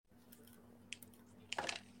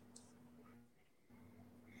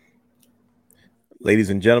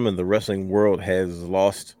Ladies and gentlemen, the wrestling world has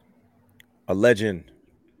lost a legend,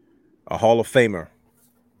 a Hall of Famer,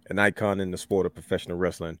 an icon in the sport of professional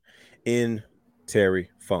wrestling, in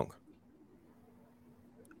Terry Funk.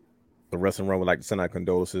 The Wrestling Run would like to send our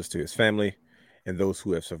condolences to his family and those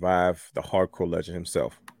who have survived the hardcore legend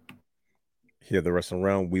himself. Here at the Wrestling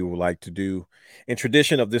Run, we would like to do, in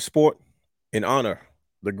tradition of this sport, in honor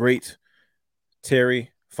the great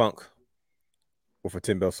Terry Funk with a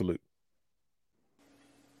 10-bell salute.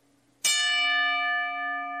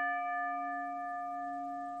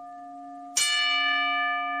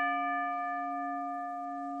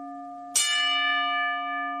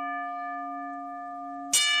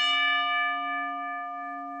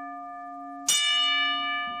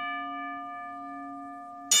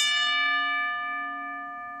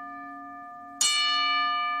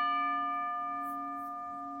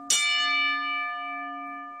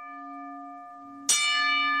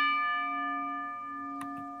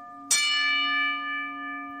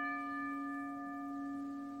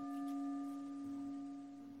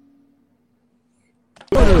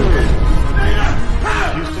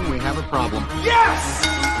 Houston, we have a problem. Yes!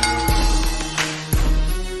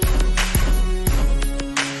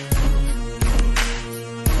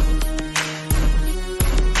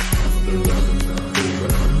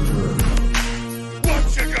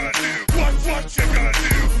 What you gonna do? What you gonna do?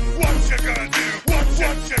 What you gonna do? What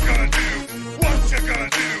you gonna do? What you gonna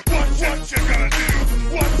do? What you gonna do?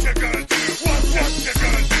 What you gonna do? What you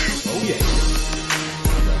gonna do? Oh yeah.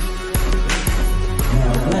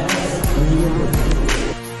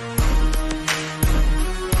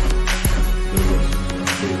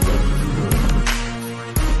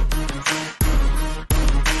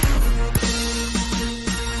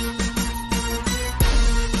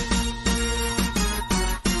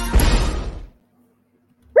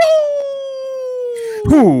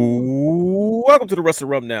 Welcome to the Wrestle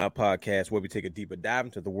Rum Now podcast, where we take a deeper dive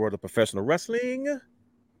into the world of professional wrestling.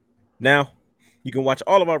 Now, you can watch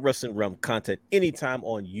all of our Wrestling Realm content anytime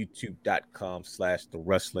on youtube.com/The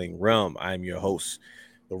Wrestling Realm. I'm your host,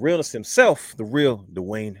 the realness himself, the real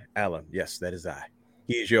Dwayne Allen. Yes, that is I.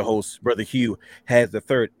 He is your host. Brother Hugh has the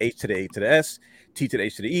third H to the A to the S, T to the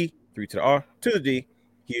H to the E, 3 to the R to the D.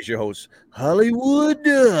 He is your host, Hollywood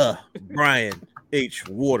Brian H.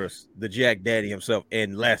 Waters, the Jack Daddy himself,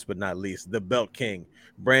 and last but not least, the Belt King,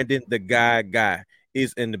 Brandon the Guy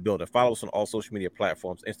is in the building. Follow us on all social media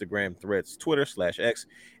platforms, Instagram, Threads, Twitter /X,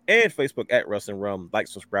 and Facebook at Wrestling Rum. Like,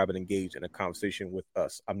 subscribe, and engage in a conversation with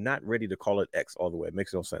us. I'm not ready to call it X all the way. It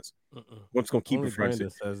makes no sense. I'm just going to keep Only referring to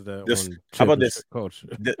Brandon says that this. on How about this? Culture.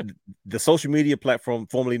 The social media platform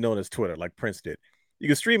formerly known as Twitter, like Prince did. You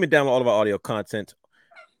can stream and download all of our audio content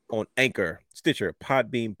on Anchor, Stitcher,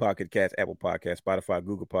 Podbean, Pocket Cast, Apple Podcasts, Spotify,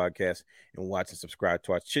 Google Podcasts, and watch and subscribe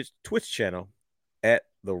to our Twitch channel at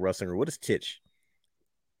The Wrestling Room. What is Twitch?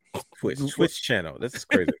 Twitch channel. This is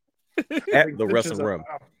crazy. At The Wrestling Room.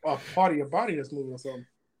 A part of your body that's moving or something.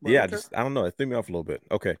 But Yeah, okay. I don't know. It threw me off a little bit.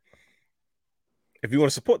 Okay. If you want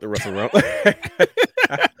to support The Wrestling Room, That's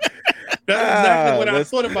exactly what I that's-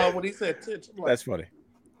 thought about when he said titch. I'm like, that's funny.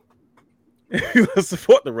 If you want to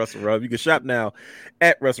support the Wrestle Rum, you can shop now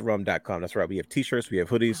at WrestleRum.com. That's right. We have t-shirts, we have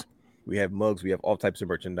hoodies, we have mugs, we have all types of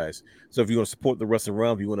merchandise. So if you want to support the Wrestle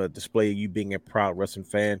Rum, if you want to display you being a proud wrestling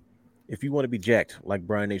fan, if you want to be jacked like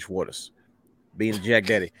Brian H. Waters, being a Jack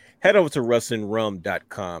Daddy, head over to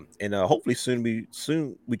WrestlingRum.com. And hopefully soon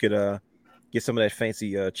we could get some of that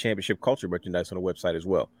fancy championship culture merchandise on the website as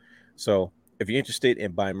well. So if you're interested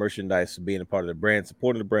in buying merchandise, being a part of the brand,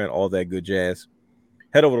 supporting the brand, all that good jazz,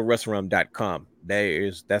 head over to WrestleRum.com.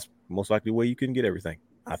 That's most likely where you can get everything.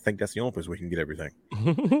 I think that's the only place where you can get everything.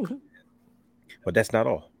 But that's not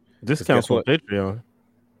all. Discount guess for what? Patreon.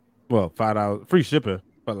 Well, $5 free shipping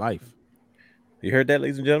for life. You heard that,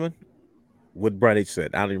 ladies and gentlemen? What Brian H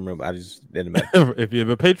said. I don't even remember. I just didn't matter. If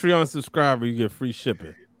you're a Patreon subscriber, you get free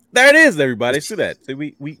shipping. There it is, everybody. See that? See,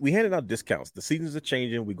 we handed out discounts. The seasons are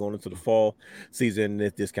changing. We're going into the fall season.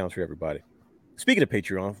 There's discounts for everybody. Speaking of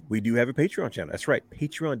Patreon, we do have a Patreon channel. That's right.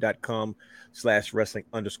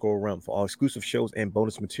 Patreon.com/wrestling_realm for all exclusive shows and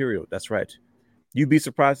bonus material. That's right. You'd be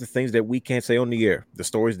surprised at things that we can't say on the air, the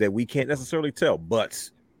stories that we can't necessarily tell. But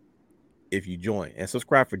if you join and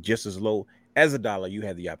subscribe for just as low as $1, you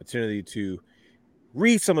have the opportunity to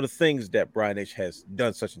read some of the things that Brian H has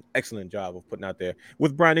done such an excellent job of putting out there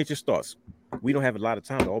with Brian H's thoughts. We don't have a lot of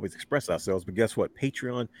time to always express ourselves, but guess what?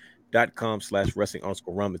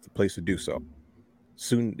 Patreon.com/wrestling_rum is the place to do so.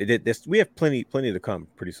 Soon, we have plenty to come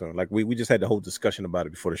pretty soon. Like we just had the whole discussion about it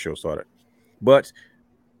before the show started. But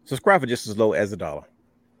subscribe for just as low as $1.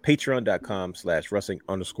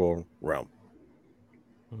 Patreon.com/wrestling_realm.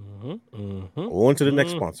 On to the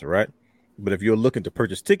next sponsor, right? But if you're looking to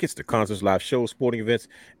purchase tickets to concerts, live shows, sporting events,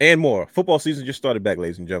 and more, football season just started back,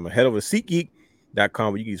 ladies and gentlemen. Head over to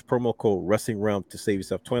SeatGeek.com where you can use promo code Wrestling Realm to save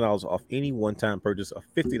yourself $20 off any one-time purchase of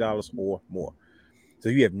 $50 or more. So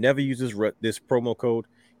if you have never used this promo code,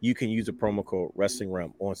 you can use the promo code Wrestling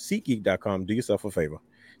Realm on SeatGeek.com. Do yourself a favor.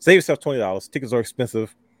 Save yourself $20. Tickets are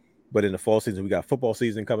expensive, but in the fall season, we got football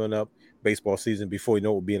season coming up, baseball season. Before you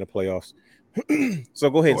know it, we'll be in the playoffs. So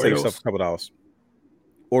go ahead and save yourself a couple dollars.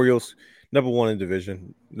 Orioles, number 1 in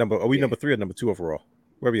division. Are we number 3 or number 2 overall?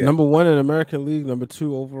 Where we at? Number 1 in American League, number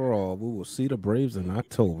 2 overall. We will see the Braves in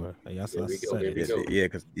October. Yeah,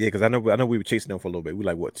 because I know we were chasing them for a little bit. We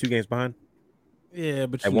like what, 2 games behind? Yeah,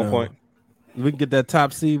 but at one point, we can get that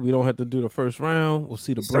top seed. We don't have to do the first round. We'll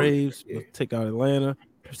see the Braves. We'll take out Atlanta,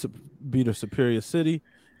 beat a superior city.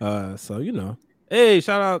 So hey,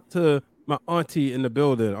 shout out to my auntie in the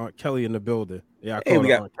building, Aunt Kelly in the building. Yeah, I call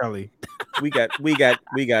her Aunt Kelly. We got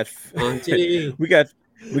auntie. we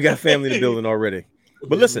got family in the building already.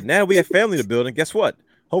 But listen, now we have family in the building. Guess what?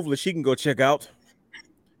 Hopefully she can go check out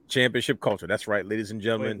Championship Culture. That's right, ladies and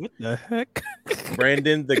gentlemen. Wait, what the heck?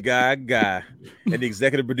 Brandon, the guy, and the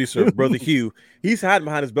executive producer, Brother Hugh. He's hiding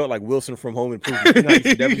behind his belt like Wilson from Home Improvement.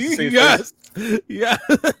 Yes.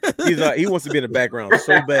 He wants to be in the background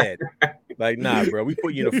so bad. Like, nah, bro, we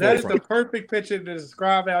put you in the That forefront. is the perfect picture to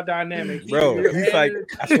describe our dynamic. Bro, he's like,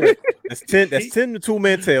 I swear, that's 10 to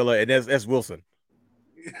 2-man Taylor, and that's Wilson.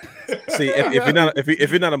 See,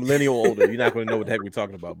 if you're not a millennial older, you're not going to know what the heck we're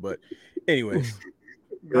talking about. But anyways,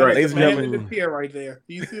 Right, ladies and gentlemen, the right there.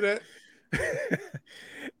 Do you see that?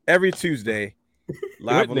 every Tuesday,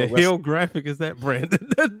 live what on the hell graphic is that, Brandon?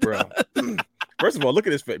 Bro. First of all, look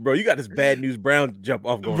at this, bro. You got this Bad News Brown jump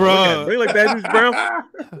off going. Bro, you like Bad News Brown?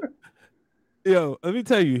 Yo, let me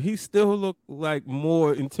tell you, he still look like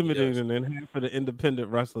more intimidating than half of the independent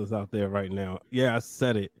wrestlers out there right now. Yeah, I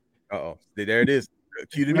said it. Uh-oh. There it is.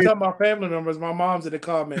 Cue the We talking about family members. My mom's in the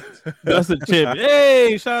comments. That's a champion.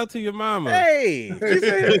 Hey, shout out to your mama. Hey.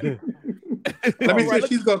 Let me see if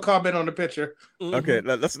she's gonna comment on the picture. Okay,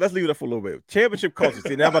 let's leave it up for a little bit. Championship Culture.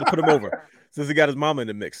 See, now I'm about to put him over since he got his mama in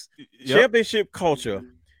the mix. Yep. Championship Culture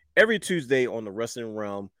every Tuesday on the Wrestling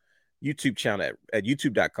Realm YouTube channel at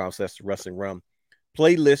youtube.com/Wrestling Realm.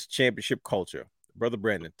 Playlist Championship Culture. Brother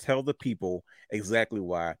Brandon, tell the people exactly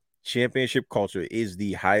why Championship Culture is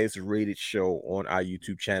the highest rated show on our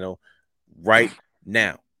YouTube channel right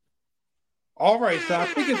now. All right, so I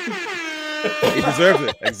think It deserves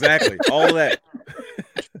it. Exactly. All of that.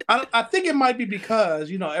 I think it might be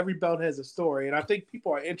because every belt has a story, and I think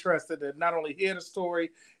people are interested in not only hear the story,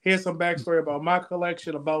 hear some backstory about my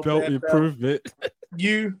collection, about Belt that improvement.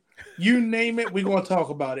 You name it, we're gonna talk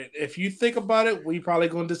about it. If you think about it, we probably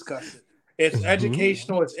gonna discuss it. It's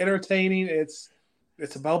educational, it's entertaining, it's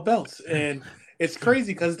about belts, and it's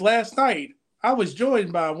crazy because last night I was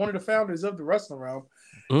joined by one of the founders of the Wrestling Realm,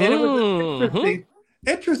 and it was an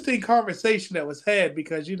interesting conversation that was had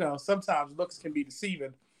because sometimes looks can be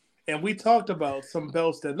deceiving, and we talked about some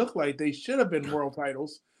belts that look like they should have been world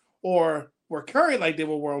titles, or were carried like they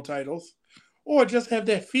were world titles, or just have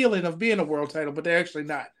that feeling of being a world title, but they're actually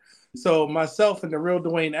not. So myself and the real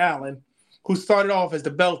Dwayne Allen, who started off as the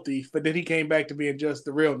belt thief, but then he came back to being just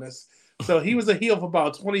the realness. So he was a heel for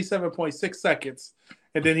about 27.6 seconds,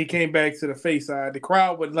 and then he came back to the face side. The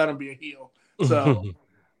crowd wouldn't let him be a heel. So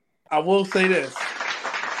I will say this.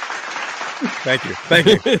 Thank you.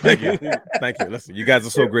 Listen, you guys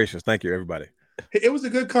are so gracious. Thank you, everybody. It was a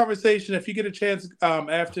good conversation. If you get a chance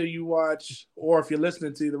after you watch, or if you're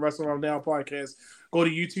listening to the Wrestling Realm Now podcast, go to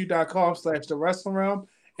youtube.com/The Wrestling Realm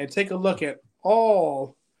and take a look at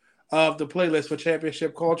all of the playlists for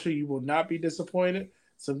Championship Culture. You will not be disappointed.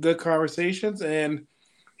 Some good conversations, and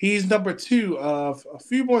he's number 2 of a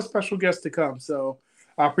few more special guests to come. So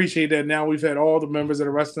I appreciate that. Now we've had all the members of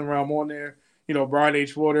the Wrestling Realm on there. Brian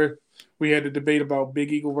H. Water. We had the debate about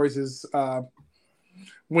Big Eagle versus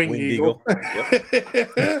Winged Eagle.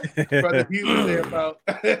 Yep. Brother Hugh was there about.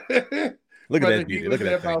 Look at that beauty. Look at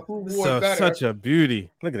that thing. Who wore better. Such a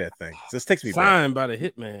beauty. Look at that thing. This takes me back. Signed by the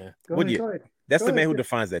Hitman. Go ahead. That's Go the man ahead. who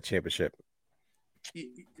defines that championship.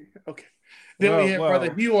 Okay. Then we had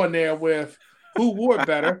Brother Hugh on there with who wore it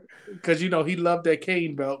better, because he loved that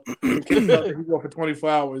Kane belt. The Kane belt that he wore for 24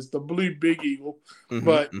 hours, the blue Big Eagle.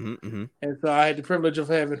 And so I had the privilege of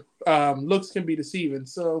having looks can be deceiving.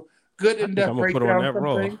 So good in-depth breakdown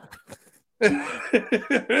of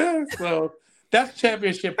things. So that's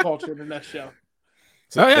Championship Culture in a nutshell.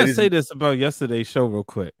 So I gotta say this about yesterday's show real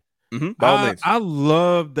quick. By all means. I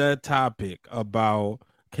love that topic about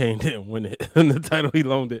Kane didn't win it. And the title, he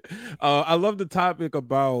loaned it. I love the topic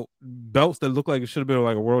about belts that look like it should have been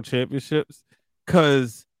like a world championships.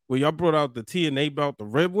 Because when y'all brought out the TNA belt, the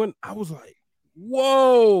red one, I was like,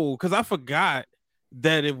 whoa. Because I forgot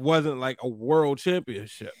that it wasn't like a world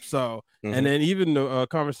championship. So, and then even the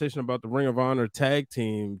conversation about the Ring of Honor tag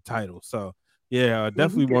team title. So, yeah,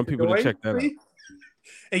 definitely want people to check that out.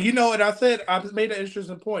 And you know, and I made an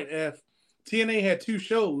interesting point. If TNA had 2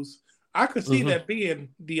 shows, I could see that being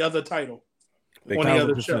the other title on the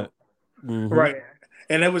other show. Right.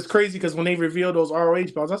 And it was crazy because when they revealed those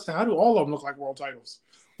ROH belts, I said, how do all of them look like world titles?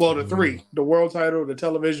 Well, the 3, the world title, the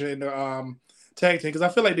television, and the tag team, because I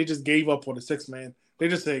feel like they just gave up on the 6-man. They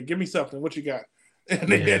just said, give me something. What you got? And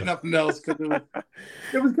they had nothing else because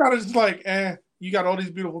it was kind of just like, you got all these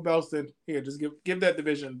beautiful belts, then here, just give that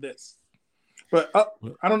division this. But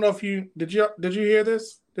I don't know if did you hear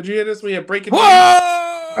this? Did you hear this? We had breaking news.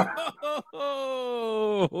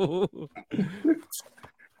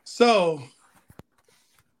 So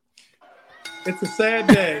it's a sad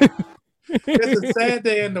day. It's a sad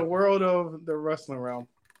day in the world of the wrestling realm.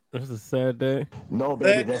 It's a sad day. No,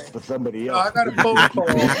 baby, that's for somebody else. I got a phone call.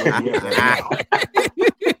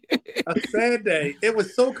 A sad day. It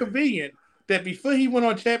was so convenient that before he went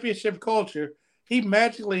on Championship Culture, he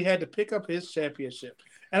magically had to pick up his championship.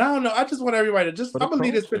 And I don't know. I just want everybody to I'm gonna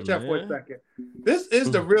leave this picture up for a second. This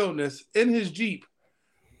is the realness in his Jeep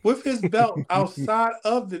with his belt outside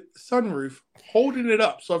of the sunroof, holding it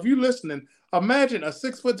up. So if you're listening, imagine a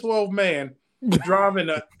 6'12" man driving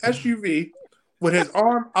an SUV with his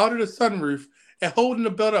arm out of the sunroof and holding the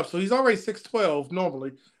belt up. So he's already 6'12"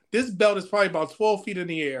 normally. This belt is probably about 12 feet in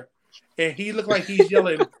the air. And he looked like he's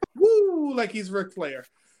yelling, woo, like he's Ric Flair.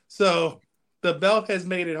 So the belt has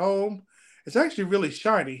made it home. It's actually really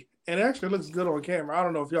shiny. And it actually looks good on camera. I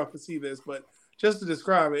don't know if y'all can see this, but just to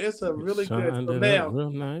describe it, it's a really good. So now, real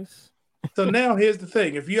nice. So now here's the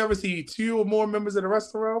thing. If you ever see 2 or more members of the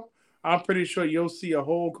wrestling realm, I'm pretty sure you'll see a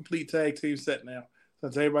whole complete tag team set now.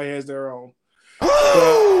 Since everybody has their own.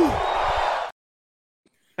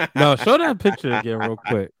 No, show that picture again real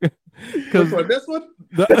quick. This one?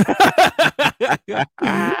 The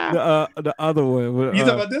other one. You talking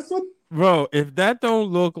about this one? Bro, if that don't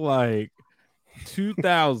look like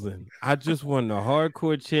 2000, I just won the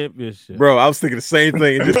hardcore championship. Bro, I was thinking the same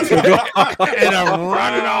thing. And I'm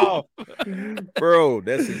running off. Bro,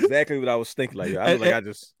 that's exactly what I was thinking. Like,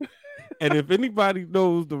 And if anybody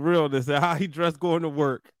knows the realness and how he dressed going to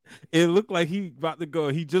work, it looked like he about to go.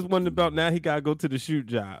 He just won the belt. Now he got to go to the shoot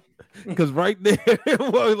job. Because right there, it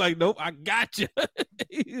was like, nope, I got you.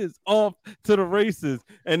 He is off to the races.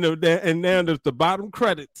 And now there's the bottom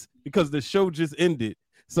credits because the show just ended.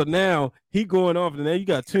 So now he going off. And then you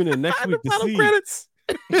got to tune in next week to see. Credits.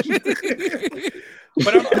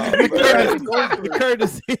 But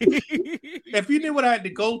courtesy. If you knew what I had to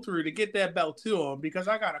go through to get that belt to him, because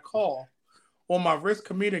I got a call on my wrist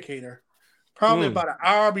communicator probably about an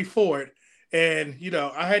hour before it, and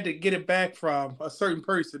I had to get it back from a certain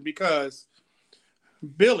person because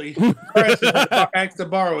Billy asked to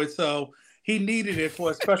borrow it, so he needed it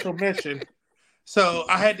for a special mission. So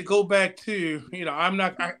I had to go back to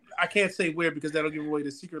I can't say where because that'll give away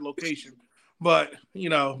the secret location. But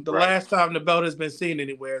the last time the belt has been seen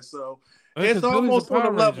anywhere, so it's almost on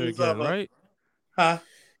the levels of it, right? Huh?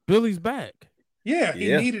 Billy's back. Yeah,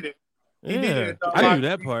 he needed it. He needed it. I knew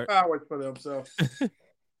that part. Powers for them, so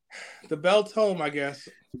the belt's home, I guess.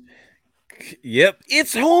 Yep,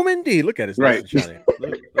 it's home indeed. Look at it, right? Nice and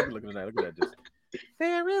look at that. Look at that. Just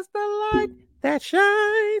there is the light that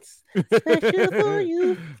shines special for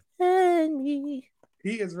you and me.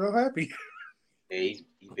 He is real happy. Hey,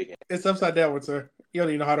 big. It's upside downward, sir. You don't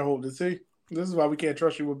even know how to hold it. See, this is why we can't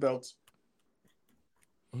trust you with belts.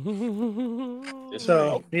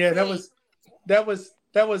 So yeah, that was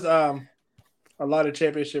a lot of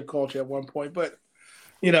championship culture at one point, but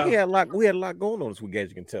we had a lot going on this week, as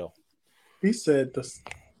you can tell. He said this.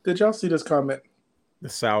 Did y'all see this comment? The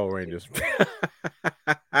Sour Rangers.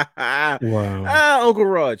 Wow. Uncle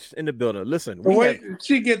Raj in the building. Listen,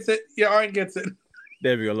 she gets it. Yeah, Arn gets it.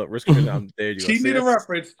 There we go. Look, risk. There you go. She need a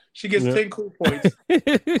reference. She gets 10 cool points.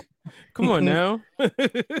 Come on now.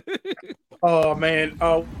 Oh man.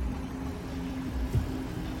 Oh.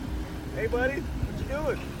 Hey, buddy, what you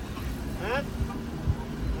doing? Huh?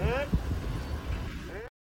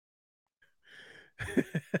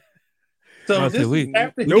 So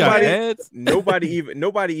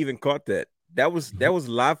nobody even caught that. That was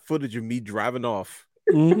live footage of me driving off,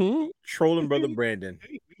 trolling brother Brandon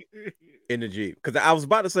in the Jeep. Because I was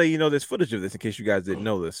about to say, there's footage of this in case you guys didn't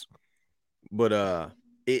know this, but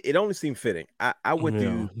it only seemed fitting. I went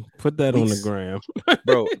through put that on the weeks- gram,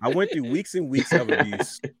 bro. I went through weeks and weeks of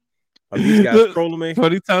abuse of these guys trolling me.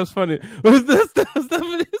 20 times funny. What's this?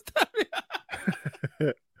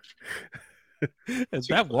 Is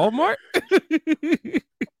that Walmart?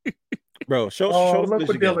 Bro, show Oh, us look this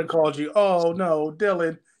what again. Dylan called you. Oh no,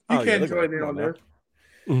 Dylan, you Oh, yeah, can't look at join that. in on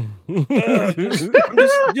Come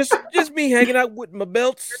this. just me hanging out with my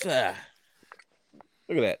belts. Look at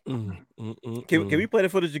that. Can we play the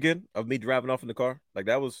footage again of me driving off in the car? Like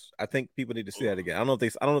that was. I think people need to see that again. I don't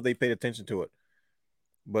know if they paid attention to it,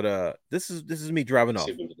 but this is me driving off.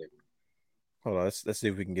 Hold on, let's see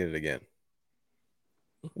if we can get it again.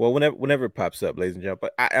 Well, whenever it pops up, ladies and gentlemen.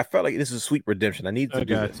 But I felt like this is a sweet redemption. I need to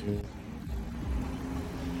do this. You.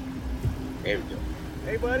 There we go.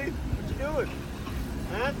 Hey, buddy, what you doing?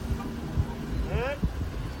 Huh?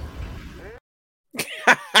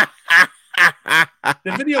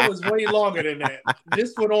 The video was way longer than that.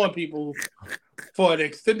 This went on people for an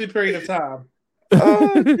extended period of time.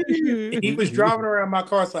 He was driving around my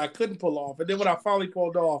car, so I couldn't pull off. And then when I finally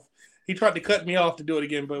pulled off, he tried to cut me off to do it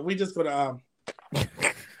again. But we just gonna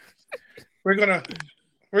we're gonna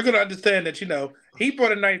understand that he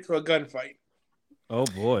brought a knife to a gunfight. Oh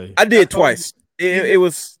boy, I did twice. It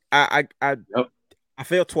was I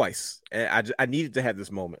failed twice, and I needed to have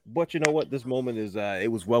this moment. But you know what? This moment is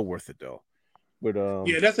it was well worth it though. But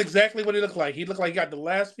Yeah, that's exactly what he looked like. He looked like he got the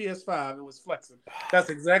last PS5. It was flexing. That's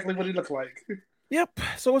exactly what he looked like. Yep.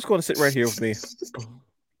 So it's going to sit right here with me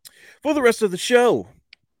for the rest of the show.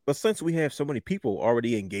 But since we have so many people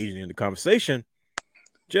already engaging in the conversation,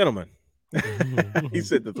 gentlemen, he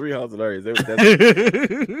said the 300 areas.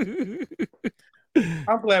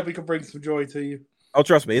 I'm glad we could bring some joy to you. Oh,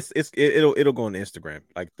 trust me, it'll go on Instagram.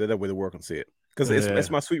 Like that way the world can see it because it's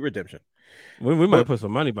my sweet redemption. We might put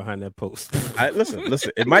some money behind that post.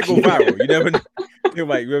 Listen, it might go viral. You never know. You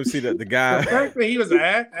ever see the guy? The fact that he was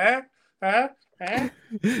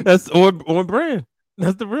That's on brand.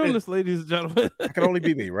 That's the realness, ladies and gentlemen. It can only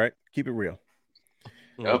be me, right? Keep it real.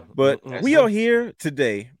 Yep. But we are here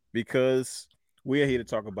today because we are here to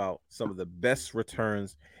talk about some of the best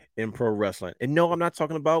returns in pro wrestling. And no, I'm not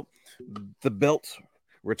talking about the belt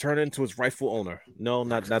returning to its rightful owner. No,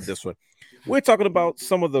 not this one. We're talking about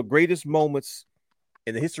some of the greatest moments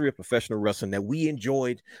in the history of professional wrestling that we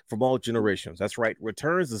enjoyed from all generations. That's right.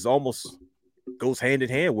 Returns is almost goes hand in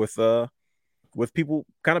hand with people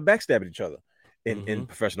kind of backstabbing each other in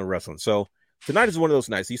professional wrestling. So tonight is one of those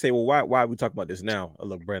nights. You say, well, why are we talking about this now? Oh,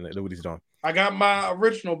 look, Brandon, look what he's doing. I got my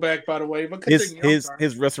original back, by the way. But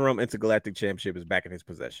His Wrestle Realm Intergalactic Championship is back in his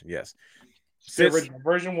possession. Yes. The original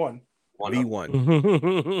version 1.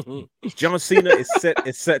 V1. John Cena is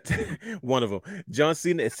set one of them. John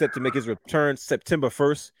Cena is set to make his return September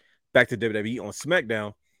 1st back to WWE on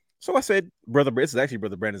SmackDown. So I said, this is actually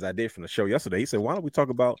Brother Brandon's idea from the show yesterday. He said, why don't we talk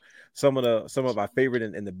about some of our favorite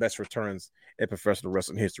and the best returns in professional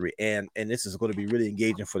wrestling history? And this is going to be really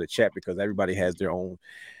engaging for the chat because everybody has their own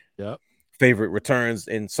favorite returns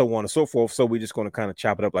and so on and so forth. So we're just going to kind of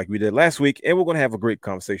chop it up like we did last week, and we're going to have a great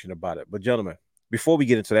conversation about it. But gentlemen, before we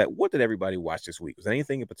get into that, what did everybody watch this week? Was there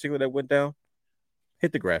anything in particular that went down?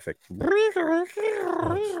 Hit the graphic. That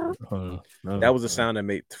was the sound I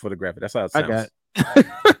made for the graphic. That's how it sounds. I got it.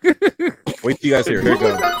 Wait till you guys hear it. Here it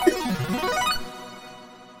goes.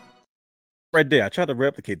 Right there. I tried to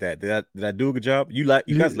replicate that. Did I do a good job? You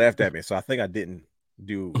guys laughed at me, so I think I didn't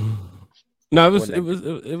do. No,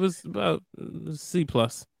 it was about C+.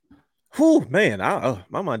 Whew, man,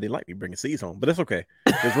 my mind didn't like me bringing C's home, but that's okay.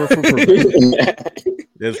 There's room for improvement.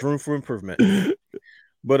 There's room for improvement.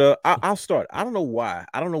 But I'll start. I don't know why.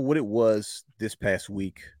 I don't know what it was this past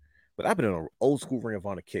week, but I've been on an old school Ring of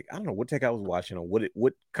Honor kick. I don't know what the heck I was watching or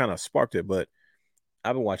what kind of sparked it, but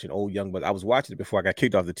I've been watching old Young Bucks. I was watching it before I got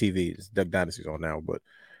kicked off the TV. It's Duck Dynasty's on now, but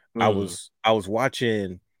I was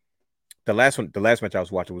watching the last match I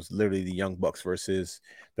was watching was literally the Young Bucks versus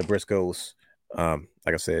the Briscoes. Like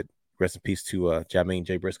I said, rest in peace to Jermaine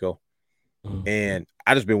Jay Briscoe. And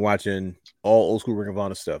I just been watching all old school Ring of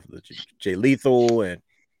Honor stuff, Jay Lethal and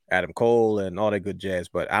Adam Cole and all that good jazz.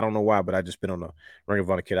 But I don't know why, but I just been on a Ring of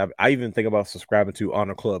Honor kid. I even think about subscribing to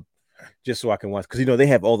Honor Club just so I can watch, because they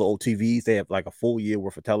have all the old TVs. They have like a full year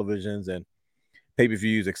worth of televisions and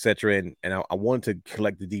pay-per-views, etc. And I wanted to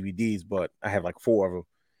collect the DVDs, but I have like 4 of them.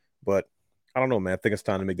 But I don't know, man. I think it's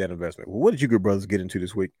time to make that investment. Well, what did you good brothers get into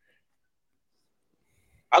this week?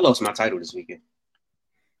 I lost my title this weekend.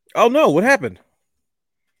 Oh no, what happened?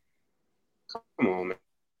 Come on,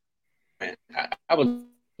 man. I was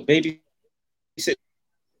babysitting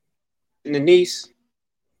the niece.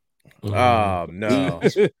 Oh no.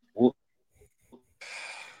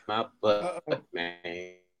 My butt,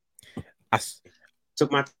 man.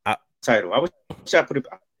 took my title. I wish I put it.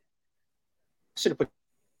 I should have put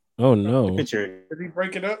Oh the no, picture in. Did he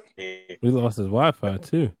break it up? Yeah. we lost his Wi-Fi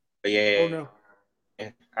too. But yeah. Oh no.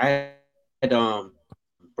 I had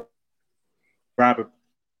Robert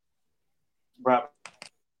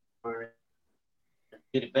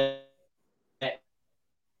get it back.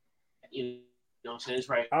 You know what I'm saying? It's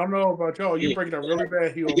right. I don't know about y'all. You Yeah. breaking up really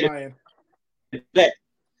bad here on Yeah. my end. Back.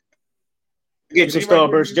 I gave some Anybody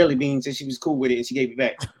Starburst give jelly beans and she was cool with it and she gave it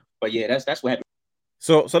back. But yeah, that's what happened.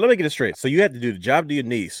 So let me get it straight. So you had to do the job to your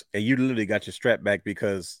niece, and you literally got your strap back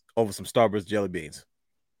because over some Starburst jelly beans.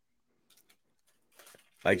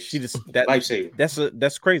 Like she just Lifesaver.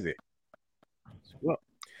 that's crazy.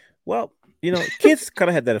 Well, you know, kids kind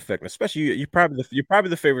of had that effect, especially you're probably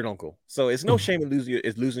the favorite uncle. So it's no shame in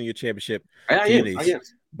losing your championship to your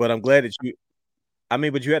niece. But I'm glad that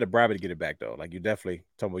but you had to bribe her to get it back though. Like you definitely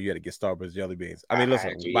told me you had to get Starburst jelly beans. I mean,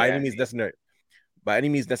 listen, by any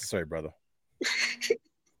means necessary, brother.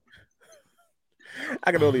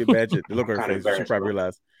 I can only imagine the look on her face. She probably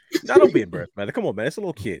realized. No, don't be embarrassed, man. Come on, man. It's a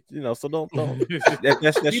little kid, you know. So don't.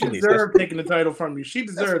 That's She your niece. deserved taking the title from you. She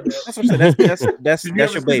deserved that. That's what I'm saying. That's Did you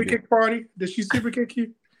have your a baby. super kick party? Did she super kick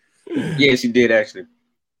you? Yeah, she did actually.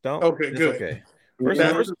 Don't. Okay, It's good. Okay.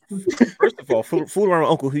 First of all, fool around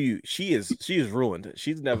with Uncle Hugh. She is ruined.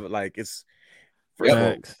 She's never like it's. First of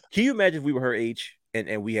all, can you imagine if we were her age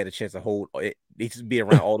and we had a chance to hold it? Just be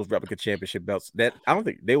around all those replica championship belts. That I don't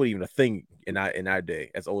think they were even a thing in our day.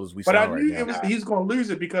 As old as we. But I right knew now. he's going to lose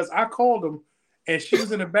it because I called him and she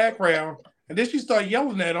was in the background and then she started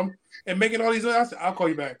yelling at him and making all these. I said, "I'll call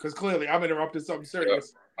you back," because clearly I'm interrupting something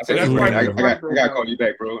serious. I said, that's right. why I the gotta broke out. call you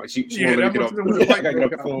back, bro. She Yeah, wanted to that get must off. have been when the I gotta get off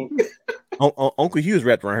the fight phone. Uncle Hugh's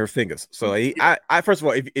wrapped around her fingers. So I first of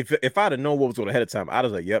all, if I'd have known what was going ahead of time, I'd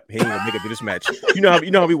have like, "Yep, he ain't gonna make it to this match." You know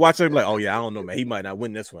how we watch him like, "Oh yeah, I don't know, man. He might not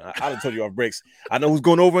win this one." I'd have told you off breaks. I know who's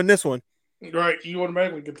going over in this one. Right, you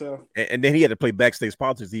automatically can tell. And then he had to play backstage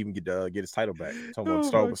politics to even get his title back. Talking about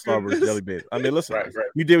Starburst jelly beans. I mean, listen, Right.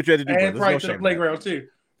 you did what you had to do. And bro. right There's to no the shame. playground too.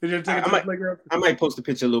 Did you take it to the playground? I might post a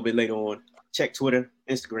picture a little bit later on. Check Twitter,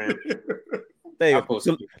 Instagram. There you I'll go. post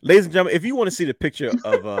So, it. ladies and gentlemen, if you want to see the picture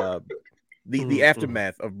of the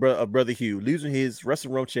aftermath of Brother Hugh losing his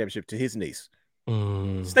Wrestle Rome championship to his niece,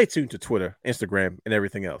 stay tuned to Twitter, Instagram, and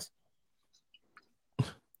everything else.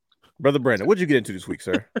 Brother Brandon, what'd you get into this week,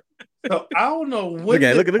 sir? So I don't know when.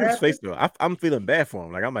 Look at his face though. I'm feeling bad for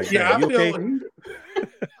him. Like I'm like, Yeah, you okay?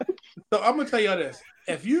 So I'm gonna tell y'all this: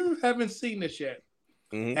 if you haven't seen this yet,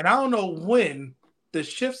 Mhm. and I don't know when the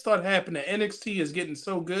shift start happening, NXT is getting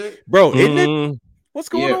so good, Bro, isn't it? What's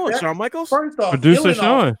going on, That- Shawn Michaels? First off, Producer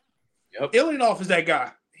Sean. Ilinoff is that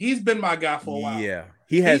guy. He's been my guy for a while. Yeah,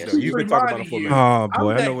 he has. He's Though. You've been talking about him for a minute. Oh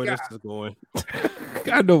boy, I'm I know that where this guy. is going.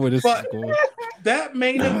 I know where this is But- going. That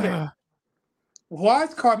main event. Why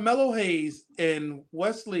is Carmelo Hayes and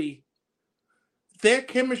Wesley? Their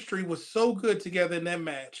chemistry was so good together in that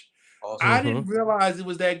match. Awesome. I didn't realize it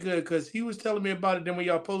was that good because he was telling me about it. Then when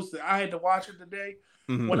y'all posted, I had to watch it today.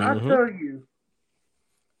 Mhm. When I tell you,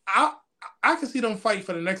 I can see them fight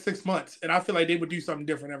for the next 6 months, and I feel like they would do something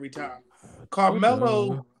different every time.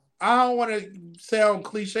 Carmelo, I don't want to sound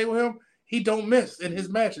cliche with him. He don't miss in his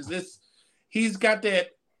matches. He's got that.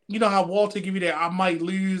 You know how Walter give you that? I might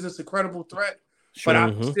lose. It's a credible threat, but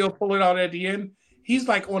I can still pull it out at the end. He's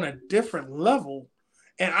like on a different level.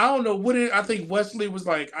 And I don't know what it. I think Wesley was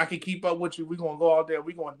like, I can keep up with you. We're gonna go out there.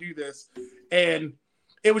 We're gonna do this. And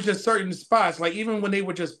it was just certain spots. Like even when they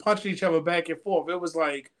were just punching each other back and forth, it was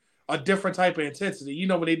like a different type of intensity. You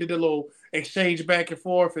know, when they did a little exchange back and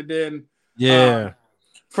forth, and then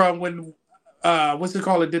from when what's it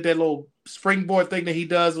called? It did that little springboard thing that he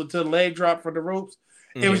does until the leg drop from the ropes.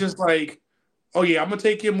 It was just like, oh yeah, I'm gonna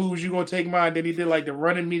take your moves, you're gonna take mine. Then he did like the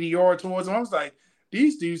running meteor towards him. I was like,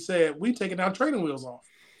 these dudes said we taking our training wheels off.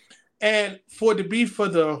 And for it to be for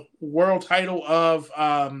the world title of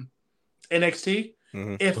NXT,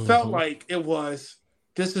 it felt like it was,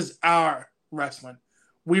 this is our wrestling.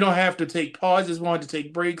 We don't have to take pauses, we don't have to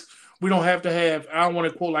take breaks. We don't have to have, I don't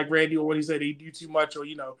want to quote like Randy or what he said, they do too much or,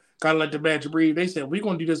 gotta let the match breathe. They said, we're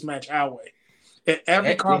going to do this match our way. And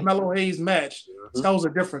every Carmelo Hayes match tells a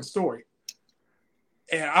different story.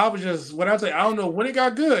 And I was just, when I say, I don't know when it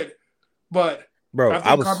got good, but Bro, I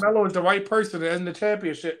think Carmelo is the right person as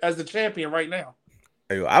the champion right now.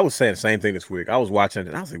 I was saying the same thing this week. I was watching it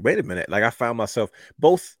and I was like, wait a minute. Like I found myself,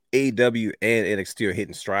 both AEW and NXT are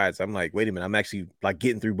hitting strides. I'm like, wait a minute. I'm actually like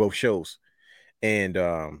getting through both shows. And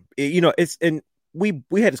we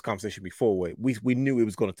had this conversation before where we knew it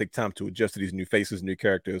was going to take time to adjust to these new faces, new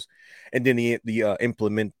characters. And then the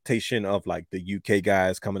implementation of like the UK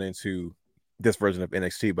guys coming into this version of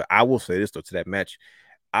NXT. But I will say this though, to that match,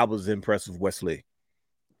 I was impressed with Wesley.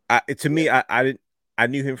 I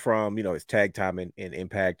knew him from his tag time in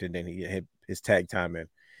Impact, and then he had his tag time in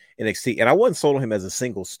NXT, and I wasn't sold on him as a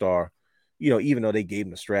single star. Even though they gave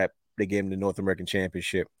him the strap, they gave him the North American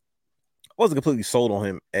Championship. I wasn't completely sold on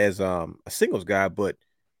him as a singles guy, but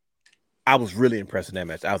I was really impressed in that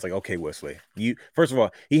match. I was like, okay, Wesley, first of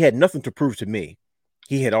all, he had nothing to prove to me.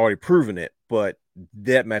 He had already proven it, but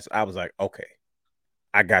that match, I was like, okay,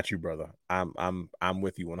 I got you, brother. I'm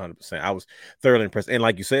with you 100%. I was thoroughly impressed. And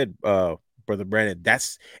like you said, Brother Brandon,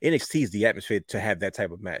 that's NXT is the atmosphere to have that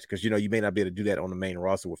type of match, because you may not be able to do that on the main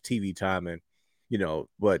roster with TV time, and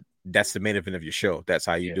but that's the main event of your show. That's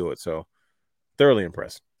how you do it. So thoroughly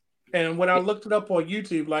impressed. And when I looked it up on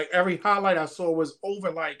YouTube, like every highlight I saw was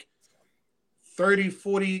over like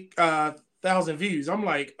 30,000 views. I'm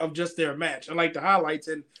like, of just their match. I like the highlights.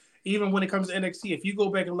 And even when it comes to NXT, if you go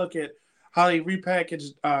back and look at how they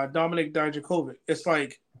repackaged Dominik Dijakovic, it's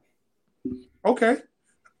like, okay,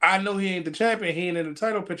 I know he ain't the champion, he ain't in the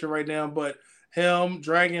title picture right now, but him,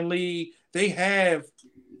 Dragon Lee, they have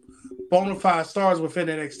bona fide stars within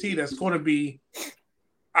NXT that's going to be,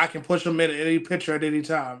 I can push them in any picture at any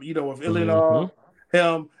time. With Ilya,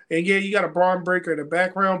 him, and yeah, you got a Braun Breaker in the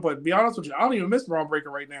background, but to be honest with you, I don't even miss Braun Breaker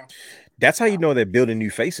right now. That's how you know they're building new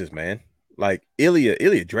faces, man. Like Ilya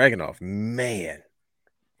Dragunov, man.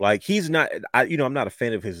 Like he's not, I'm not a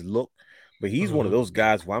fan of his look, but he's one of those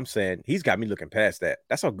guys where I'm saying he's got me looking past that.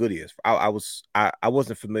 That's how good he is. I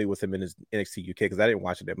wasn't familiar with him in his NXT UK because I didn't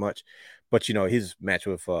watch it that much, but his match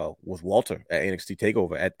with Walter at NXT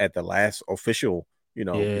Takeover at the last official,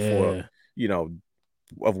 before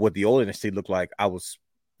of what the old NXT looked like. I was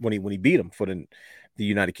when he beat him for the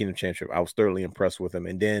United Kingdom Championship. I was thoroughly impressed with him,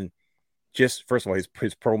 and then. Just first of all, his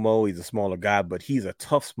promo, he's a smaller guy, but he's a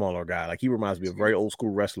tough, smaller guy. Like he reminds me of a very old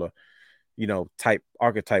school wrestler, type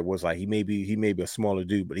archetype was like he may be a smaller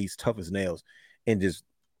dude, but he's tough as nails and just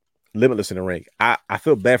limitless in the ring. I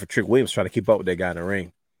feel bad for Trick Williams trying to keep up with that guy in the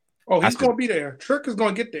ring. Oh, he's gonna be there. Trick is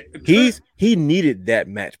gonna get there. He needed that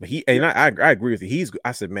match, but I agree with you.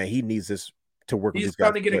 I said, man, he needs this to work. He's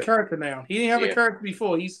starting to get a character now. He didn't have a character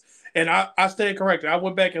before. I stand corrected. I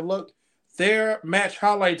went back and looked. Their match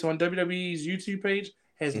highlights on WWE's YouTube page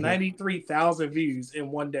has 93,000 views in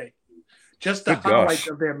one day. Just the highlights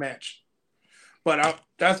of their match. But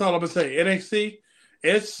that's all I'm going to say. NXT,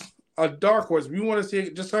 it's a dark horse. If you want to see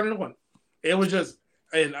it, just turn it on. It was just,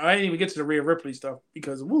 and I didn't even get to the Rhea Ripley stuff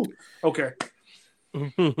because, okay.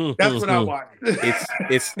 That's what I watched.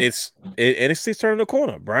 NXT's turning the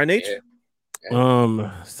corner. Brian H.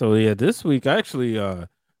 So yeah, this week I actually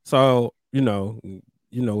saw, you know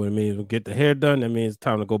what it means. We get the hair done. That means it's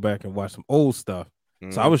time to go back and watch some old stuff.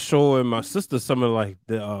 So I was showing my sister some of like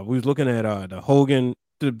we was looking at the Hogan,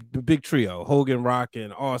 the big trio, Hogan, Rock,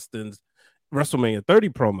 and Austin's WrestleMania 30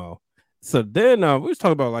 promo. So then we was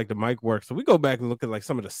talking about like the mic work. So we go back and look at like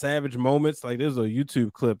some of the savage moments. Like there's a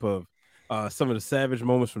YouTube clip of some of the savage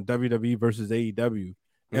moments from WWE versus AEW.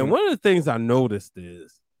 And one of the things I noticed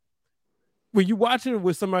is when you watch it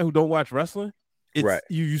with somebody who don't watch wrestling, it's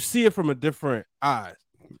you see it from a different eyes.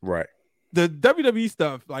 Right. The WWE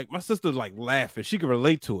stuff, like my sister's like laughing. She can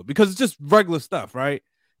relate to it because it's just regular stuff, right?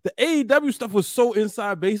 The AEW stuff was so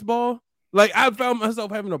inside baseball. Like I found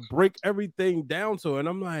myself having to break everything down to it. And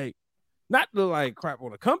I'm like, not to like crap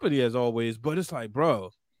on the company as always, but it's like,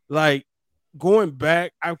 bro, like going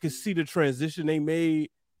back, I could see the transition they made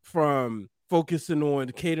from focusing on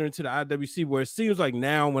catering to the IWC, where it seems like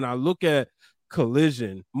now when I look at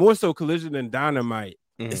Collision, more so Collision than Dynamite,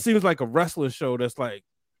 it seems like a wrestling show that's like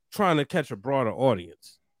trying to catch a broader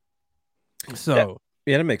audience. So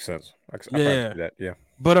that makes sense. I see that, yeah.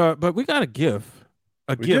 But we got a gift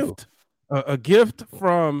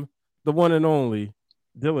from the one and only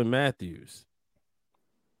Dylan Matthews.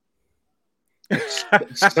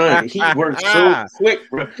 Son, he works so quick,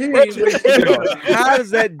 bro. How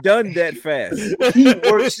is that done that fast? He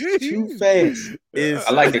works too fast.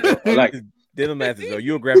 I like it. I like it. Dylan Matthews, though.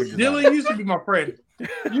 You're a graphic designer. Dylan used to be my friend.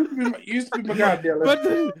 Used to be my guy,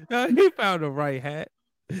 Dylan. But he found the right hat.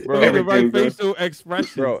 Bro, the right facial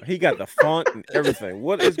expression. Bro, he got the font and everything.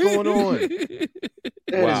 What is going on?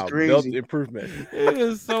 Wow, belt improvement. It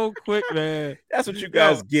is so quick, man. That's what you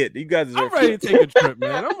guys get. You guys deserve. I'm ready to take a trip,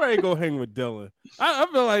 man. I'm ready to go hang with Dylan. I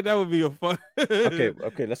feel like that would be a fun.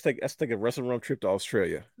 Okay. Let's take a wrestling room trip to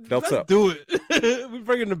Australia. Belts up. Do it. We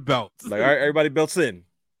bringing the belts. Like, all right, everybody, belts in.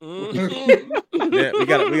 Yeah,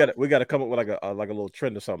 we gotta come up with like a little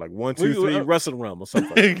trend or something, like 1, 2, 3 wrestling realm or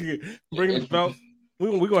something. Bring him belt.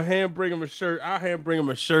 We gonna hand bring him a shirt. I'll hand bring him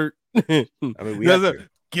a shirt. I mean, we have to.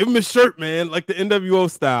 Give him a shirt, man, like the NWO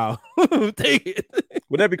style. Take it.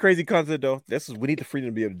 Would that be crazy content though? We need the freedom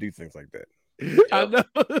to be able to do things like that. I know.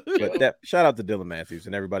 But that shout out to Dylan Matthews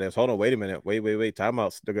and everybody else. Hold on, wait a minute. Wait. Time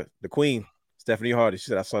out. The Queen, Stephanie Hardy. She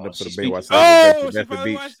said I signed up for the Baywatch she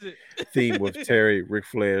probably Beach watched it. theme with Terry, Ric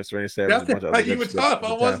Flair, Randy Savage. That's like you were talking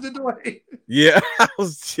about, wasn't it, Dwayne? Yeah, I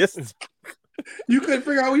was just. You couldn't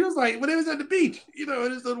figure out. He was like when it was at the beach, it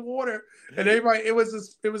was in the water, and everybody.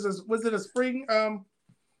 Was it a spring?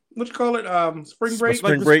 What you call it? Spring break.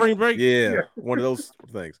 Spring break. Yeah. Yeah, one of those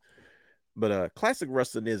things. But classic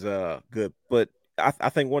wrestling is good. But I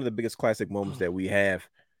think one of the biggest classic moments that we have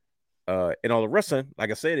in all the wrestling,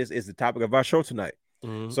 like I said, is the topic of our show tonight.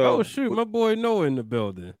 Mm-hmm. So shoot, my boy Noah in the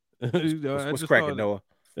building. What's cracking, Noah?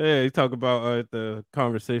 Yeah, he talked about the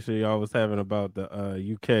conversation y'all was having about the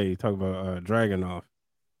UK. Talking about Dragunov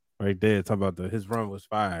right there. Talking about his run was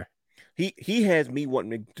fire. He has me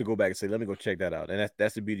wanting to go back and say, let me go check that out. And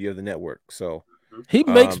that's the beauty of the network. So he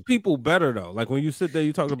makes people better though. Like when you sit there,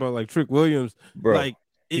 you talk about like Trick Williams, bro. Like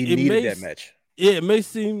he needed that match. Yeah, it may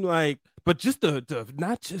seem like, but just the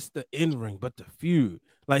not just the in ring, but the feud.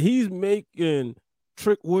 Like he's making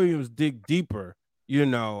Trick Williams dig deeper,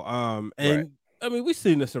 And Right. I mean, we've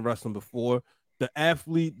seen this in wrestling before. The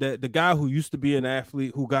athlete, the guy who used to be an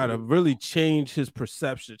athlete, who got to really change his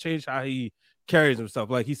perception, change how he carries himself.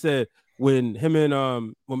 Like he said, when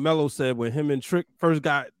Melo said when him and Trick first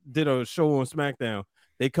did a show on SmackDown,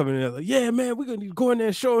 they come in there like, yeah, man, we're gonna go in there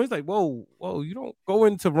and show. He's like, whoa, you don't go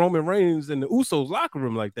into Roman Reigns and the Usos locker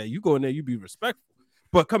room like that. You go in there, you be respectful.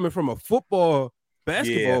 But coming from a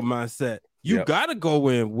basketball mindset, you gotta go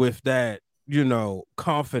in with that,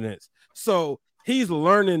 confidence. So he's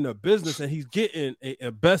learning the business and he's getting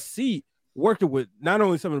a best seat working with not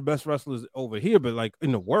only some of the best wrestlers over here, but like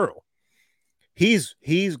in the world. He's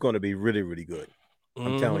going to be really, really good.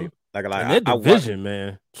 I'm telling you. Like that division,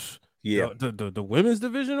 man. Yeah, the women's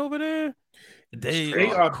division over there, they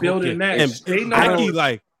are building that. And Ike,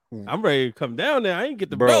 like, I'm ready to come down there. I ain't get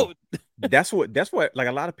the belt. That's what. Like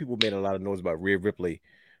a lot of people made a lot of noise about Rhea Ripley.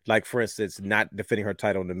 Like for instance, not defending her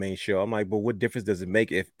title on the main show. I'm like, but what difference does it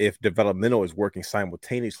make if developmental is working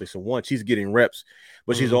simultaneously? So one, she's getting reps,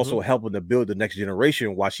 but she's also helping to build the next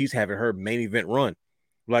generation while she's having her main event run.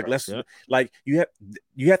 Like you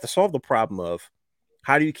have to solve the problem of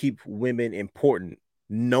how do you keep women important,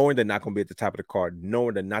 knowing they're not going to be at the top of the card,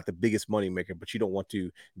 knowing they're not the biggest money maker, but you don't want to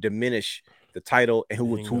diminish the title and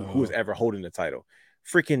who is ever holding the title.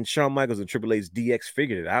 Freaking Shawn Michaels and Triple H's DX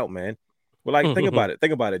figured it out, man. Well, like think about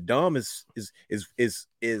it. Dom is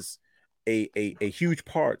a huge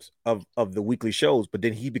part of the weekly shows, but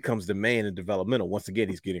then he becomes the man in developmental. Once again,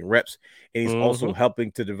 he's getting reps and he's also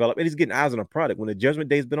helping to develop, and he's getting eyes on a product. When the Judgment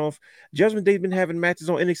Day's been off, Judgment Day's been having matches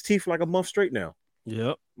on NXT for like a month straight now.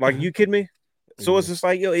 Yep. Like, you kidding me? So it's just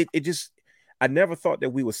like, I never thought that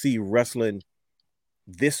we would see wrestling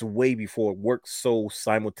this way before it worked so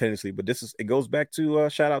simultaneously. But it goes back to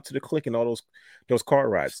shout out to the Click and all those car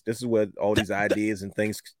rides. This is where all these ideas and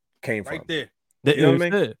things came from. Right there. You know what I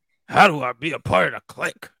mean? How do I be a part of the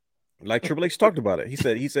Click? Like Triple H talked about it. He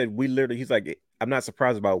said he's like, I'm not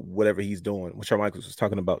surprised about whatever he's doing. When Shawn Michaels was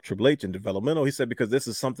talking about Triple H and developmental, he said, because this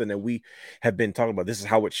is something that we have been talking about. This is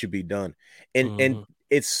how it should be done. And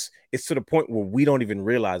it's to the point where we don't even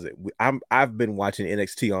realize it. I've been watching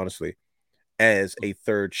NXT, honestly, as a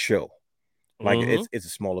third show. Like it's a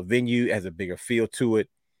smaller venue, it has a bigger feel to it,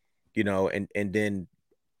 and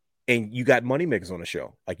you got money makers on the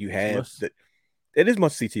show. Like you have it is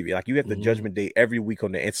must see TV. Like you have the Judgment Day every week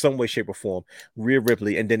on there in some way, shape, or form. Rhea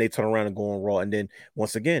Ripley, and then they turn around and go on Raw. And then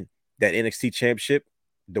once again, that NXT Championship,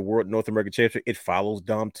 the World North American Championship, it follows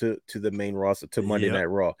Dom to the main roster, to Monday Night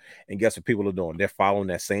Raw. And guess what people are doing? They're following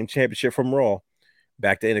that same championship from Raw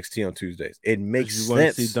back to NXT on Tuesdays. It makes sense. You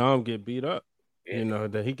want to see Dom get beat up.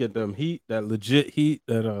 That he get them heat, that legit heat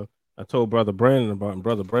that I told Brother Brandon about, and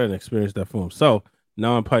Brother Brandon experienced that for himself.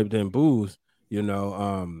 Non-piped in booze,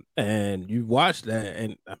 and you watch that,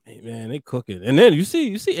 and I mean, man, they cooking. And then you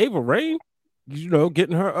see Ava Raine,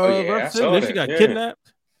 getting her reps in. Then she got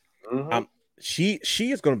kidnapped. She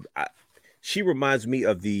is gonna. She reminds me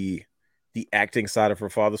of the acting side of her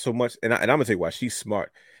father so much, and I'm gonna tell you why. She's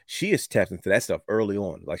smart. She is tapped into that stuff early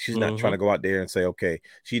on. Like she's not trying to go out there and say, okay,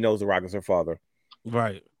 she knows The Rock is her father.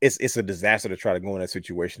 Right. It's a disaster to try to go in that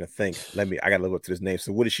situation and think, I gotta live up to this name.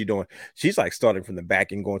 So what is she doing? She's like starting from the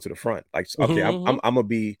back and going to the front. Like, okay, I'm gonna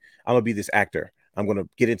be this actor. I'm gonna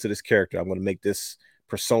get into this character. I'm gonna make this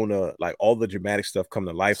persona, like all the dramatic stuff come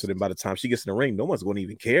to life. So then by the time she gets in the ring, no one's going to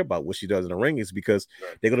even care about what she does in the ring, is because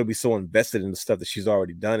they're going to be so invested in the stuff that she's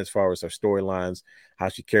already done as far as her storylines, how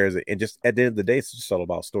she carries it. And just at the end of the day, it's just all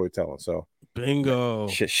about storytelling. So bingo.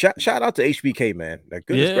 Shout out to HBK, man. Like,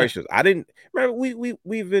 goodness gracious. I didn't remember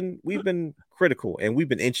we've been critical and we've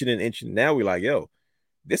been inching. Now we're like, yo,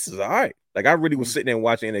 this is all right. Like, I really was sitting there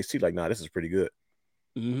watching NXT, like, nah, this is pretty good.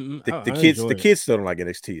 Mm-hmm. The kids still don't like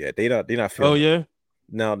NXT yet. They're not feeling. Oh yeah.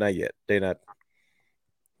 No, not yet. They're not.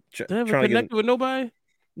 They haven't connected with nobody.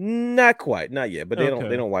 Not quite, not yet. But they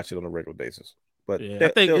don't watch it on a regular basis. But I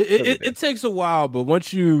think it takes a while. But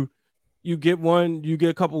once you get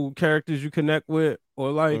a couple characters you connect with,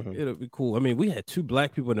 or like it'll be cool. I mean, we had 2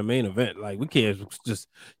 black people in the main event. Like, we can't just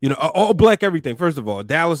all black everything. First of all,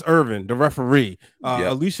 Dallas Irvin, the referee,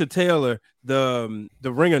 Alicia Taylor, the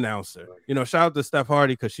ring announcer. Shout out to Steph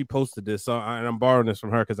Hardy because she posted this, and I'm borrowing this from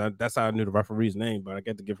her because that's how I knew the referee's name. But I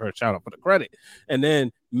get to give her a shout out for the credit. And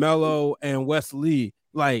then Mello and Wes Lee.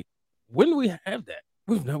 Like, when do we have that?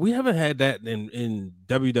 We haven't had that in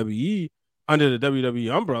WWE under the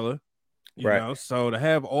WWE umbrella. You know, so to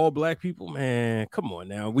have all black people, man, come on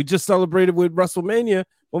now. We just celebrated with WrestleMania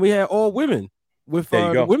when we had all women with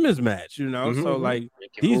the women's match, So like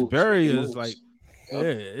these barriers, like,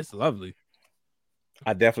 it's lovely.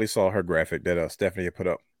 I definitely saw her graphic that Stephanie had put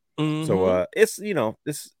up. So it's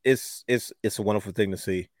it's a wonderful thing to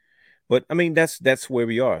see. But I mean, that's where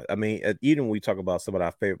we are. I mean, even when we talk about some of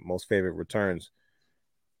our most favorite returns,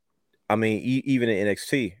 I mean, even in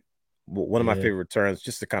NXT. One of my favorite returns,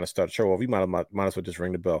 just to kind of start the show off, we might as well just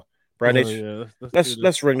ring the bell. Brian H,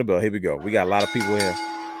 let's ring the bell. Here we go. We got a lot of people here.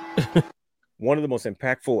 One of the most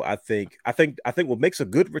impactful, I think what makes a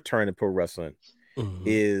good return in pro wrestling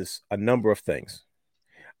is a number of things.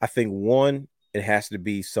 I think one, it has to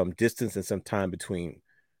be some distance and some time between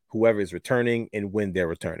whoever is returning and when they're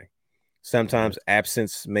returning. Sometimes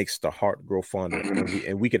absence makes the heart grow fonder,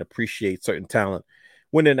 and we can appreciate certain talent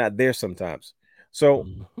when they're not there sometimes. So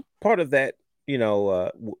part of that,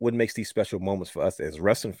 what makes these special moments for us as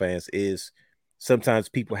wrestling fans is sometimes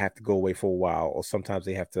people have to go away for a while, or sometimes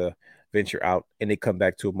they have to venture out and they come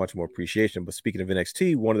back to a much more appreciation. But speaking of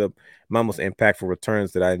NXT, one of my most impactful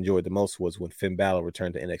returns that I enjoyed the most was when Finn Balor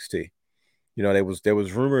returned to NXT. There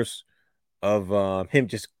was rumors of him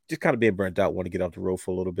just kind of being burnt out, want to get off the road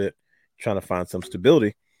for a little bit, trying to find some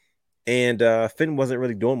stability. And Finn wasn't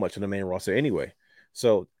really doing much on the main roster anyway.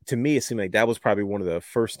 So to me, it seemed like that was probably one of the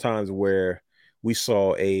first times where we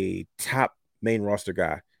saw a top main roster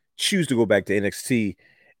guy choose to go back to NXT,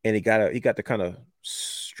 and he got to kind of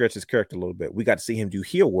stretch his character a little bit. We got to see him do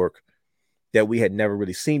heel work that we had never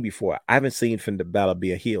really seen before. I haven't seen Finn Balor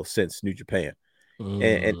be a heel since New Japan,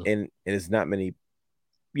 and it's not many,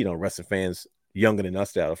 wrestling fans younger than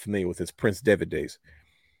us that are familiar with his Prince Devitt days.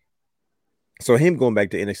 So him going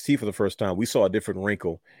back to NXT for the first time, we saw a different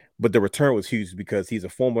wrinkle, but the return was huge because he's a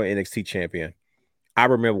former NXT champion. I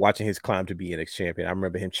remember watching his climb to be NXT champion. I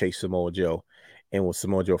remember him chase Samoa Joe, and when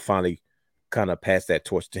Samoa Joe finally kind of passed that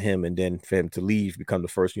torch to him, and then for him to leave, become the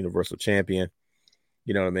first Universal Champion,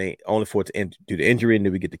 you know what I mean? Only for it to do the injury, and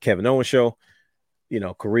then we get the Kevin Owens show,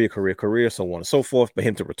 career, so on and so forth. But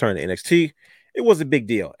him to return to NXT, it was a big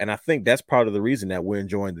deal, and I think that's part of the reason that we're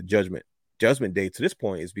enjoying the Judgment Day to this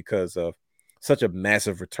point is because of such a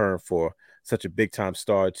massive return for such a big time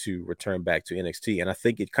star to return back to NXT. And I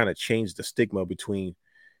think it kind of changed the stigma between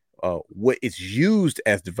what is used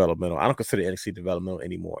as developmental. I don't consider NXT developmental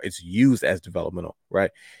anymore. It's used as developmental,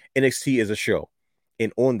 right? NXT is a show.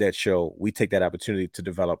 And on that show, we take that opportunity to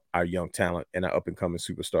develop our young talent and our up and coming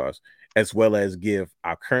superstars, as well as give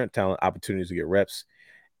our current talent opportunities to get reps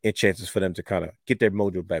and chances for them to kind of get their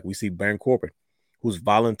mojo back. We see Baron Corbin, who's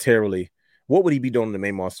voluntarily, what would he be doing in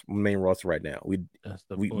the main roster right now? We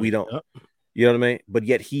don't, you know what I mean? But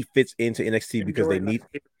yet he fits into NXT because they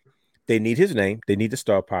need his name, they need the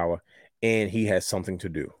star power, and he has something to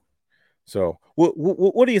do. So,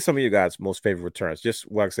 what are some of your guys' most favorite returns?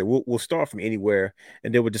 Just like I said, we'll start from anywhere,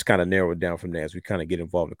 and then we'll just kind of narrow it down from there as we kind of get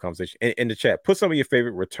involved in the conversation. In the chat, put some of your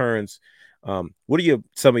favorite returns. What are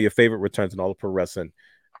some of your favorite returns in all of pro wrestling?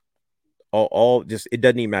 All just, it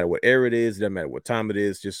doesn't even matter what era it is, it doesn't matter what time it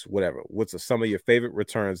is, just whatever. What's some of your favorite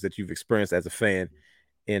returns that you've experienced as a fan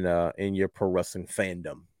in your pro wrestling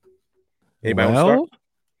fandom? Anybody want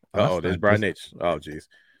to start? There's Brian H. Oh, geez.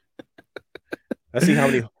 Let's see how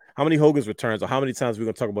many Hogan's returns or how many times we're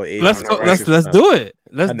gonna talk about age. Let's do it. Let's do it.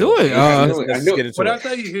 Let's get into what it. I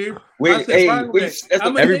tell you here. Wait,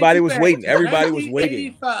 everybody was waiting. Everybody was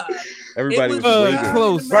waiting. Everybody was waiting.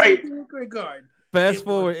 Close. Right. Fast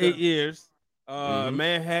forward 8 years.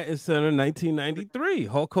 Manhattan Center, 1993.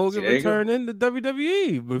 Hulk Hogan There you go. returned into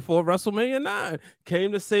WWE before WrestleMania 9.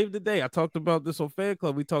 Came to save the day. I talked about this on Fan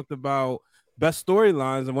Club. We talked about best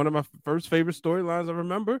storylines, and one of my first favorite storylines I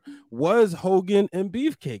remember was Hogan and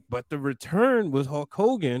Beefcake. But the return was Hulk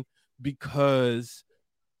Hogan because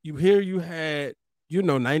you had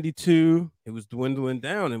 92. It was dwindling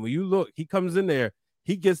down, and when you look, he comes in there,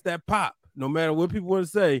 he gets that pop, no matter what people want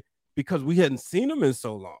to say, because we hadn't seen him in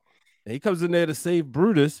so long. And he comes in there to save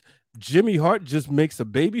Brutus. Jimmy Hart just makes a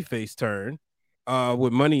babyface turn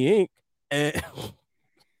with Money Inc.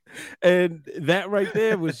 And that right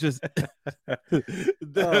there was just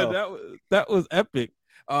that was epic.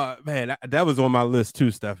 Man, that was on my list too,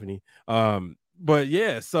 Stephanie. But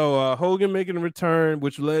yeah, so Hogan making a return,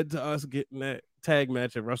 which led to us getting that tag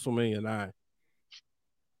match at WrestleMania 9.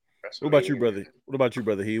 What about you, brother? What about you,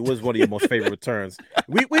 brother? He was one of your most favorite returns.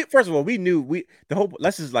 We first of all, we knew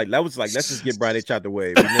let's just get Brian H out the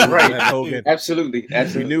way. We knew Right. Hogan. Absolutely.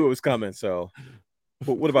 We knew it was coming. So,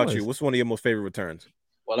 but what about you? What's one of your most favorite returns?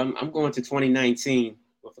 Well, I'm going to 2019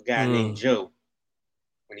 with a guy named Joe.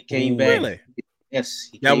 When he came back, Really? yes,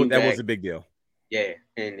 That was a big deal. Yeah,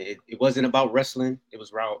 and it wasn't about wrestling. It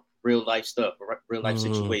was about real life stuff, a real life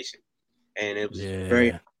situation, and it was a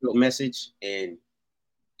very real message. And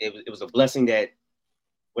it was a blessing that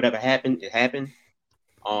whatever happened, it happened.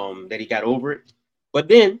 That he got over it. But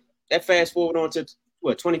then that fast forward on to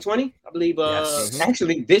 2020, I believe.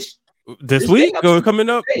 Actually, this week coming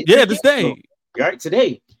up. Today, this day. Right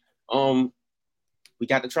today. We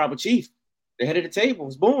got the tribal chief. The head of the table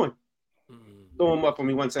was born. Throw him up for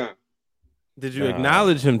me one time. Did you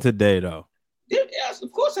acknowledge him today, though? Yes,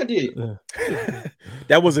 of course I did.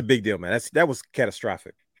 That was a big deal, man. That was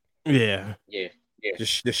catastrophic. Yeah.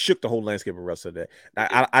 Just shook the whole landscape of wrestling today.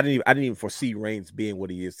 I didn't even foresee Reigns being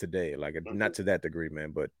what he is today. Like not to that degree,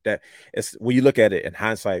 man. But it's when you look at it in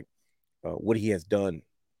hindsight, what he has done,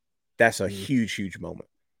 that's a huge moment.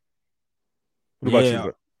 What about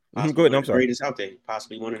you? Go ahead. I'm sorry. Greatest out there,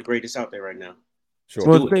 possibly one of the greatest out there right now. Sure.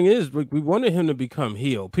 Well, the thing is, we wanted him to become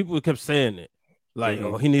heel. People kept saying it, like,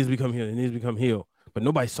 "Oh, he needs to become heel. He needs to become heel." But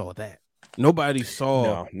nobody saw that. Nobody saw.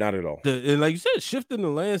 No, not at all. And like you said, shifting the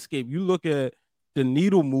landscape. You look at the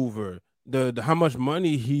needle mover, the how much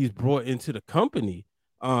money he's brought into the company,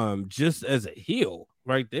 just as a heel,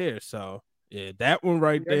 right there. So yeah, that one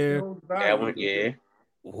right there. That one, yeah.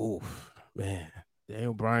 Oof, man,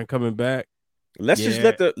 Daniel Bryan coming back. Let's just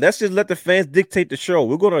let the fans dictate the show.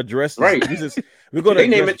 We're going to address this. We're going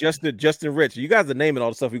to address Justin Rich. You guys are naming all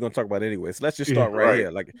the stuff we're going to talk about anyway. So let's just start right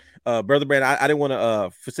here. Like, Brother Brandon, I didn't want to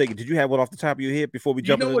forsake it. Did you have one off the top of your head before we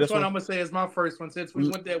jump into this one? I'm going to say is my first one since we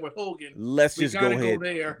went there with Hogan. Let's just go ahead.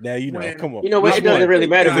 Now come on. You know what? It doesn't really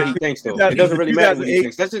matter what he thinks, though. It doesn't really matter what he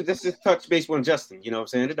thinks. Let's just touch base on Justin. You know what I'm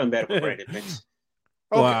saying? It doesn't matter what Brandon thinks.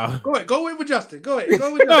 Okay, wow. Go ahead with Justin. Go ahead.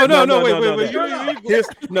 Wait.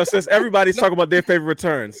 No, since everybody's talking about their favorite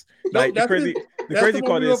returns. Like the crazy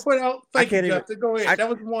part is, I can't even. Go ahead. That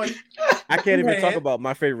was one. I can't even talk about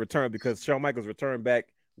my favorite return because Shawn Michaels returned back.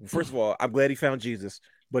 First of all, I'm glad he found Jesus,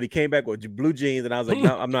 but he came back with blue jeans, and I was like,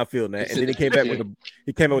 no, I'm not feeling that. And then he came back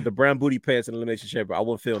with the brown booty pants and Elimination Chamber. I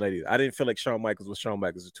wasn't feeling that either. I didn't feel like Shawn Michaels was Shawn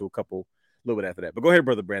Michaels until a little bit after that. But go ahead,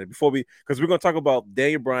 Brother Brandon, because we're going to talk about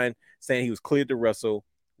Daniel Bryan saying he was cleared to wrestle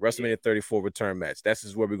WrestleMania 34 return match. That's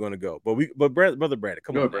just where we're going to go. But Brother Brandon,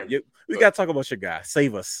 come on, Brandon. We got to talk about your guy.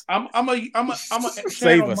 Save us. I'm a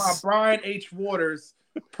channel my Brian H. Waters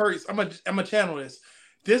purse. I'm a channel this.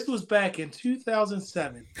 This was back in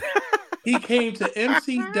 2007. He came to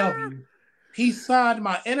MCW. He signed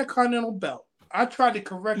my Intercontinental belt. I tried to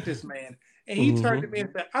correct this man, and he turned to me and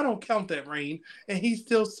said, "I don't count that reign," and he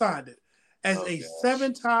still signed it as a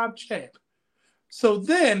 7-time champ. So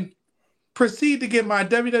then proceed to get my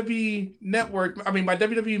WWE network, my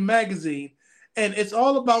WWE magazine, and it's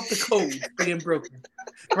all about the code being broken,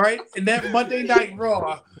 right? And that Monday Night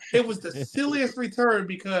Raw, it was the silliest return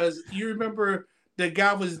because you remember the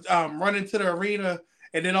guy was running to the arena,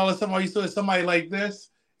 and then all of a sudden you saw somebody like this,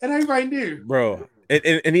 and everybody knew. Bro,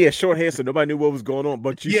 and he had short hair, so nobody knew what was going on,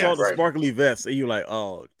 but you saw the sparkly vest, and you're like,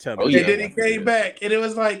 oh, tell me. And then he came back, and it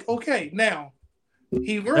was like, okay, now,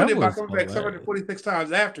 he ruined it by coming back 746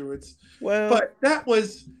 times afterwards. Well, but that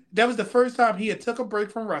was the first time he had took a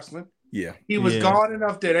break from wrestling. Yeah. He was gone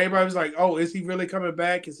enough that everybody was like, oh, is he really coming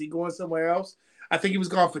back? Is he going somewhere else? I think he was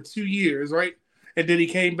gone for 2 years, right? And then he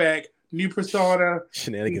came back, new persona.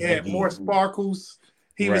 He had more sparkles.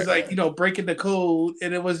 He was like, breaking the code.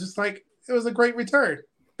 And it was just like, it was a great return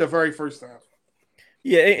the very first time.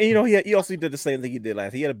 Yeah, and he also did the same thing he did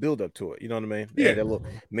last. He had a build up to it. You know what I mean? He had that little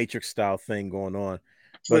Matrix style thing going on.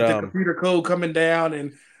 But the computer code coming down,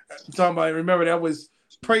 and I'm talking about. Remember that was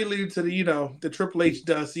prelude to the Triple H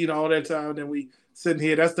dust. All that time. And we sitting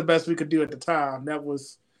here. That's the best we could do at the time. That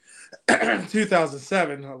was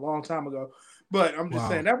 2007, a long time ago. But I'm just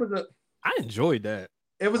saying that was I enjoyed that.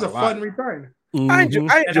 It was a fun return. I enjoyed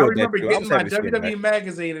I remember that getting my WWE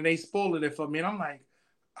magazine and they spoiled it for me, and I'm like,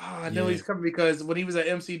 I know he's coming because when he was at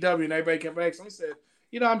MCW and everybody kept asking, he said,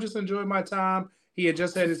 I'm just enjoying my time. He had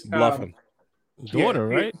just had his daughter,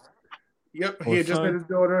 right? Yep, he had just had his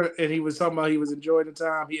daughter, and he was talking about he was enjoying the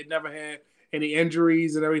time. He had never had any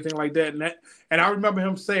injuries and everything like that. And I remember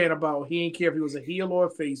him saying about he didn't care if he was a heel or a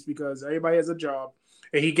face because everybody has a job.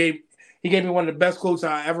 And he gave me one of the best quotes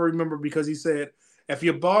I ever remember because he said, if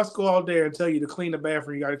your boss go out there and tell you to clean the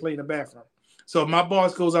bathroom, you got to clean the bathroom. So if my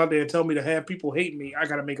boss goes out there and tell me to have people hate me, I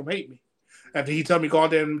got to make them hate me. After he tell me go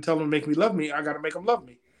out there and tell them to make me love me, I got to make them love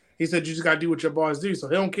me. He said you just got to do what your boss do. So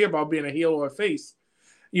he don't care about being a heel or a face.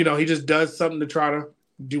 He just does something to try to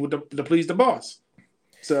do to please the boss.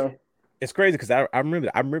 So it's crazy because I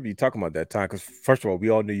remember you talking about that time because first of all, we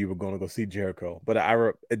all knew you were going to go see Jericho, but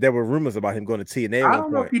there were rumors about him going to TNA. I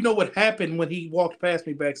don't know if you know what happened when he walked past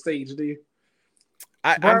me backstage, do you?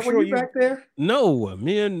 I'm sure were you back there? No,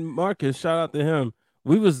 me and Marcus, shout out to him.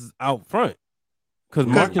 We was out front because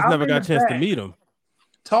Marcus never got a chance to meet him.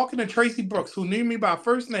 Talking to Tracy Brooks, who knew me by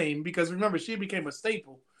first name because remember she became a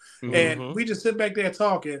staple, and we just sit back there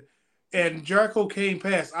talking. And Jericho came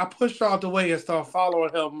past. I pushed out the way and started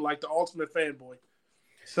following him like the ultimate fanboy.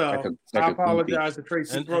 So I apologize to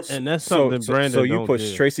Tracy Brooks. And that's something Brandon. So you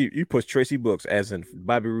pushed Tracy Brooks as in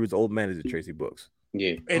Bobby Roode's old manager, Tracy Brooks.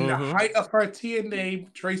 Yeah. In the height of her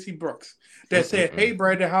TNA, Tracy Brooks, that said, "Hey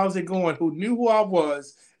Brandon, how's it going?" Who knew who I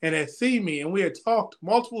was and had seen me, and we had talked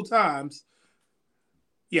multiple times.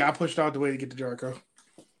 Yeah, I pushed out the way to get to Jericho.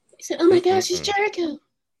 He said, "Oh my gosh, it's Jericho."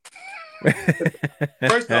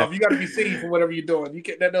 First off, you got to be seen for whatever you're doing.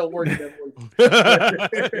 That don't work in that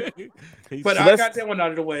way. But I got that one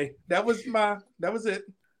out of the way. That was it.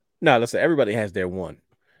 No, listen, everybody has their one.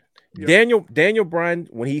 Yep. Daniel Bryan,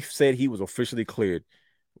 when he said he was officially cleared,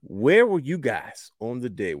 where were you guys on the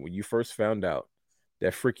day when you first found out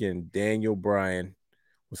that freaking Daniel Bryan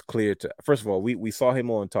was cleared to? First of all, we saw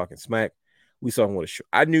him on Talking Smack. We saw him on the show.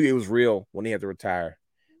 I knew it was real when he had to retire,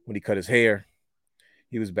 when he cut his hair.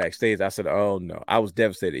 He was backstage. I said, "Oh no!" I was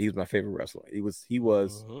devastated. He was my favorite wrestler. He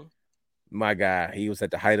was my guy. He was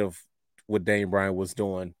at the height of what Daniel Bryan was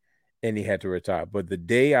doing, and he had to retire. But the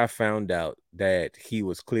day I found out that he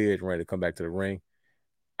was cleared and ready to come back to the ring,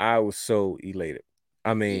 I was so elated.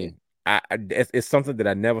 I mean, it's something that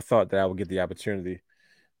I never thought that I would get the opportunity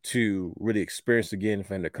to really experience again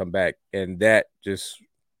for him to come back, and that just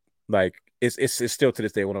like it's still to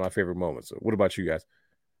this day one of my favorite moments. So what about you guys?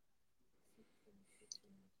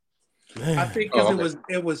 I think because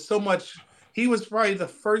it was so much. He was probably the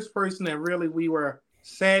first person that really we were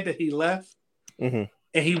sad that he left, and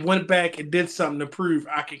he went back and did something to prove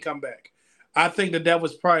I can come back. I think that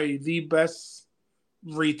was probably the best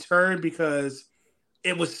return because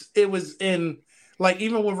it was in like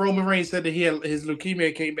even when Roman Reigns said that he had his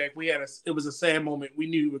leukemia came back, it was a sad moment. We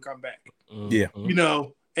knew he would come back. Yeah,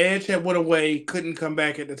 Edge had went away, couldn't come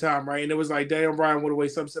back at the time, right? And it was like Daniel Bryan went away,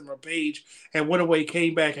 some similar Page, and went away,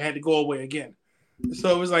 came back, and had to go away again.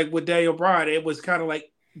 So it was like with Daniel Bryan, it was kind of like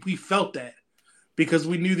we felt that because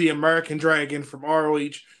we knew the American Dragon from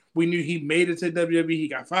ROH. We knew he made it to WWE. He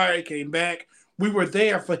got fired, came back. We were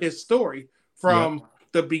there for his story from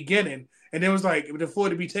the beginning. And it was like, before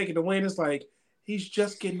to be taken away, and it's like, he's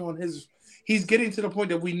just getting he's getting to the point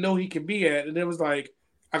that we know he can be at. And it was like,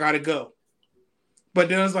 I got to go. But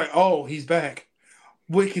then it's like, oh, he's back.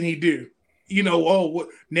 What can he do?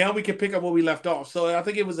 Now we can pick up where we left off. So I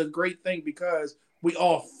think it was a great thing because we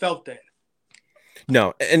all felt that.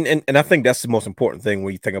 No, and I think that's the most important thing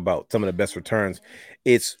when you think about some of the best returns.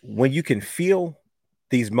 It's when you can feel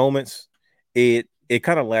these moments, it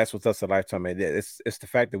kind of lasts with us a lifetime. And it's the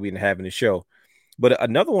fact that we didn't have in the show. But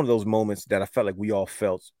another one of those moments that I felt like we all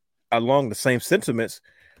felt along the same sentiments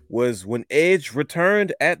was when Edge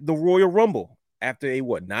returned at the Royal Rumble. After a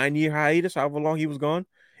 9-year hiatus, however long he was gone,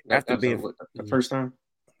 after being the first time.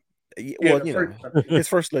 Well, his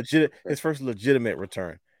first legitimate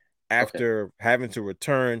return after having to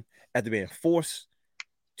return after being forced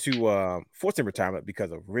in retirement because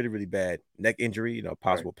of really, really bad neck injury,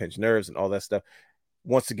 possible pinched nerves and all that stuff.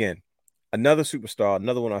 Once again, another superstar,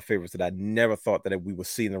 another one of my favorites that I never thought that we would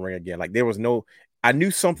see in the ring again. Like I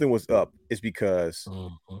knew something was up. It's because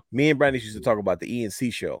me and Brandon used to talk about the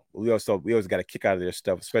ENC show. We always got a kick out of their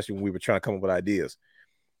stuff, especially when we were trying to come up with ideas.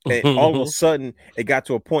 And all of a sudden, it got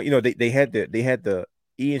to a point. They had the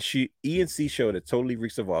ENC show that totally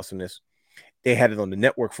reeks of awesomeness, they had it on the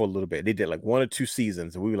network for a little bit. They did like 1 or 2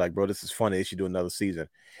 seasons, and we were like, bro, this is funny. They should do another season.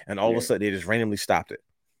 And all of a sudden, they just randomly stopped it.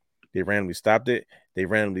 They randomly stopped it. They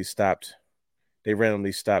randomly stopped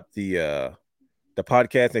the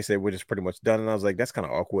podcast. They said we're just pretty much done. And I was like, that's kind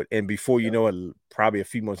of awkward. And before you know it, probably a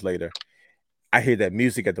few months later, I hear that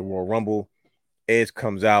music at the Royal Rumble. Edge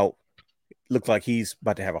comes out. Looks like he's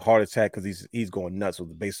about to have a heart attack because he's going nuts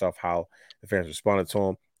based off how the fans responded to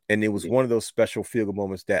him. And it was one of those special feel-good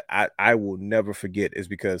moments that I will never forget, is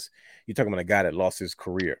because you're talking about a guy that lost his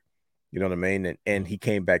career. You know what I mean? And he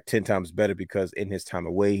came back 10 times better because in his time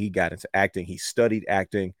away, he got into acting. He studied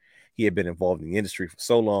acting. He had been involved in the industry for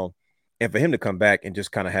so long. And for him to come back and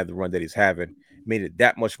just kind of have the run that he's having made it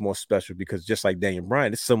that much more special, because just like Daniel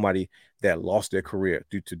Bryan, it's somebody that lost their career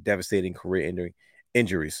due to devastating career-ending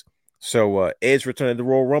injuries. So Edge returned to the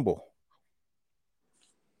Royal Rumble.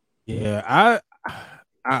 Yeah,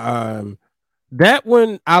 that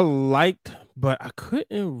one I liked, but I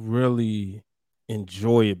couldn't really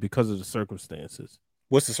enjoy it because of the circumstances.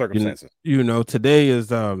 What's the circumstances? Today is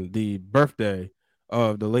the birthday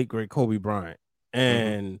of the late great Kobe Bryant,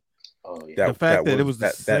 and the fact that it was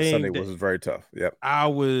that Sunday was very tough. Yep. I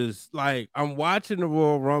was like, I'm watching the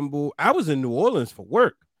Royal Rumble. I was in New Orleans for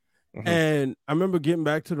work, and I remember getting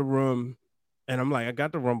back to the room, and I'm like, I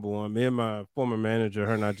got the Rumble on. Me and my former manager,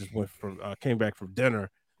 her and I just came back from dinner,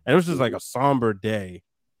 and it was just like a somber day.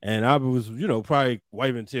 And I was, probably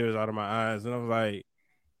wiping tears out of my eyes. And I was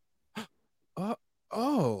like,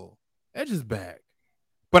 oh, Edge is back.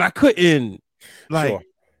 But I couldn't,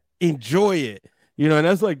 enjoy it. And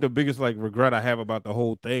that's like the biggest, regret I have about the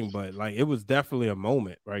whole thing. But, it was definitely a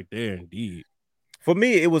moment right there, indeed. For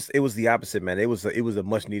me, it was the opposite, man. It was a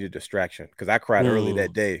much-needed distraction, because I cried early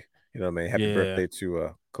that day. You know what I mean? Happy birthday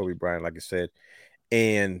to Kobe Bryant, like I said.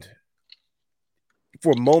 And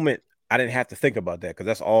for a moment, I didn't have to think about that, because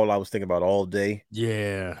that's all I was thinking about all day.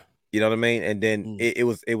 Yeah. You know what I mean? And then it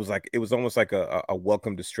was almost like a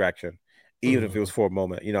welcome distraction, even if it was for a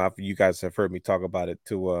moment. You guys have heard me talk about it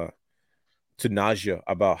to Nausea,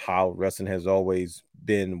 about how wrestling has always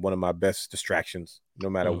been one of my best distractions, no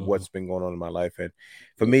matter what's been going on in my life. And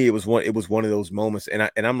for me, it was one of those moments. And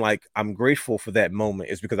I'm grateful for that moment.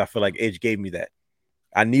 It's because I feel like Edge gave me that.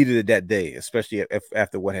 I needed it that day, especially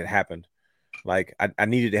after what had happened. Like I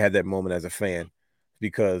needed to have that moment as a fan,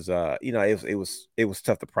 because it was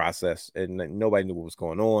tough to process, and nobody knew what was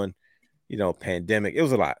going on. Pandemic, it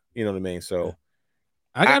was a lot. You know what I mean? So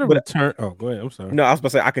I gotta return. Oh, go ahead. I'm sorry. No, I was about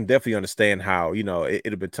to say, I can definitely understand how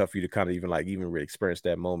it'd have been tough for you to kind of even really experience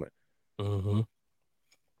that moment. I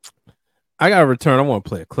gotta return. I want to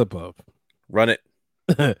play a clip of. Run it.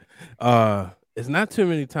 It's not too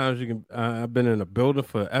many times you can. I've been in a building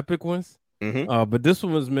for epic ones. But this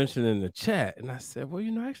one was mentioned in the chat, and I said, well,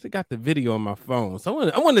 I actually got the video on my phone, so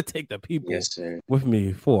I want to take the people with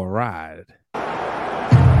me for a ride.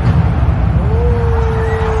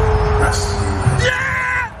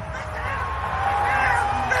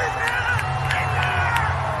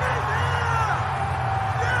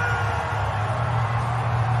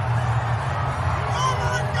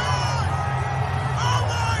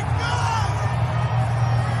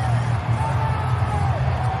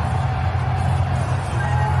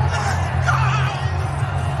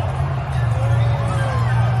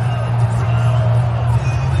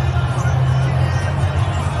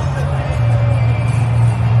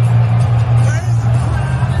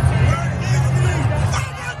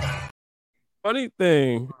 Funny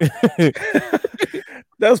thing,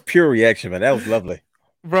 that was pure reaction, man. That was lovely,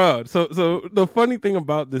 bro. So the funny thing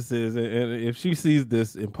about this is, and if she sees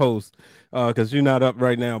this in post, because you're not up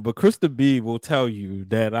right now, but Krista B will tell you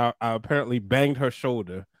that I apparently banged her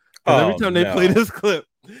shoulder. Every time they play this clip,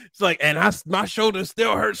 it's like, and my shoulder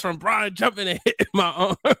still hurts from Brian jumping and hitting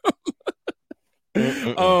my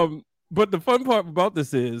arm. But the fun part about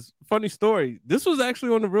this is, funny story, this was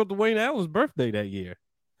actually on the real Dwayne Allen's birthday that year.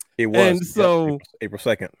 It was. And so April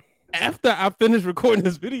 2nd. After I finished recording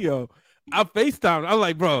this video, I FaceTimed. I was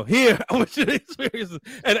like, bro, here, I want you to experience this.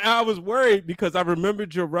 And I was worried because I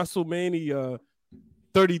remembered your WrestleMania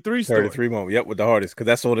 33 story. 33 moment, yep, with the hardest, because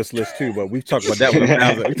that's on this list too. But we've talked about that one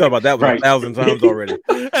 1,000. We talked about that one 1,000 times already.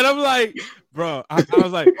 And I'm like, bro, I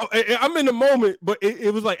was like, I'm in the moment, but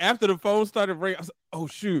it was like after the phone started ringing, I was like, oh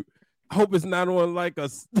shoot, I hope it's not on like a.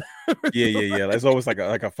 yeah. It's always like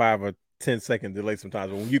a 5 or 10-second delay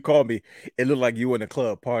sometimes. But when you call me, it looked like you were in the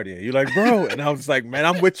club partying. You're like, bro, and I was like, man,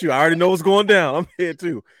 I'm with you. I already know what's going down. I'm here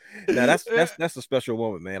too. Now that's a special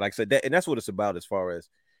moment, man. Like I said, that, and that's what it's about as far as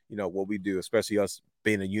what we do, especially us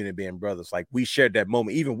being a unit, being brothers. Like we shared that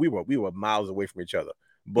moment. Even we were miles away from each other,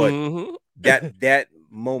 but that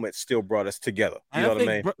moment still brought us together. You know what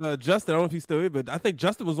I mean? Justin, I don't know if he's still here, but I think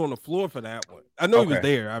Justin was on the floor for that one. I know he was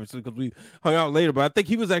there, obviously, because we hung out later, but I think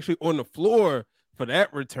he was actually on the floor for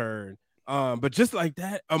that return. But just like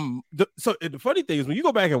that, so the funny thing is when you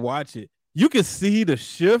go back and watch it, you can see the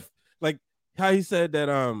shift, like how he said that.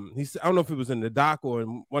 He said, I don't know if it was in the doc or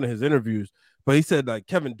in one of his interviews, but he said like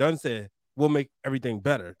Kevin Dunn said, "We'll make everything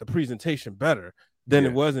better, the presentation better than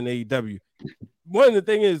it was in AEW." One of the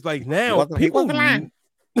things is like now people,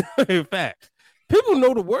 in fact, people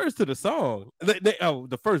know the words to the song.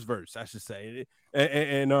 The first verse, I should say,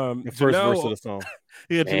 and the first verse of the song.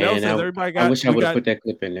 Yeah, Janelle says everybody got. I wish I would have put that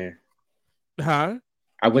clip in there. Huh?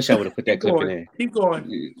 I wish I would have put that clip in there. Keep going,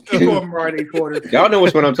 Marty Porter. Y'all know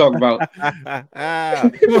which one I'm talking about. the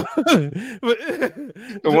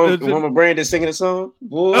one with Brandon singing the song.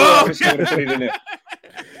 Boy, I wish I would have put it in there.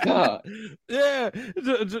 God. Yeah,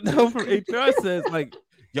 Janelle from HR says like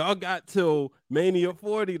y'all got till Mania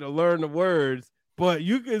 40 to learn the words. But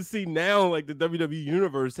you can see now, like the WWE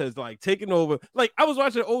universe has like taken over. Like I was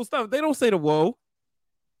watching old stuff; they don't say the "whoa,"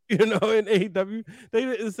 you know. In AEW, they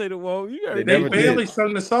didn't say the "whoa." They barely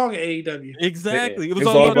sung the song in AEW. Exactly, it was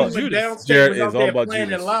all about Judas. Jared is all about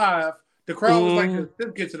playing it live. The crowd was like,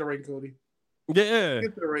 "Just get to the ring, Cody." Yeah,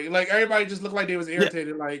 get to the ring. Like everybody just looked like they was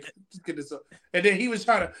irritated. Yeah. Like, just get this up. And then he was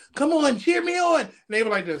trying to come on, cheer me on. And they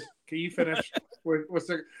were like, "This, can you finish?"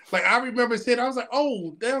 Like I remember saying, I was like,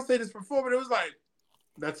 "Oh, they don't say this before," but it was like.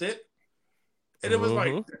 That's it, and it was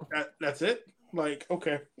like that's it. Like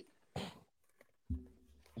okay,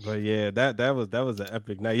 but yeah, that was an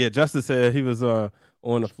epic night. Yeah, Justin said he was on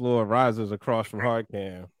the floor, risers across from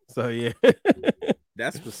Hardcam. So yeah,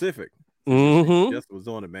 that's specific. Justin was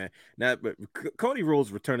on it, man. Now, but Cody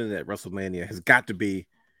Rhodes returning at WrestleMania has got to be.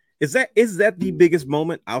 Is that the biggest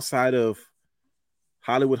moment outside of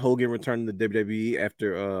Hollywood Hogan returning to WWE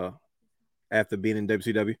after being in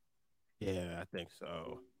WCW? Yeah, I think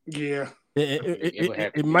so. Yeah.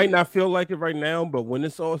 It might not feel like it right now, but when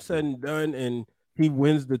it's all said and done and he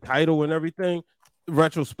wins the title and everything,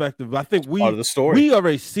 retrospective, I think we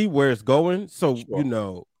already see where it's going. So, you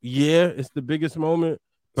know, it's the biggest moment.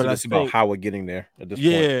 But it's about how we're getting there at this point.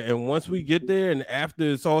 Yeah, and once we get there and after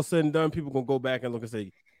it's all said and done, people going to go back and look and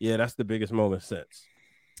say, yeah, that's the biggest moment since.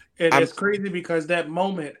 And it's crazy because that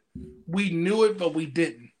moment, we knew it, but we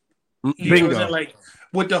didn't. Bingo. Like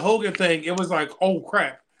with the Hogan thing, it was like, oh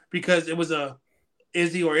crap, because it was a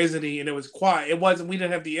is he or isn't he, and it was quiet. It wasn't. We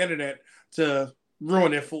didn't have the internet to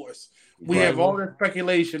ruin it for us. We have all the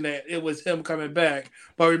speculation that it was him coming back,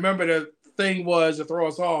 but remember the thing was to throw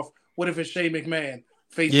us off. What if it's Shane McMahon?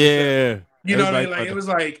 You know what I mean? Like it was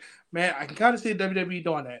like, man, I can kind of see WWE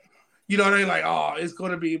doing that. You know what I mean? Like, oh, it's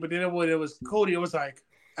gonna be. But then when it was Cody, it was like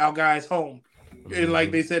our guy's home, and like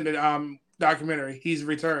they said in the documentary, he's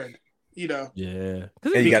returned. You know,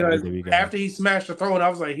 because after he smashed the throne, I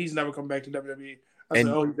was like, he's never come back to WWE. I said,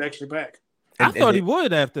 oh, he's actually back. I thought he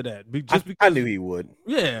would after that. Just because I knew he would.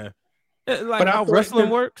 Yeah, like how wrestling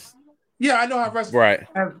works. Yeah, I know how wrestling. Right.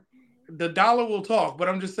 The dollar will talk, but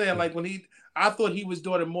I'm just saying, like I thought he was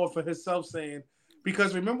doing it more for himself, saying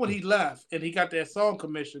because remember when he left and he got that song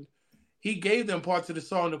commissioned, he gave them parts of the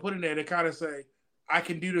song to put in there to kind of say, I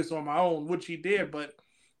can do this on my own, which he did, but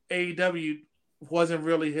AEW wasn't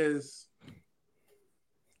really his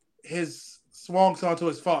swan song to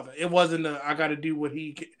his father. It wasn't I got to do what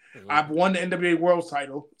he. I've won the NWA World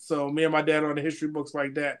Title, so me and my dad are on the history books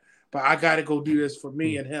like that. But I got to go do this for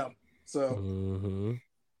me and him. So,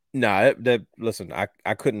 nah, that listen,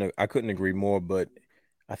 I couldn't agree more. But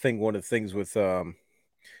I think one of the things with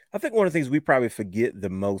we probably forget the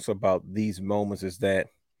most about these moments is that,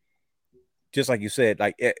 just like you said,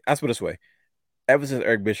 like I put it this way. Ever since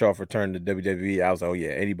Eric Bischoff returned to WWE, I was like, oh yeah,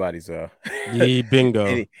 anybody's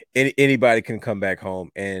bingo. Anybody can come back home.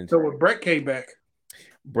 And so when Bret came back,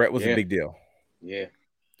 Bret was a big deal. Yeah.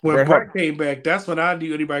 When Bret came back, that's when I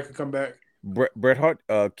knew anybody could come back. Bret Hart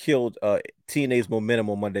killed TNA's momentum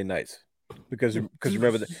on Monday nights because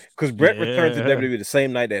remember because Bret returned to WWE the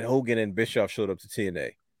same night that Hogan and Bischoff showed up to TNA.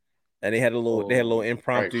 And they had a little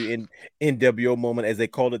impromptu NWO moment, as they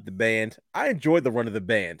called it, the band. I enjoyed the run of the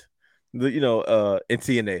band. In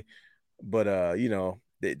TNA, but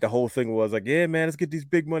the whole thing was like, yeah, man, let's get these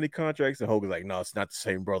big money contracts. And Hogan's like, no, it's not the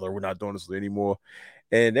same, brother. We're not doing this anymore.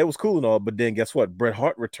 And that was cool and all, but then guess what? Bret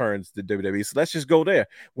Hart returns to WWE. So let's just go there.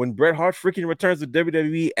 When Bret Hart freaking returns to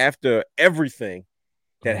WWE after everything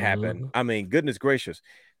that happened, I mean, goodness gracious.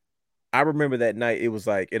 I remember that night. It was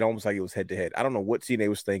like almost like it was head to head. I don't know what TNA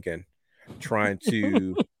was thinking, trying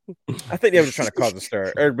to. I think they were just trying to cause a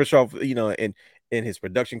stir. Eric Bischoff, in his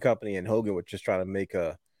production company, and Hogan were just trying to make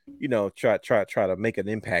a try to make an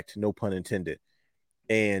impact, no pun intended.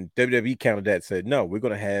 And WWE countered that, said, no, we're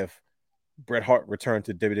going to have Bret Hart return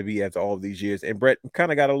to WWE after all of these years. And Bret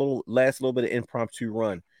kind of got a little bit of impromptu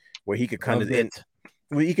run where he could kind of end.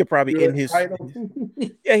 Well, he could probably end his title.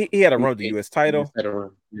 Yeah, he had a run with the U.S. title.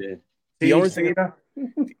 Yeah. The only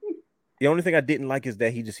thing I didn't like is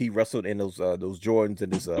that he wrestled in those Jordans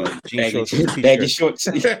and his jean shorts. Baggy shorts.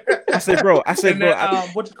 I said, bro.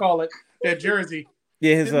 What you call it? That jersey.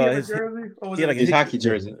 Yeah, his jersey. Like his hockey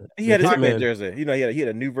jersey. He had his Hitman jersey. He had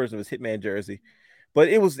a new version of his Hitman jersey. But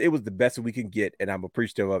it was the best that we can get, and I'm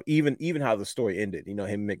appreciative of even how the story ended. Him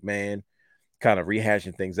and McMahon kind of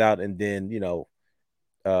rehashing things out, and then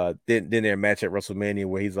then their match at WrestleMania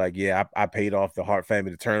where he's like, "Yeah, I paid off the Hart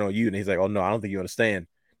family to turn on you," and he's like, "Oh no, I don't think you understand.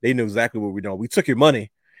 They knew exactly what we're doing. We took your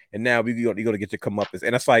money, and now you're going to get your comeuppance."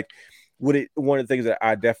 And that's like one of the things that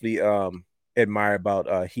I definitely admire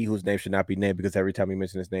about he whose name should not be named, because every time we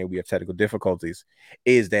mention his name, we have technical difficulties.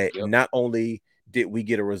 Is that not only did we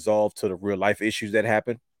get a resolve to the real life issues that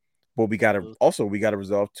happened, but we got to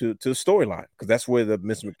resolve to the storyline, because that's where the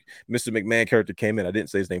Mr. McMahon character came in. I didn't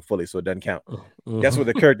say his name fully, so it doesn't count. That's where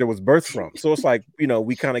the character was birthed from. So it's like,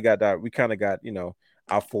 we kind of got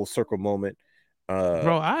our full circle moment.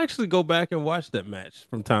 Bro, I actually go back and watch that match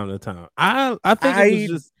from time to time. I think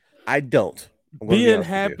it was just I don't being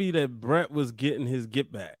happy that Bret was getting his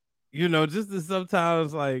get back. Just that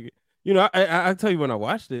sometimes like I tell you, when I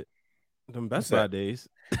watched it, them Best Buy days.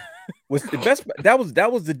 Was the best that was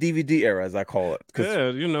the DVD era, as I call it.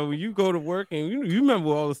 Yeah, when you go to work and you remember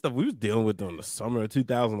all the stuff we was dealing with in the summer of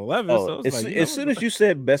 2011. So as soon as you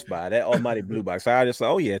said Best Buy, that almighty blue box, I just like,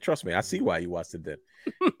 oh yeah, trust me, I see why you watched it then.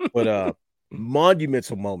 But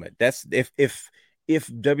monumental moment. That's if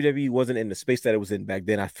WWE wasn't in the space that it was in back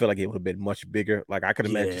then, I feel like it would have been much bigger. Like I could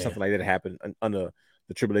imagine something like that happen under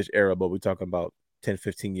the Triple H era, but we're talking about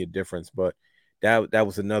 10-15 year difference. But that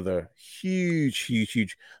was another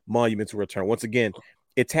huge monumental return. Once again,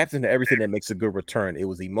 it taps into everything that makes a good return. It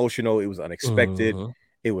was emotional, it was unexpected,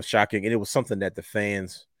 it was shocking, and it was something that the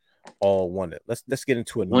fans all wanted. Let's get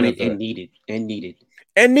into another. Wanted and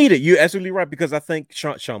needed. You're absolutely right, because I think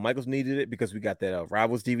Shawn Michaels needed it, because we got that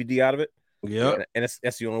Rivals DVD out of it. Yeah, and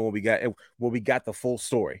that's the only one we got. We got the full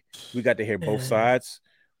story. We got to hear both sides.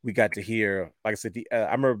 We got to hear, like I said, I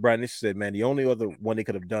remember Brian Nish said, man, the only other one they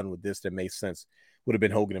could have done with this that made sense would have been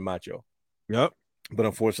Hogan and Macho. Yep. But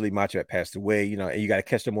unfortunately, Macho had passed away, and you got to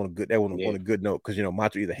catch them on a good note, because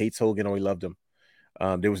Macho either hates Hogan or he loved him.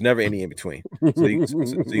 There was never any in between. So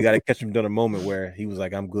you got to catch him during a moment where he was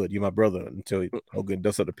like, I'm good, you're my brother, until Hogan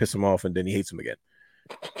does something to piss him off, and then he hates him again.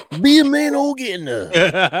 Be a man, Hogan.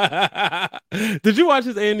 Did you watch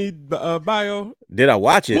his A&E bio? Did I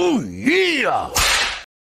watch it? Oh yeah.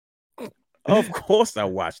 Of course I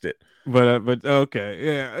watched it. But okay,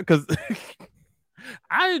 yeah, because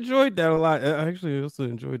I enjoyed that a lot. I actually also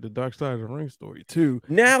enjoyed the Dark Side of the Ring story too.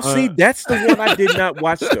 Now, see, that's the one I did not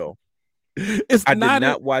watch though. I did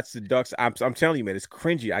not watch the Dark Side. I'm telling you, man, it's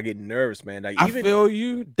cringy. I get nervous, man. Like, I feel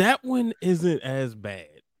you. That one isn't as bad.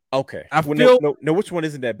 Okay. No, which one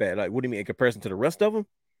isn't that bad? Like, what do you mean in comparison to the rest of them?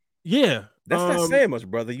 Yeah, that's not saying much,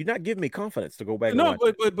 brother. You're not giving me confidence to go back. No,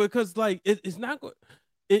 but because like it's not good.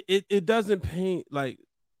 It doesn't paint like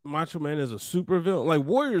Macho Man as a super villain. Like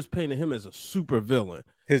Warriors painted him as a super villain.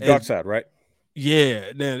 His dark side, right?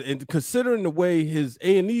 Yeah. And considering the way his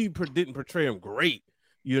A&E didn't portray him great,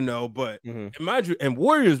 but mind you, and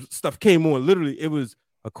Warriors stuff came on literally. It was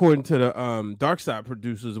according to the Dark Side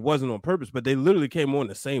producers. It wasn't on purpose, but they literally came on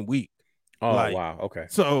the same week. Oh wow, okay.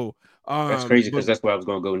 So that's crazy, because that's where I was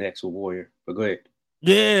gonna go next with Warrior. But go ahead.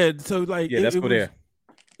 Yeah. So like that's what there.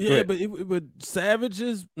 Yeah, but with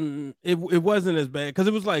Savages, it wasn't as bad, because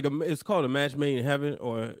it was like it's called A Match Made in Heaven,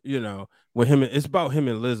 or with him. It's about him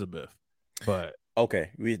and Elizabeth. But okay,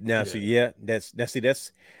 that's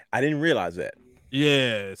I didn't realize that.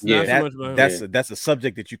 Yeah, that's a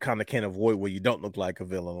subject that you kind of can't avoid, where you don't look like a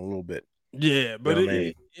villain a little bit. Yeah, but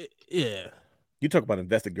yeah. You talk about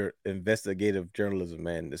investigative journalism,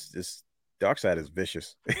 man. This Dark Side is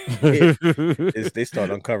vicious. They start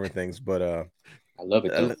uncovering things, but I love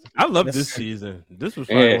it. I love this season. This was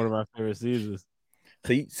probably one of my favorite seasons.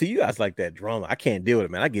 So you guys like that drama. I can't deal with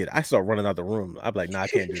it, man. I start running out the room. I'm like, nah, I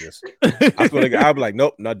can't do this. I'll be like,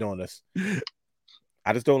 nope, not doing this.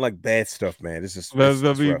 I just don't like bad stuff, man. It's just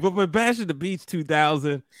but Bash at the Beach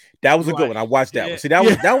 2000. That was a good one. I watched that one. See,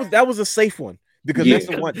 that was a safe one, because that's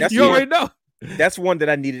the one. That's you already know. That's one that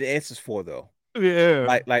I needed answers for, though.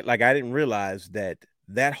 Yeah. Like I didn't realize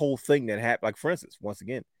that whole thing that happened. Like, for instance, once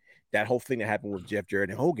again, that whole thing that happened with Jeff Jarrett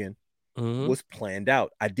and Hogan was planned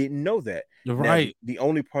out. I didn't know that. Right. Now, the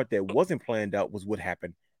only part that wasn't planned out was what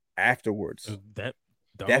happened afterwards.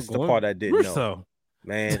 That's the part I didn't know.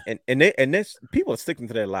 Man, and this people are sticking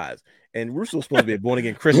to their lies. And Russo's supposed to be a born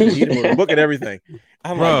again Christian. He wrote a book and everything.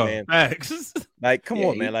 I'm like, man, facts. like, come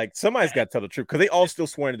on, man. Like, somebody's got to tell the truth because they all still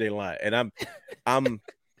swearing they lie. And I'm.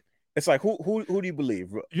 It's like, who do you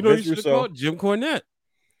believe? You know, you should have called Jim Cornette.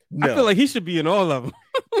 No. I feel like he should be in all of them.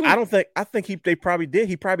 I think they probably did.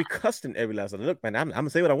 He probably cussed in every last one. Look, man, I'm gonna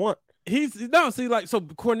say what I want. So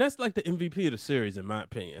Cornette's like the MVP of the series, in my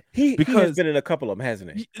opinion. He has been in a couple of them,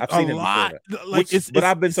 hasn't he? I've seen him lot. But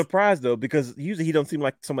I've been surprised though, because usually he don't seem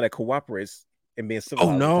like someone that cooperates and being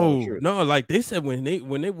civilized. Oh no! Like they said when they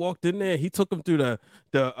walked in there, he took them through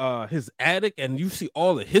the his attic, and you see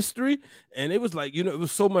all the history, and it was like, you know, it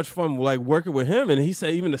was so much fun like working with him. And he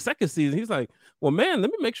said even the second season, he's like, well, man, let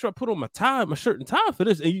me make sure I put on my shirt and tie for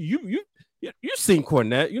this. And you seen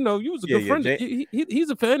Cornette, you know, you was a good friend. He's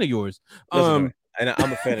a fan of yours. Listen, and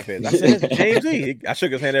I'm a fan of his. I said James E. I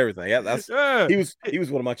shook his hand, everything. Yeah, he was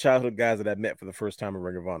one of my childhood guys that I met for the first time in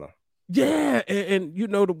Ring of Honor. Yeah, and you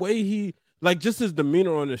know the way he. Like just his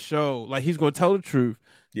demeanor on the show, like he's gonna tell the truth.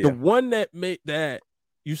 Yeah. The one that made that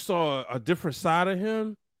you saw a different side of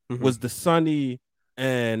him was the Sonny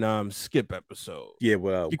and Skip episode. Yeah,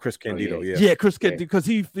 well, Chris Candido. Chris Candido, because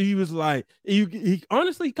he was like he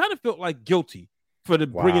honestly kind of felt like guilty for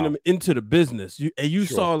bringing him into the business. You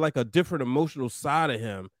saw like a different emotional side of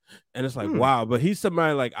him, and it's like wow. But he's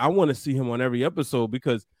somebody like I want to see him on every episode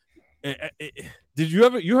because did you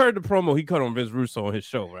heard the promo he cut on Vince Russo on his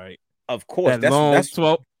show, right? Of course, that's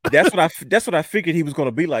what I figured he was going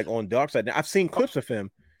to be like on Dark Side. Now, I've seen clips of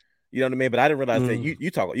him, you know what I mean, but I didn't realize that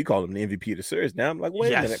you call him the MVP of the series. Now I'm like,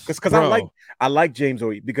 wait a minute, because I like James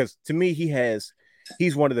O, because to me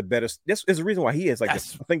he's one of the better. This is the reason why he is like I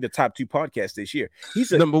think the top 2 podcasts this year.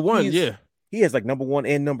 He's number 1, yeah. He has like number 1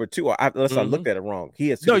 and number 2. Unless I looked at it wrong. He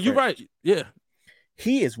has. No, you're right. Yeah.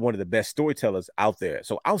 He is one of the best storytellers out there.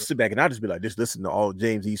 So I'll sit back and I'll just be like, just listen to all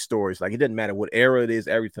James E stories. Like, it doesn't matter what era it is,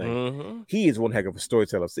 everything. He is one heck of a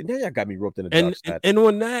storyteller. So now y'all got me roped in the dark side. And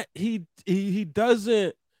on that, he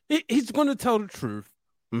doesn't, he's going to tell the truth.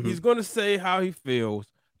 He's going to say how he feels,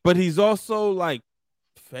 but he's also like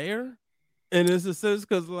fair in a sense,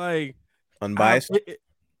 because like unbiased.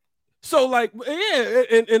 So like, yeah.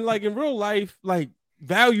 And like in real life, like,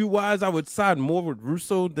 value-wise, I would side more with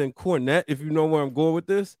Russo than Cornette, if you know where I'm going with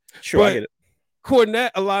this. Sure, but I get it. Cornette,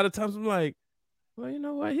 a lot of times I'm like, well, you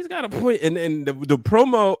know what? He's got a point. And the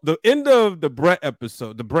promo, the end of the Brett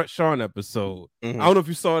episode, the Brett Sean episode, I don't know if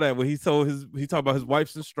you saw that, when he talked about his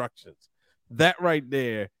wife's instructions. That right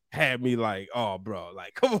there had me like, oh, bro,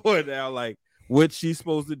 like, come on now. Like, what she's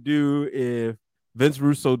supposed to do if Vince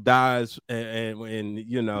Russo dies and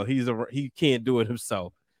you know, he can't do it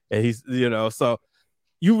himself. And he's, you know, so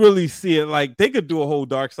you really see it. Like, they could do a whole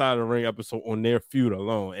Dark Side of the Ring episode on their feud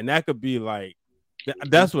alone, and that could be like,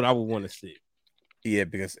 that's what I would want to see. Yeah,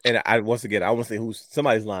 because I want to say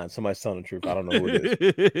somebody's lying, somebody's telling the truth. I don't know who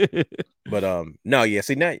it is, but no, yeah.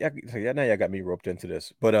 See now y'all got me roped into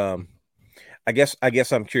this, but I guess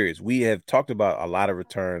I'm curious. We have talked about a lot of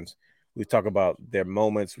returns. We talked about their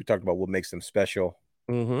moments. We talked about what makes them special.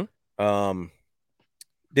 There's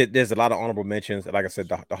a lot of honorable mentions. Like I said,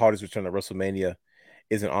 the hardest return at WrestleMania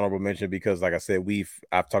is an honorable mention because, like I said,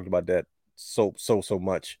 I've talked about that so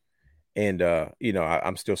much, and you know,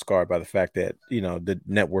 I'm still scarred by the fact that, you know, the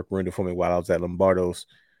network ruined it for me while I was at Lombardi's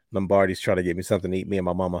trying to get me something to eat, me and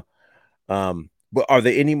my mama. But are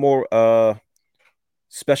there any more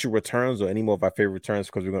special returns or any more of our favorite returns?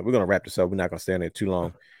 Because we're gonna wrap this up. We're not gonna stay on there too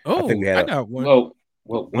long. Oh, I think I got one. Well,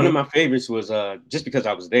 one of my favorites was just because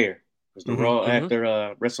I was there. Was the Raw after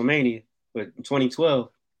WrestleMania, but in 2012.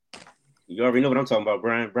 You already know what I'm talking about,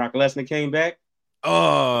 Brian. Brock Lesnar came back.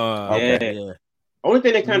 Oh, yeah. Yeah. Only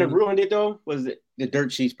thing that kind of ruined it though was the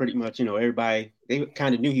dirt sheets. Pretty much, you know, everybody they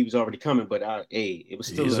kind of knew he was already coming, but it was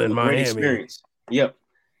still a great experience. Yep,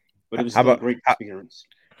 but it was still a great experience.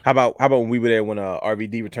 How about when we were there when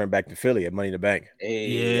RVD returned back to Philly at Money in the Bank?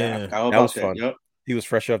 Hey, that was fun. Yep. He was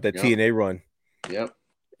fresh off that TNA run. Yep.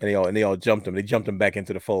 And they all jumped him. They jumped him back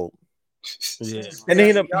into the fold. Yeah. And he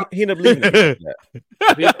ended up leaving.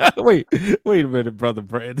 Wait a minute, brother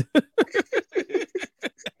Brad.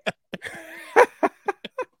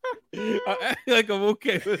 Like, I'm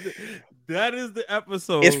okay with it. That is the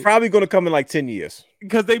episode. It's probably going to come in like 10 years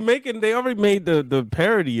because they already made the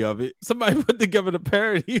parody of it. Somebody put together the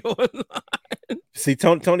parody online. See,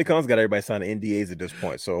 Tony Khan's got everybody signing NDAs at this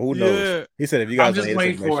point, so who knows? He said, "If you guys," I'm just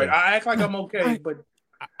waiting for it. I act like I'm okay, but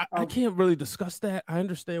I can't really discuss that. I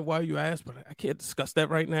understand why you asked, but I can't discuss that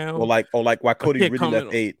right now. Or like why Cody can't really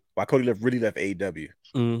comment left why Cody really left AEW.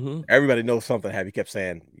 Mm-hmm. Everybody knows something happened. He kept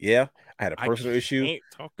saying, "Yeah, I had a personal issue. Can't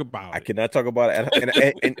talk about I it. cannot talk about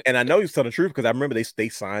it." And I know he's telling the truth because I remember they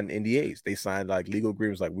signed NDAs. They signed like legal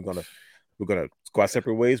agreements, like we're gonna go our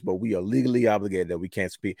separate ways, but we are legally obligated that we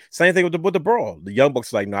can't speak. Same thing with the brawl. The Young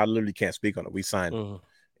Bucks like, no, I literally can't speak on it. We signed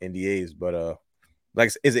NDAs, but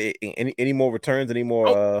like, is it any more returns? Any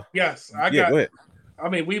more? Yes, go ahead. I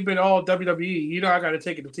mean, we've been all WWE. You know, I got to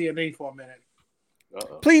take it to TNA for a minute.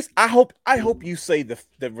 Please, I hope you say the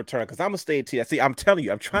return because I'm gonna stay in TNA. See, I'm telling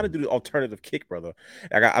you, I'm trying to do the alternative kick, brother.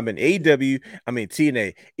 I'm in AEW, I'm in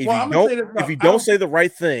TNA. If you don't say the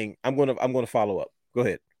right thing, I'm gonna follow up. Go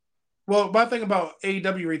ahead. Well, my thing about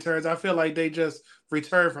AEW returns, I feel like they just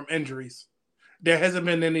return from injuries. There hasn't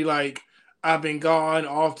been any like I've been gone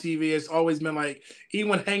off TV. It's always been like even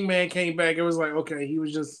when Hangman came back, it was like okay, he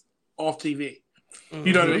was just off TV.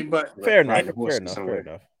 You know what I mean? But fair enough.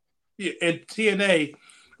 Yeah, in TNA,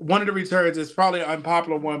 one of the returns is probably an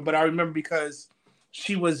unpopular one, but I remember because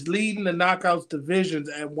she was leading the Knockouts divisions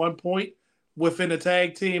at one point within the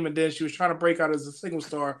tag team, and then she was trying to break out as a single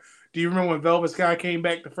star. Do you remember when Velvet Sky came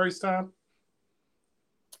back the first time?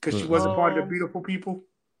 Because she wasn't part of the Beautiful People?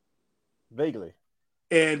 Vaguely.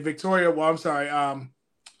 And Victoria, well, I'm sorry.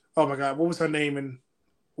 Oh my God, what was her name? And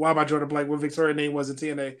why am I drawing a blank? What Victoria's name was in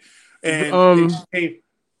TNA? And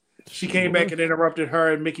she came back and interrupted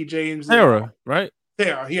her and Mickie James. Sarah, right?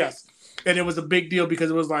 Sarah, yes. And it was a big deal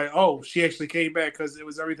because it was like, oh, she actually came back because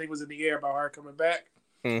everything was in the air about her coming back.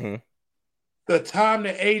 Mm-hmm. The time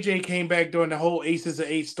that AJ came back during the whole Aces of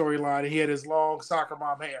 8 storyline, he had his long soccer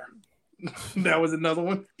mom hair. That was another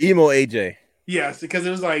one. Emo AJ. Yes, because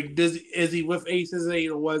it was like, is he with Aces of 8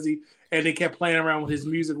 or was he? And they kept playing around with his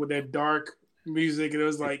music, with that dark music, and it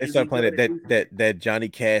was like they started playing that Johnny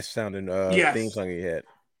Cash sounding theme song he had.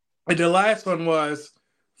 And the last one was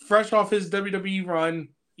fresh off his WWE run.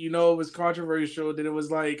 You know, it was controversial. Then it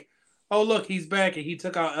was like, oh look, he's back, and he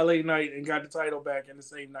took out LA Knight and got the title back in the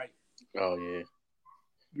same night. Oh yeah,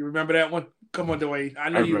 you remember that one? Come on, Dwayne. I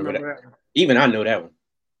know you remember that one. Even I know that one.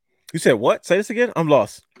 You said what? Say this again. I'm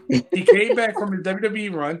lost. He came back from his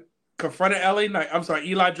WWE run, confronted LA Knight. I'm sorry,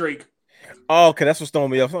 Eli Drake. Oh, okay, that's what's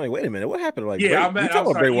throwing me off. I'm like, wait a minute, what happened? Like, I'm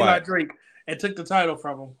sorry, Eli Drake, and took the title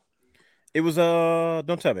from him. It was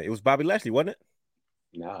don't tell me, it was Bobby Lashley, wasn't it?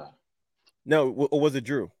 Nah, no, or was it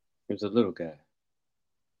Drew? It was a little guy.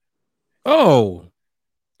 Oh,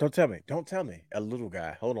 don't tell me, a little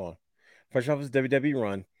guy. Hold on, fresh off his WWE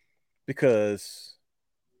run, because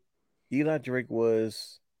Eli Drake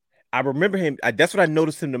was. I remember him. That's what I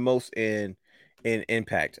noticed him the most in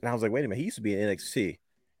Impact, and I was like, wait a minute, he used to be in NXT.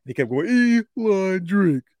 He kept going, Eli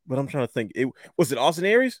Drake. But I'm trying to think. Was it Austin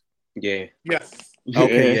Aries? Yeah. Yes.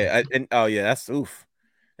 Okay, yeah. That's oof.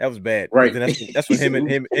 That was bad. Right. That's when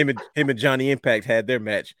him and Johnny Impact had their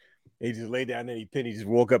match. He just laid down and he just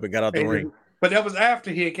woke up and got out the ring. But that was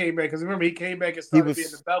after he came back, because remember he came back and started being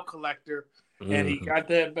the belt collector, and he got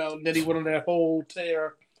that belt, and then he went on that whole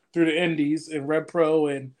tear through the Indies and Red Pro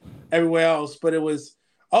and everywhere else. But it was,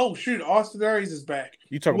 oh shoot, Austin Aries is back.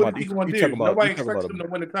 Nobody expects him to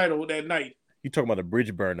win the title that night. You talking about a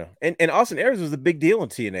bridge burner, and Austin Aries was a big deal in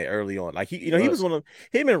TNA early on. Like he was one of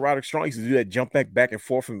him and Roderick Strong used to do that jump back and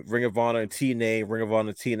forth from Ring of Honor and TNA, Ring of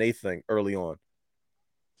Honor TNA thing early on.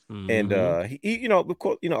 And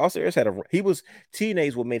Austin Aries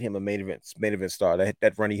TNA's what made him a main event star.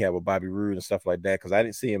 That run he had with Bobby Roode and stuff like that. Because I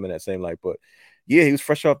didn't see him in that same light, but yeah, he was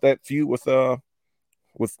fresh off that feud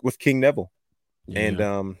with King Neville,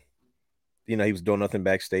 and he was doing nothing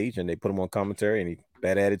backstage, and they put him on commentary, and he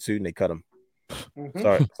bad attitude, and they cut him.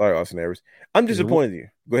 Sorry, Austin Aries. I'm disappointed in you.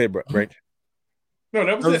 Go ahead, Branch. No,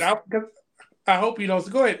 that was it. I hope you don't.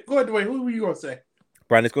 Go ahead, Dwayne. Who were you gonna say?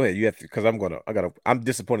 Brian, let's go ahead. You have to, because I'm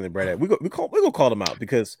disappointed in Brad. We're gonna call him out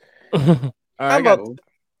because go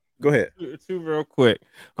ahead. Two real quick.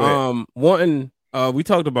 One, we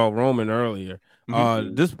talked about Roman earlier.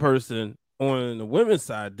 This person on the women's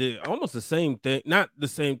side did almost the same thing. Not the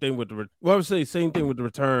same thing with I would say same thing with the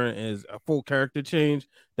return as a full character change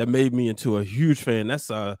that made me into a huge fan.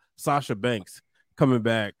 That's Sasha Banks coming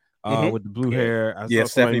back with the blue hair.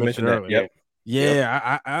 Stephanie mentioned that. Yep.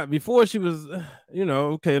 Yeah, I before she was,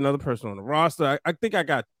 another person on the roster. I think I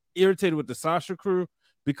got irritated with the Sasha crew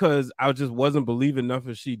because I just wasn't believing enough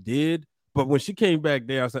of she did. But when she came back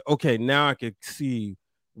there, I was like, okay, now I can see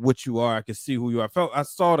what you are. I can see who you are. I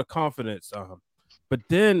saw the confidence. But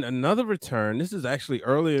then another return. This is actually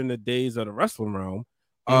earlier in the days of the wrestling realm.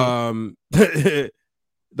 The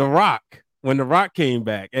Rock when The Rock came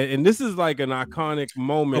back, and this is like an iconic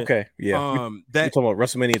moment. Okay, yeah. That you talking about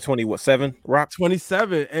WrestleMania 27, Rock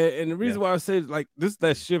 27, and the reason why I say like this is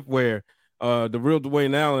that shift where the real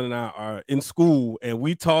Dwayne Allen and I are in school and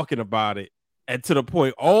we talking about it, and to the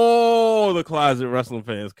point all the closet wrestling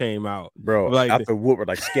fans came out, bro. Like after Woodward,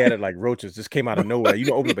 like scattered like roaches, just came out of nowhere. You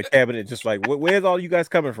know, open up a cabinet, just like where's all you guys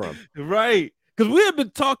coming from? Right. Because we had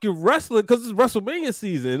been talking wrestling because it's WrestleMania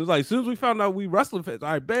season. It was like as soon as we found out we wrestling fans,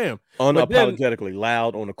 all right, bam. Unapologetically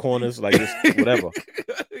loud on the corners, like just whatever.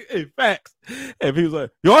 Hey, facts. And he was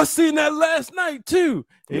like, y'all seen that last night too.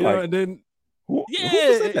 You know, and then who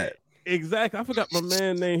said that? Exactly. I forgot my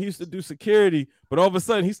man name. He used to do security, but all of a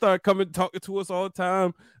sudden he started coming talking to us all the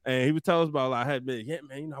time. And he would tell us about like, I had been, yeah,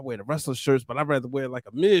 man, you know, I wear the wrestler shirts, but I'd rather wear like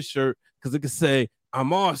a Miz shirt because it could say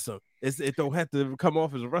I'm awesome. It don't have to come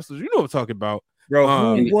off as a wrestler. You know what I'm talking about.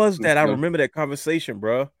 Bro, who was that? I remember that conversation,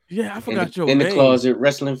 bro. Yeah, I forgot your name. In the closet,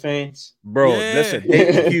 wrestling fans. Bro, listen,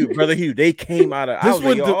 Brother Hugh, they came out of... This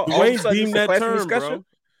one, Dwayne deemed that term, bro.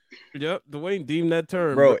 Yep, Dwayne deemed that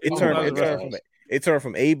term. Bro, it turned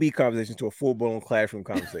from A-B conversation to a full-blown clashroom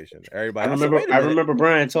conversation. Everybody... I remember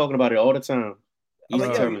Brian talking about it all the time. He used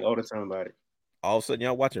to tell me all the time about it. All of a sudden,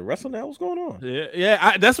 y'all watching wrestling now? What's going on?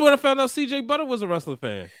 Yeah. That's when I found out CJ Butter was a wrestling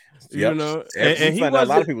fan. Yep. You know, and he found out a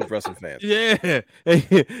lot of people was wrestling fans. Yeah, and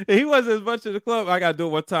he wasn't as much in the club. I got to do it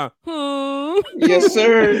one time. Yes,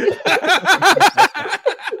 sir.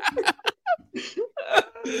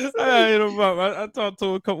 I talked to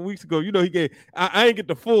him a couple weeks ago. You know, he gave. I ain't get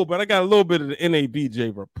the full, but I got a little bit of the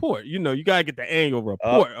NABJ report. You know, you gotta get the annual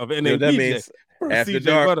report of NABJ. That means after CJ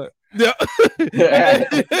dark. Butter. Yeah.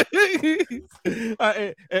 and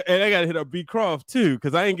I gotta hit up B Croft too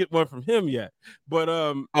because I ain't get one from him yet. But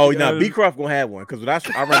B Croft gonna have one because when I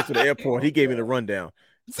ran to the airport, he gave me the rundown.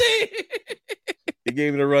 See, he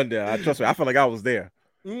gave me the rundown. I trust me. I felt like I was there.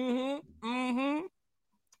 But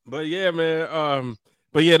yeah, man.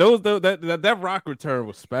 But yeah, that Rock return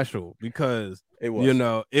was special because it was. You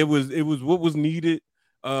know, it was what was needed.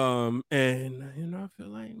 And you know, I feel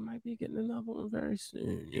like it might be getting another one very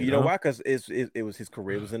soon. You know why? Because it was his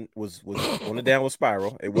career was on the downward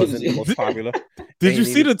spiral. It wasn't the most popular. Did you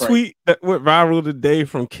see the tweet that went viral today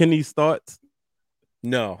from Kenny's Thoughts?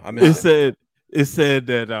 No, I mean it said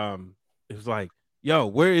that it was like, yo,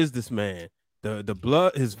 where is this man? The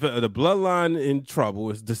bloodline in trouble.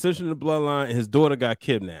 His decision to the bloodline, and his daughter got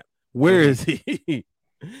kidnapped. Where is he?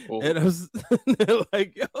 And I was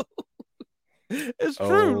like, yo. It's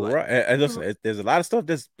true. Right. And listen, there's a lot of stuff.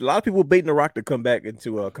 There's a lot of people baiting the Rock to come back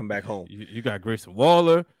come back home. You got Grayson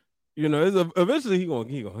Waller. You know, eventually he gonna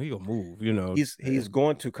move. You know, he's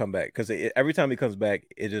going to come back because every time he comes back,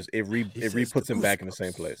 it puts him back in the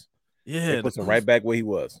same place. Yeah, it puts him right back where he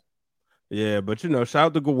was. Yeah, but you know, shout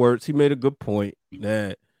out to Gewurz. He made a good point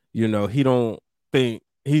that you know he don't think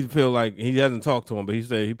he feel like he hasn't talked to him, but he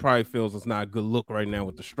said he probably feels it's not a good look right now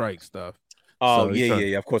with the strike stuff. Oh, so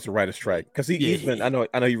yeah. Of course, the writer's strike because he's been. I know.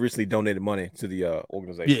 He recently donated money to the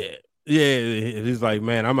organization. Yeah. He's like,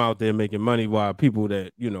 man, I'm out there making money while people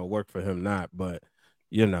that you know work for him not. But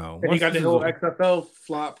you know, and he got the whole XFL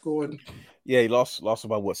flop going. Yeah, he lost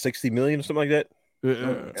about what 60 million or something like that.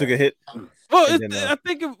 Took a hit. Well, I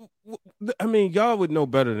think. I mean, y'all would know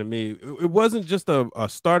better than me. It wasn't just a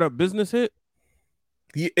startup business hit.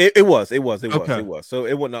 It was. So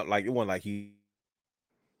it wasn't like he.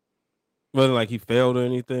 Wasn't like he failed or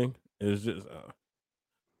anything. It was just,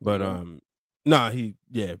 but that's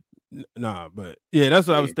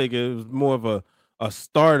what I was thinking. It was more of a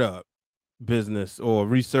startup business or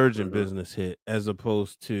resurgent business hit as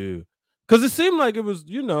opposed to because it seemed like it was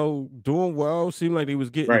doing well. It seemed like he was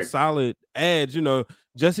getting solid ads. You know,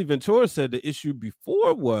 Jesse Ventura said the issue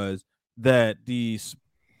before was that the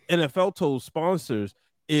NFL told sponsors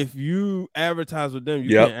if you advertise with them,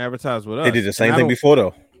 you can't advertise with us. They did the same thing before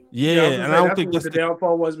though. Yeah, and I don't think that's the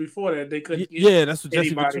downfall was before that. They couldn't. That's what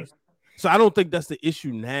Jesse Ventura. So I don't think that's the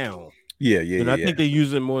issue now. I think they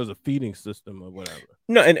use it more as a feeding system or whatever.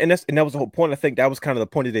 No, and that was the whole point. I think that was kind of the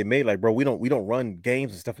point that they made. Like, bro, we don't run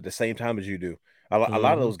games and stuff at the same time as you do. A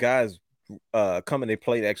lot of those guys come and they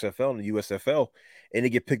play the XFL and the USFL, and they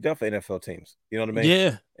get picked up for NFL teams. You know what I mean?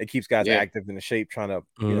 Yeah, it keeps guys active in the shape, trying to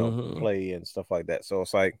play and stuff like that. So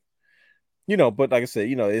it's like, but like I said,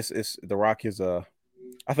 it's the Rock is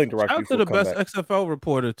I think the Rock. Shout out to the best XFL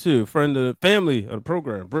reporter too, friend of the family of the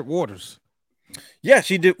program, Britt Waters. Yeah,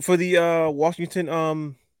 she did for the Washington.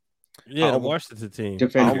 The Washington team.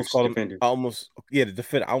 Defenders. I almost called him. The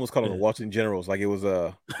defender. I almost called them the Washington Generals. Like it was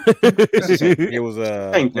the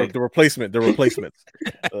replacement. The replacements.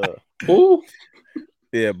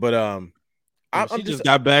 Yeah, but She just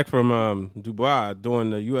got back from Dubai doing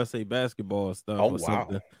the USA basketball stuff or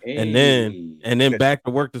something. And then back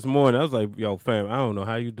to work this morning. I was like, yo, fam, I don't know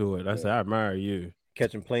how you do it. I said, I admire you.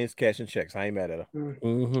 Catching planes, cashing checks. I ain't mad at her.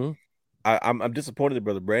 Mm-hmm. I'm disappointed in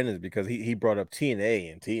Brother Brandon because he brought up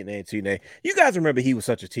TNA and TNA. You guys remember he was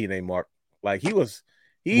such a TNA mark. Like he was,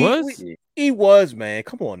 man.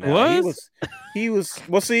 Come on now. He was.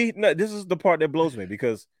 Well, see, no, this is the part that blows me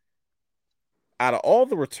because out of all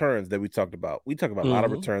the returns that we talked about a lot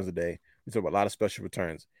of returns today. We talk about a lot of special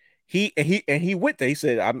returns. He went there. He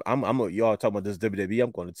said, "I'm y'all talking about this WWE.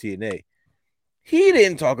 I'm going to TNA." He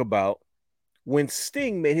didn't talk about when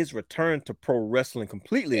Sting made his return to pro wrestling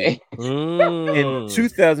completely in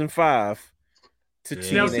 2005 to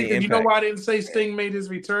TNA. Now, see, you know why I didn't say Sting made his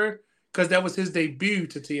return? Because that was his debut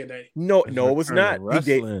to TNA. No, it was not.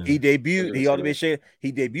 He debuted.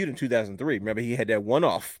 He debuted in 2003. Remember, he had that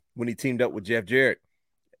one-off when he teamed up with Jeff Jarrett,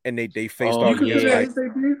 and they faced off. You consider that his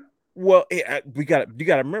debut? Well, you got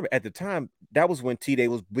to remember at the time that was when TNA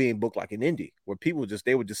was being booked like an indie, where people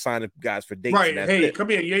they would just sign up guys for dates. Right? Hey, come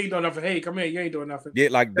here, you ain't doing nothing. Hey, come here, you ain't doing nothing. Yeah,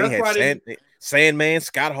 like they had Sandman,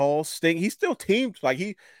 Scott Hall, Sting. He still teamed like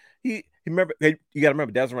he remember. You got to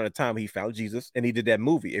remember that was around the time he found Jesus and he did that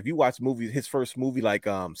movie. If you watch movies, his first movie like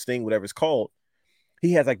Sting, whatever it's called,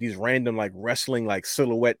 he has like these random like wrestling like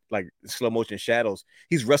silhouette like slow motion shadows.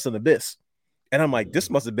 He's wrestling Abyss. And I'm like, this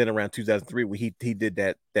must have been around 2003 when he did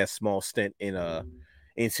that small stint in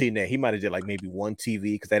TNA. He might have did like maybe one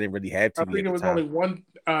TV because I didn't really have TV. I think it was only one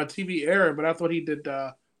TV era, but I thought he did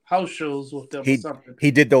house shows with them or something.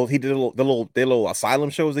 He did those. He did the little asylum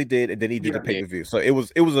shows they did, and then he did the pay-per-view. So it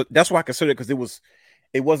was that's why I consider it because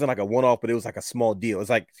it wasn't like a one-off, but it was like a small deal. It's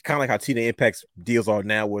like kind of like how TNA Impact's deals are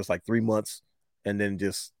now, where it's like 3 months and then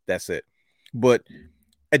just that's it. But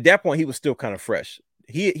at that point, he was still kind of fresh.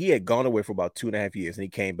 He had gone away for about 2.5 years, and he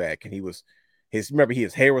came back, and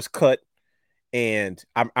his hair was cut, and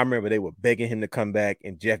I remember they were begging him to come back,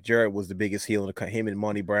 and Jeff Jarrett was the biggest heel to cut him and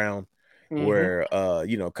Monty Brown, where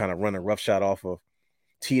kind of running roughshod off of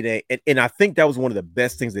TNA, and I think that was one of the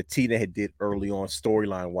best things that TNA had did early on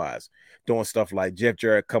storyline wise, doing stuff like Jeff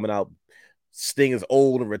Jarrett coming out. Sting is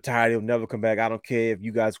old and retired. He'll never come back. I don't care if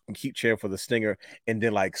you guys can keep cheering for the Stinger. And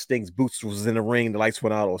then like Sting's boots was in the ring, the lights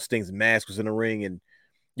went out, or Sting's mask was in the ring, and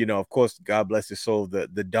of course, God bless his soul, the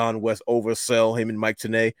Don West oversell him and Mike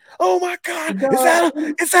Tenay. Oh my God,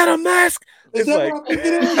 is that a mask? It's like, oh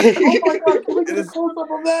my God, can we get a close up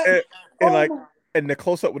of that? And the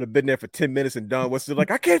close up would have been there for 10 minutes, and Don West is like,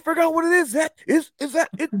 I can't figure out what it is.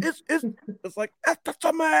 It's like that's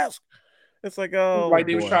a mask. It's like, oh, right,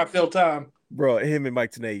 they was trying to fill time, bro. Him and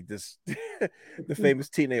Mike Tenay, this the famous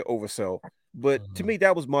TNA oversell. But to me,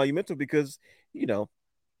 that was monumental because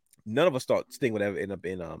none of us thought Sting would ever end up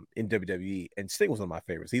in WWE, and Sting was one of my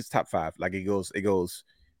favorites. He's top 5. Like it goes.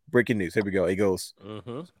 Breaking news. Here we go. It goes.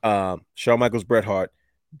 Shawn Michaels, Bret Hart,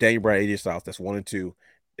 Daniel Bryan, AJ Styles. That's 1 and 2.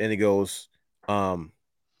 Then it goes. The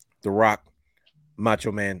Rock,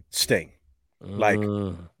 Macho Man, Sting. Like,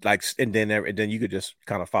 and then you could just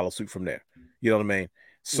kind of follow suit from there. You know what I mean?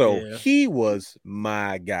 So he was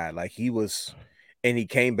my guy. Like he was, and he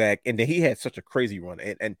came back, and then he had such a crazy run,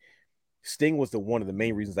 and Sting was one of the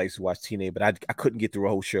main reasons I used to watch TNA, but I couldn't get through a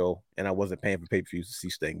whole show, and I wasn't paying for pay-per-views to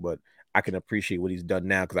see Sting, but I can appreciate what he's done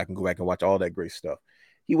now because I can go back and watch all that great stuff.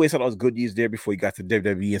 He wasted all those good years there before he got to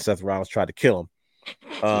WWE, and Seth Rollins tried to kill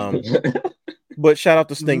him. But shout out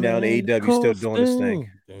to Sting now in AEW, still doing this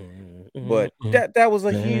thing. But that was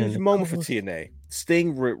a huge moment for TNA.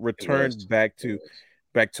 Sting returned back to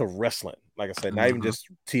wrestling. Like I said, not even just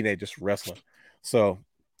TNA, just wrestling. So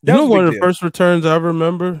that was one of the first returns I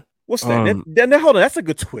remember. What's that? Now, hold on. That's a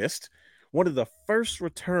good twist. One of the first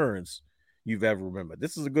returns you've ever remembered.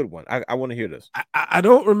 This is a good one. I want to hear this. I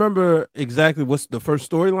don't remember exactly what's the first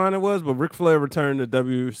storyline it was, but Ric Flair returned to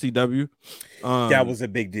WCW. That was a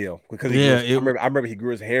big deal because I remember he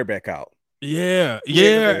grew his hair back out. Yeah.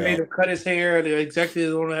 They made him cut his hair. The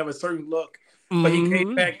executives want to have a certain look, but he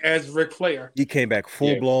came back as Ric Flair. He came back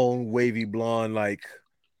full blown, wavy blonde, like.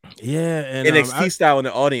 Yeah, and NXT style in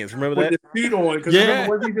the audience. Remember that? With the suit on, because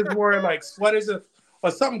remember was he just wearing like sweaters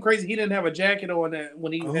or something crazy? He didn't have a jacket on that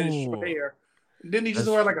when he had his short hair. Didn't he just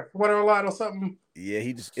wear like a sweater a lot or something? Yeah,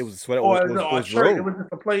 it was a sweater or a shirt. It was just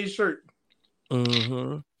a plain shirt. I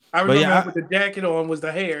remember with the jacket on was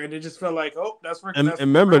the hair, and it just felt like, oh, that's Rick. And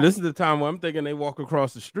remember, this is the time where I'm thinking they walk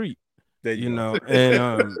across the street. And I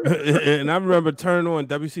remember turning on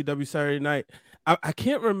WCW Saturday Night. I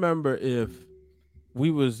can't remember if we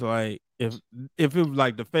was like if it was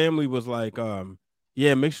like the family was like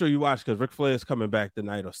make sure you watch because Ric Flair is coming back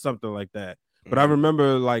tonight or something like that. But I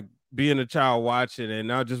remember like being a child watching,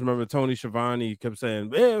 and I just remember Tony Schiavone kept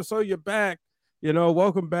saying, "Yeah, so you're back,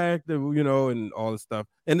 welcome back," and all this stuff.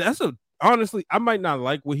 And that's honestly, I might not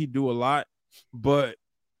like what he do a lot, but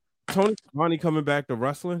Tony Schiavone coming back to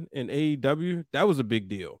wrestling in AEW, that was a big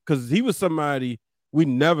deal because he was somebody we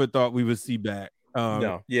never thought we would see back.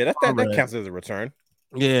 No, yeah, that counts as a return.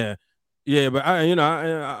 Yeah, but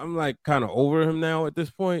I'm like kind of over him now at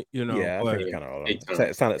this point. Yeah, I think kind of.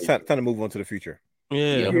 It's time to move on to the future.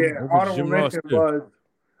 Yeah.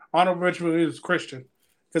 Honorable mention was Christian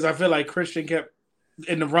because I feel like Christian kept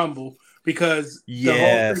in the Rumble because the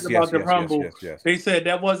whole thing about the Rumble, they said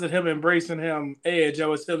that wasn't him embracing him Edge, that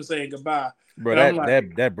was him saying goodbye. Bro,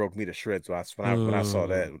 that broke me to shreds. So when I saw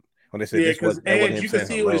that, when they said because Edge, you could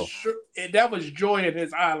see that was joy in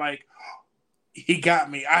his eye, like he got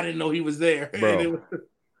me. I didn't know he was there. Bro.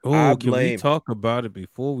 Can we talk about it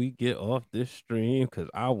before we get off this stream? Because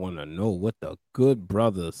I want to know what the Good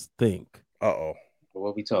Brothers think. What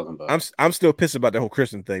are we talking about? I'm still pissed about the whole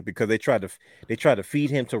Christian thing because they tried to feed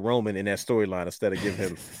him to Roman in that storyline instead of giving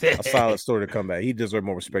him a solid story to come back. He deserves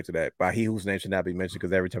more respect to that. By he whose name should not be mentioned,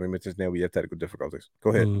 because every time he mentions his name, we have technical difficulties. Go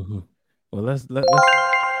ahead. Mm-hmm. Well, let's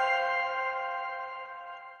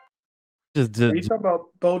just. Are you talking about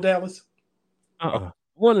Bo Dallas? I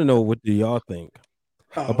want to know what do y'all think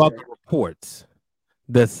about the reports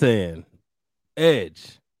that's saying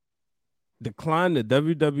Edge declined the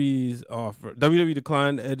WWE's offer. WWE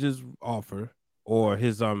declined Edge's offer or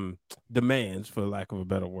his demands, for lack of a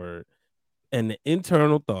better word. And the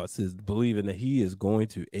internal thoughts is believing that he is going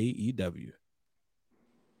to AEW.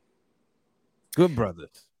 Good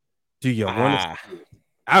Brothers. Do you want to?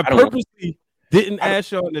 I purposely didn't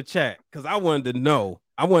ask y'all in the chat because I wanted to know.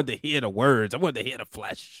 I wanted to hear the words. I wanted to hear the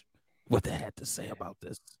flesh. What they had to say about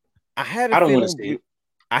this. I had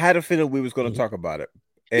a feeling we was going to talk about it.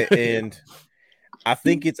 And I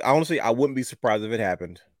think it's honestly, I wouldn't be surprised if it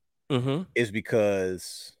happened. Is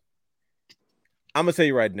because I'm gonna tell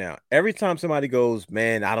you right now, every time somebody goes,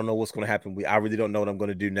 man, I don't know what's gonna happen. I really don't know what I'm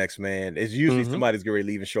gonna do next, man. It's usually somebody's gonna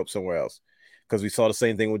leave and show up somewhere else. Because we saw the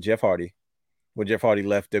same thing with Jeff Hardy. When Jeff Hardy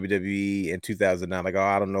left WWE in 2009, like,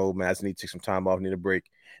 I don't know, man, I just need to take some time off, need a break.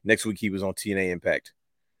 Next week he was on TNA Impact.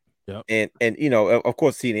 Yep. And of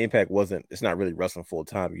course, TNA Impact it's not really wrestling full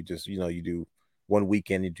time. You just, you do one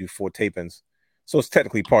weekend, you do 4 tapings. So it's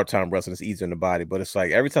technically part-time wrestling. It's easier in the body, but it's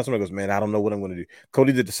like every time somebody goes, man, I don't know what I'm going to do.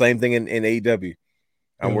 Cody did the same thing in AEW.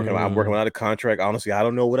 I'm working out a contract. Honestly, I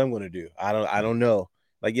don't know what I'm going to do. I don't know.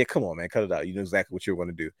 Like, yeah, come on, man, cut it out. You know exactly what you're going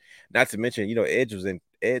to do. Not to mention, Edge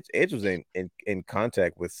was in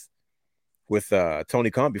contact with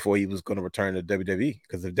Tony Khan before he was going to return to WWE,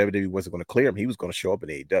 because if WWE wasn't going to clear him, he was going to show up in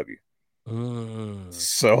AEW.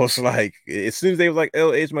 So it's like, as soon as they was like,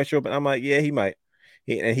 oh, Edge might show up, and I'm like, yeah, he might.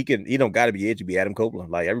 He don't got to be Edge to be Adam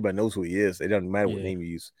Copeland. Like, everybody knows who he is. It doesn't matter what name you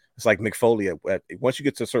use. It's like Mick Foley. Once you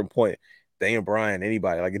get to a certain point, Daniel Bryan,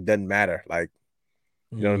 anybody, like, it doesn't matter. Like,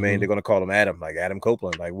 you know what I mean? They're gonna call him Adam, like Adam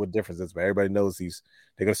Copeland. Like, what difference is it? Everybody knows they're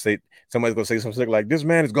gonna say, somebody's gonna say something like, this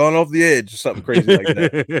man has gone off the edge or something crazy like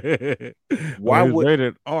that. Why would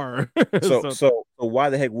rated R? so why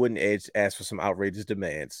the heck wouldn't Edge ask for some outrageous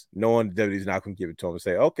demands, knowing WWE's not gonna give it to him, and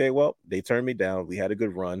say, okay, well, they turned me down. We had a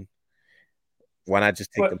good run. Why not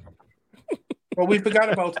just take them? Well, we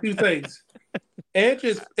forgot about 2 things. Edge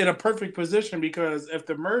is in a perfect position because if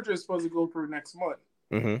the merger is supposed to go through next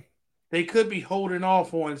month, they could be holding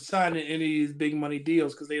off on signing any of these big money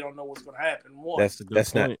deals because they don't know what's going to happen.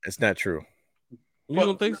 That's not true. You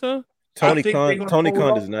don't think so? Tony Khan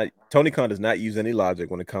does not use any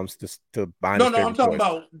logic when it comes to buying. No, I'm talking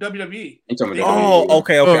about WWE.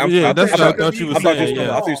 Okay. I thought you were talking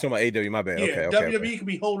about AEW. My bad. Yeah, okay. WWE could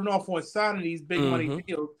be holding off on signing these big money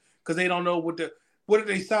deals because they don't know what if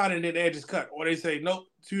they sign and then Edge is cut, or they say nope,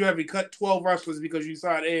 too heavy, cut 12 wrestlers because you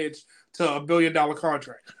signed Edge to $1 billion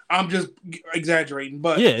contract. I'm just exaggerating,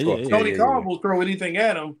 but Tony Khan will throw anything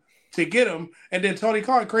at him to get him, and then Tony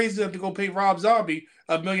Khan crazy enough to go pay Rob Zombie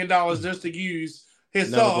 $1 million just to use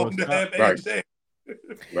his song to have Edge there.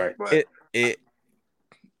 Right. But,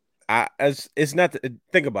 it's not.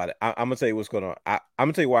 Think about it. I'm gonna tell you what's going on. I'm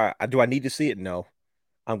gonna tell you why. Do I need to see it? No.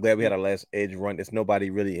 I'm glad we had our last Edge run. There's nobody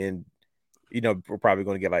really in. We're probably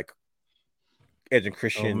going to get like Edge and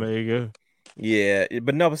Christian. Omega. Yeah,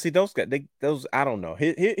 but no, but see, those guys, those I don't know.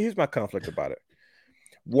 Here's my conflict about it.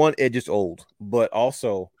 One, Edge is old, but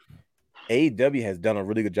also AEW has done a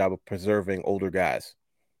really good job of preserving older guys.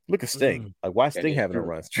 Look at Sting. Like, why Sting having a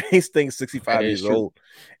run? Sting's 65 years old,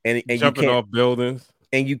 and jumping off buildings,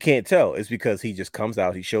 and you can't tell. It's because he just comes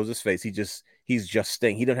out, he shows his face, he's just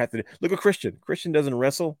Sting. He doesn't have to look at Christian. Christian doesn't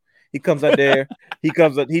wrestle. He comes out there. He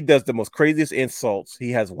comes up. He does the most craziest insults.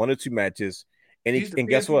 He has 1 or 2 matches, and He's the and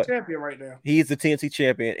guess TNT what? champion right now. He's the TNT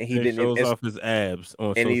champion, and he He didn't. shows off his abs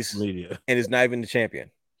on and social media. And is not even the champion.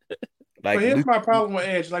 Like, But here's my problem with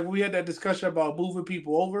Edge. Like we had that discussion about moving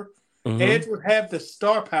people over. Mhm. Edge would have the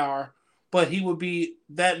star power, but he would be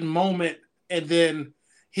that moment, and then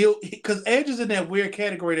because Edge is in that weird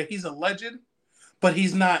category that he's a legend, but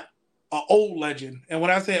he's not an old legend. And when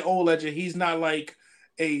I say old legend, he's not like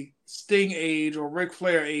a Sting age or Ric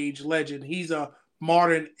Flair age legend. He's a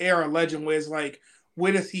modern era legend where it's like,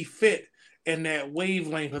 where does he fit in that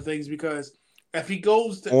wavelength of things? Because if he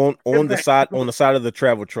goes to on the side of the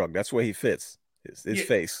travel truck, that's where he fits. His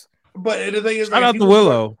face. But the thing is, Shout out to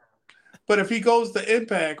Willow. But if he goes to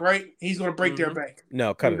Impact, right, he's going to break their bank.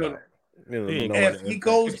 No, cut it out. If he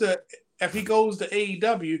goes to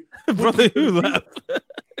AEW, Brother, who left?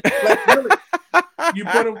 like, really, you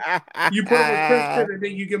put him with Christian, and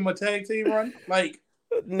then you give him a tag team run. Like,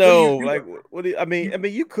 no, like what? I mean,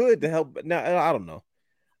 you could to help, but now I don't know.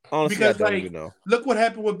 Honestly, because I don't even know. Look what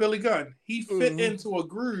happened with Billy Gunn. He fit into a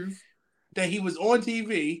groove that he was on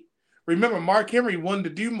TV. Remember, Mark Henry wanted to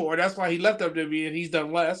do more. That's why he left WWE, and he's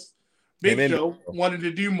done less. Big Show wanted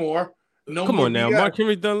to do more. No, come on now, Mark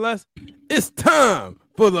Henry done less. It's time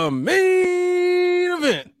for the main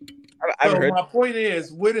event. My point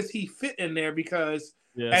is, where does he fit in there? Because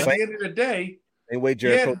at the end of the day,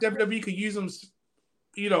 WWE could use him,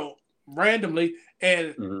 randomly,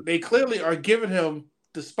 and they clearly are giving him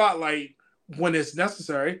the spotlight when it's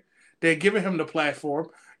necessary. They're giving him the platform.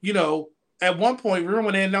 At one point, remember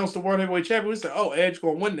when they announced the World Heavyweight Champion, we said, "Oh, Edge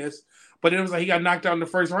gonna win this," but it was like he got knocked out in the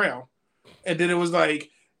first round, and then it was like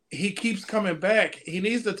he keeps coming back. He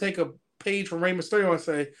needs to take a page from Rey Mysterio and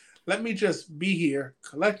say, "Let me just be here,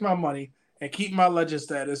 collect my money, and keep my legend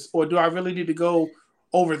status, or do I really need to go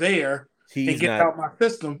over there and get out my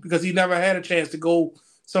system?" Because he never had a chance to go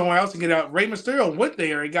somewhere else and get out. Rey Mysterio went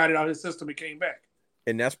there and got it out of his system and came back.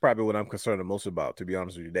 And that's probably what I'm concerned the most about, to be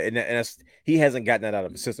honest with you. And that's, he hasn't gotten that out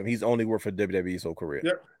of his system. He's only worked for WWE his whole career.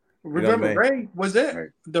 Yep. Remember, Ray was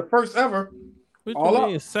it the first ever.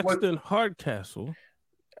 Sexton Hardcastle.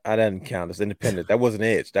 I didn't count as independent. That wasn't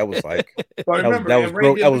Edge. That was like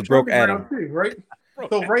that was broke Adam. Too, right?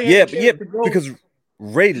 So Ray because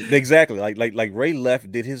Ray exactly like Ray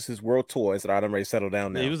left, did his world tour and said, "I'm ready to settle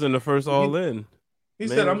down now." He was in the first All In. He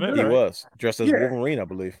said, "I'm good." He was dressed as Wolverine, I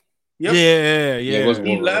believe. Yep. Yeah.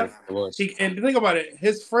 He left. And think about it,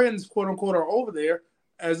 his friends, quote unquote, are over there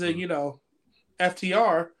as a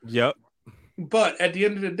FTR. Yep. But at the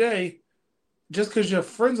end of the day, just because your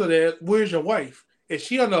friends are there, where's your wife? Is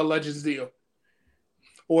she under a Legends deal,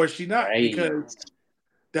 or is she not? Because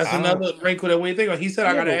that's another wrinkle that we think of. He said,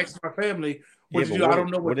 "I got to ask my family." I don't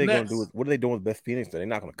know what they're next. Gonna do. What are they doing with Beth Phoenix? They're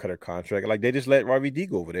not going to cut her contract. Like they just let RVD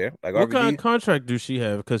go over there. Like what RVD, kind of contract do she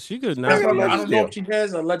have? Because she could not. I don't know if she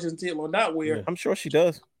has a Legends deal or not. Where I'm sure she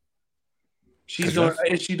does. She's doing.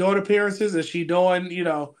 Is she doing appearances? Is she doing?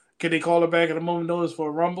 Can they call her back at a moment notice for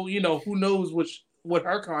a Rumble? Who knows what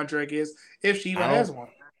her contract is if she even has one.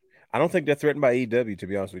 I don't think they're threatened by AEW, to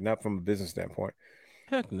be honest with you, not from a business standpoint.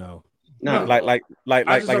 Heck no. No, like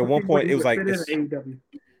at one point it was like trust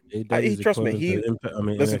me.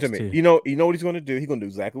 Listen to me. You know what he's going to do? He's going to do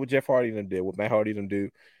exactly what Jeff Hardy did, what Matt Hardy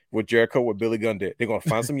did, what Jericho, what Billy Gunn did. They're going to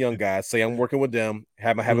find some young guys, say I'm working with them,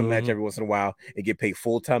 have a match every once in a while, and get paid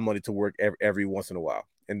full-time money to work every once in a while,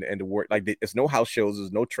 and to work like there's no house shows,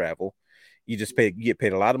 there's no travel. You get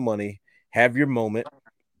paid a lot of money, have your moment.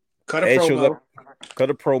 Cut a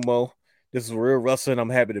promo. This is real wrestling. I'm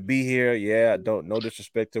happy to be here. Yeah, no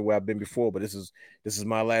disrespect to where I've been before, but this is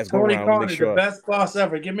my last go round. Tony Khan is the best boss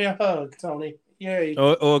ever. Give me a hug, Tony. Yay.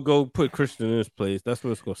 Or go put Christian in his place. That's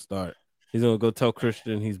where it's gonna start. He's gonna go tell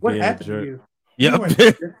Christian he's being a jerk. Yep.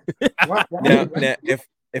 Now,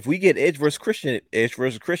 if we get Edge versus Christian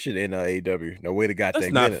in AEW, no way to God.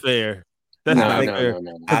 That's not fair. That's not fair.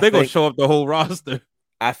 They're gonna show up the whole roster.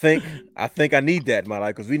 I think I need that in my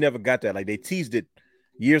life because we never got that. Like they teased it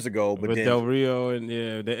years ago, but with then Del Rio and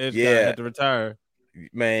the Edge guy had to retire.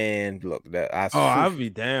 Man, look, I'd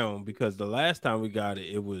be down because the last time we got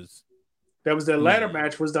it, it was their ladder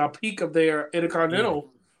match was the peak of their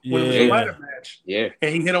Intercontinental. When it was a ladder match. Yeah,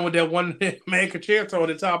 and he hit him with that one man concerto on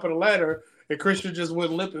the top of the ladder, and Christian just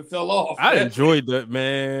went limp and fell off. I enjoyed that,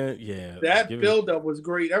 man. Yeah, that build up was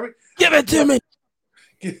great. Give it to me.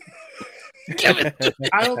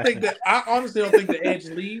 I honestly don't think the Edge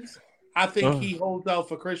leaves. I think he holds out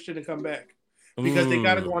for Christian to come back because they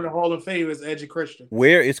got to go on the Hall of Fame as Edge and Christian.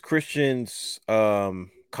 Where is Christian's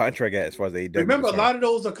contract at as far as the AEW? Remember, a lot of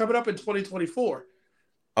those are coming up in 2024.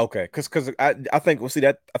 Okay, because I think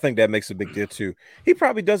I think that makes a big deal too. He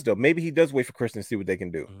probably does though. Maybe he does wait for Christian to see what they can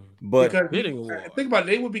do. But because think about it,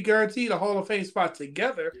 they would be guaranteed a Hall of Fame spot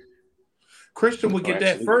together. Christian would get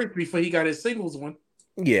that first before he got his singles one.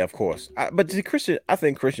 Yeah, of course. But Christian, I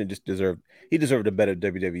think Christian just deserved a better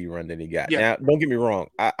WWE run than he got. Yeah. Now, don't get me wrong.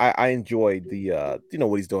 I enjoyed the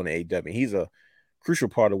what he's doing in AEW. He's a crucial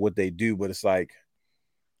part of what they do, but it's like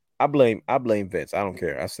I blame Vince. I don't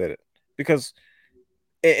care. I said it because.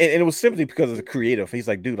 And it was simply because of the creative. He's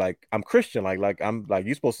like, dude, like I'm Christian, like I'm like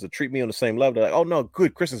you're supposed to treat me on the same level. They're like, oh no,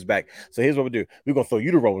 good, Christian's back. So here's what we do: we're gonna throw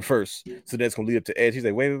you to Roman first, so that's gonna lead up to Edge. He's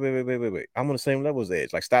like, wait, I'm on the same level as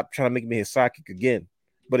Edge. Like, stop trying to make me his sidekick again.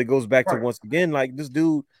 But it goes back to once again, like this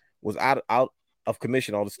dude was out of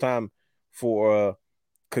commission all this time for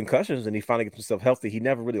concussions, and he finally gets himself healthy. He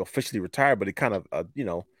never really officially retired, but he kind of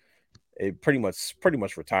it pretty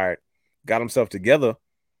much retired, got himself together.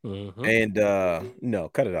 Mm-hmm. And no,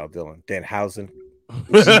 cut it out, Dylan. Danhausen.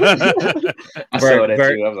 I saw that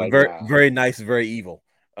too. I was like, wow. Very nice, very evil.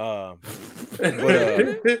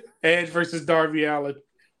 Edge versus Darby Allin.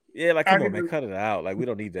 Yeah, like come on, man, cut it out. Like we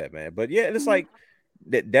don't need that, man. But yeah, it's like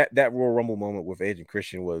that Royal Rumble moment with Edge and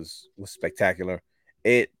Christian was spectacular.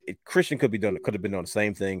 Christian could have been doing the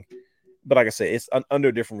same thing, but like I said, it's under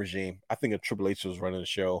a different regime. I think if Triple H was running the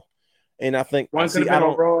show. And I think one could have been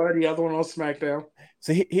on Raw, the other one on SmackDown.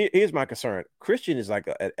 So here's my concern. Christian is like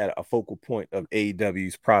at a focal point of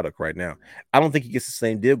AEW's product right now. I don't think he gets the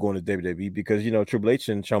same deal going to WWE because Triple H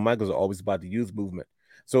and Shawn Michaels are always about the youth movement.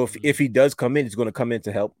 So if he does come in, he's going to come in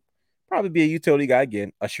to help, probably be a utility guy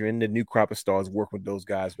again, usher in the new crop of stars, work with those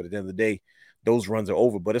guys. But at the end of the day, those runs are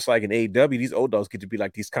over. But it's like in AEW, these old dogs get to be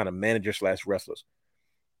like these kind of manager/wrestlers.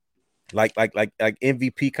 Like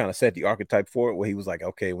MVP kind of set the archetype for it, where he was like,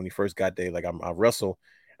 okay, when he first got there, like I wrestle,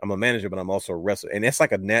 I'm a manager, but I'm also a wrestler, and it's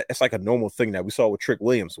like a normal thing that we saw with Trick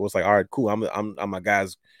Williams. So it's like, all right, cool, I'm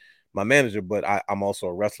my manager, but I'm also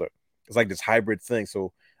a wrestler. It's like this hybrid thing.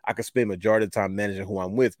 So I could spend majority of the time managing who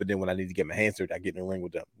I'm with, but then when I need to get my hands dirty, I get in the ring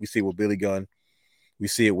with them. We see it with Billy Gunn, we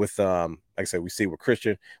see it with like I said, we see it with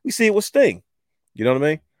Christian, we see it with Sting. You know what I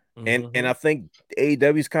mean? Mm-hmm. And I think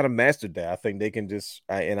AEW's kind of mastered that. I think they can just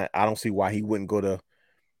I don't see why he wouldn't go to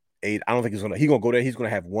I don't think he's gonna go there. He's gonna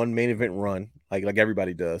have one main event run like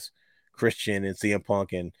everybody does, Christian and CM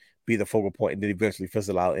Punk, and be the focal point, and then eventually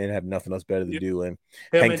fizzle out and have nothing else better to do. And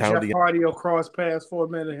him and Jeff Hardy will cross paths for a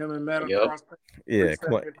minute. Him and Matt cross paths. Yeah,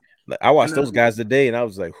 come on. Like, I watched those guys today, and I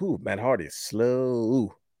was like, "Who? Matt Hardy is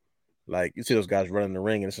slow." Like you see those guys running the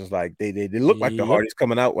ring, and it's just like they look like the Hardys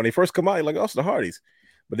coming out when they first come out. You're like, "Oh, it's the Hardys."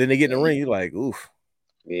 But then they get in the ring, you're like, oof.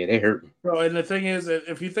 Yeah, they hurt. So, and the thing is,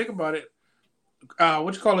 if you think about it,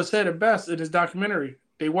 said it best in his documentary.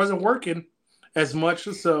 They wasn't working as much,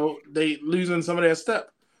 so they losing some of their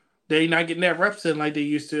step. They not getting that reps in like they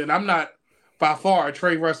used to. And I'm not by far a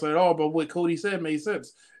trained wrestler at all, but what Cody said made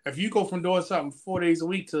sense. If you go from doing something 4 days a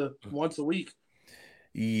week to once a week,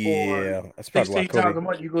 yeah, that's probably 16 times a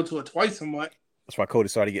month, you go to it twice a month. That's why Cody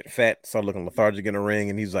started getting fat, started looking lethargic in the ring,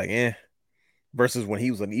 and he's like, eh. Versus when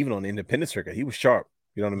he was even on the independent circuit, he was sharp.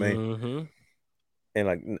 You know what I mean? Mm-hmm. And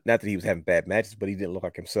like, not that he was having bad matches, but he didn't look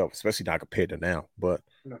like himself, especially not compared to now. But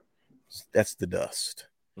that's the dust.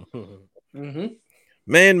 Mm-hmm.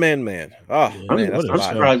 Man. Oh, yeah, man, that's I'm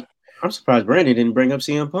surprised. I'm surprised Brandon didn't bring up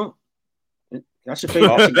CM Punk. I should pay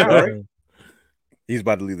off the guy, right? He's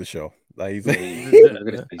about to leave the show. Like he's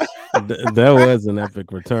that was an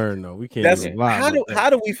epic return, though. We can't. How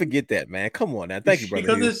do we forget that, man? Come on, now. Thank you,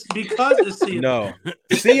 brother. Because it's CM. No,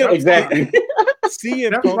 CM exactly.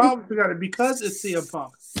 CM Punk. Because it's CM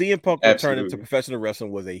Punk. CM Punk returning to professional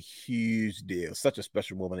wrestling was a huge deal. Such a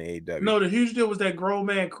special moment in AEW. No, the huge deal was that grown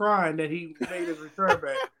man crying that he made his return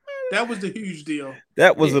back. That was the huge deal.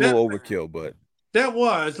 That was a little overkill, but. That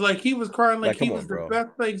was like he was crying like he was the best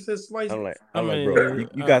thing since sliced. I'm like, bro,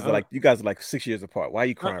 you guys are like 6 years apart. Why are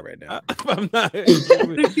you crying right now? I'm not. 6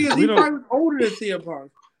 years. He probably was older than CM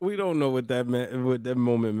Punk. We don't know what that meant. What that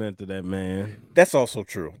moment meant to that man. That's also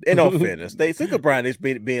true. In all fairness, they think of Brian as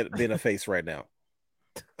being a face right now.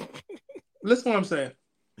 Listen, to what I'm saying.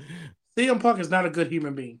 CM Punk is not a good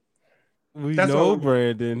human being. That's know,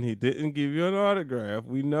 Brandon. He didn't give you an autograph.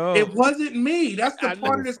 We know. It wasn't me. That's the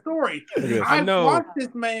part of the story. I watched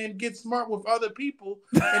this man get smart with other people,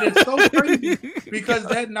 and it's so crazy because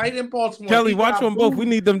that night in Baltimore, Kelly, watch them both. We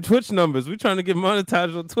need them Twitch numbers. We're trying to get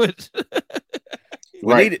monetized on Twitch.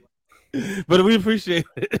 Right. But we appreciate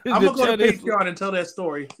it. I'm gonna go to Patreon and tell that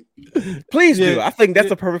story. Please do. I think that's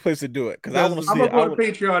the perfect place to do it because I'm gonna go to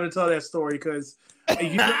Patreon and tell that story because.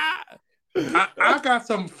 I got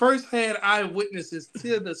some first-hand eyewitnesses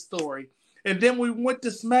to the story, and then we went to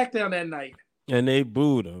SmackDown that night. and they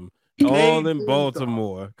booed him They all in booed him.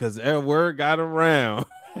 Baltimore because that word got around.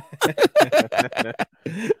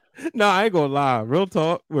 No, I ain't gonna lie. Real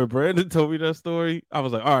talk. When Brandon told me that story, I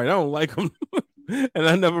was like, all right, I don't like him. And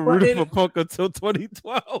I never rooted for Punk until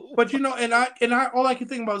 2012. But and I all I can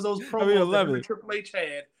think about is those promos that him and Triple H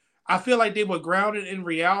had. I feel like they were grounded in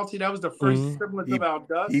reality. That was the first semblance of Al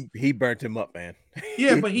Dust. He burnt him up, man.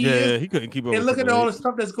 Yeah, but he couldn't keep up. And look at all the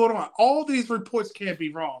stuff that's going on. All these reports can't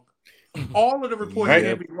be wrong. All of the reports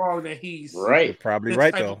can't be wrong that he's right. Probably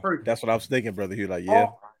right though. That's what I was thinking, brother. You're like, yeah.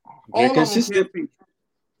 All consistent.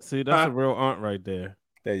 See, that's a real aunt right there.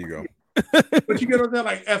 There you go. But you get on there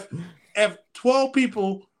like if 12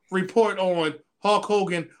 people report on Hulk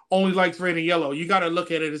Hogan only likes red and yellow, you got to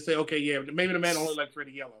look at it and say, okay, yeah, maybe the man only likes red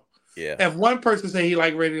and yellow. Yeah. If one person say he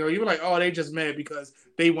liked red and yellow, you're like, oh, they just mad because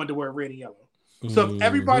they want to wear red and yellow. So if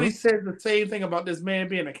everybody says the same thing about this man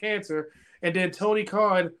being a cancer, and then Tony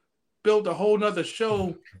Khan built a whole nother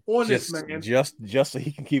show on this man just so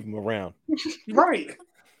he can keep him around, right?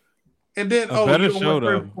 And then you don't want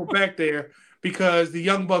to go back there because the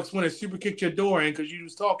Young Bucks went and super kicked your door in because you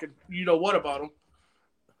was talking, you know what about them?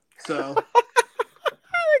 So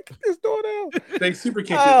kick this door down. They super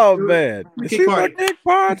kicked. Oh man, super kick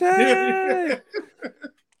party.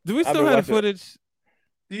 Do we still have the footage?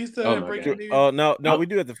 Do you still have breaking news? No, we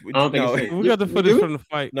do have the. We got the footage from the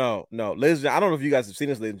fight. No, ladies. I don't know if you guys have seen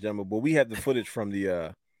this, ladies and gentlemen, but we had the footage from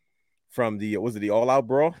the was it the All Out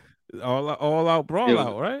Brawl? All Out Brawl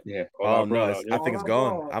out, right? Yeah. I think it's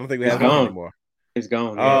gone. I don't think we have it anymore. It's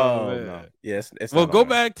gone. Yeah. Oh no. Yes. Well, go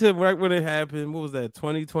back to right when it happened. What was that?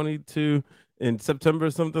 2022 in September,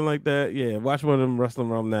 something like that. Yeah. Watch one of them Wrestling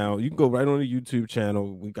Realm Now. You can go right on the YouTube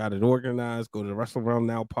channel. We got it organized. Go to the Wrestling Realm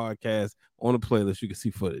Now podcast on the playlist. You can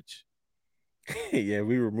see footage. Yeah,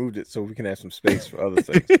 we removed it so we can have some space for other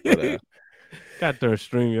things. But, got their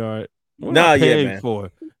StreamYard. Man. For?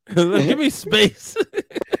 Give me space.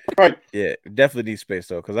 Right. Yeah, definitely need space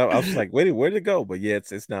though, because I was like, wait, where did it go? But yeah,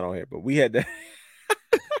 it's not on here. But we had that.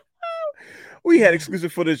 We had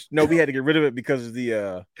exclusive footage. No, we had to get rid of it because of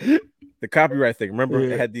the copyright thing. Remember,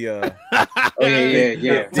 it had the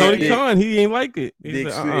Tony Khan, he ain't like it.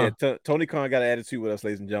 Tony Khan got an attitude with us,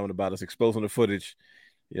 ladies and gentlemen, about us exposing the footage.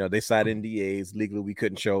 You know, they signed NDAs legally we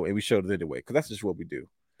couldn't show, and we showed it anyway because that's just what we do.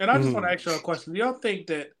 And I just want to ask you a question. Do y'all think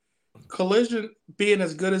that Collision being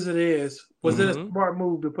as good as it is, was it a smart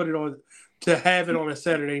move to put it on, to have it on a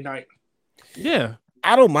Saturday night? Yeah,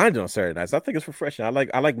 I don't mind it on Saturday nights. I think it's refreshing. I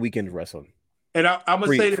like weekend wrestling. And I'm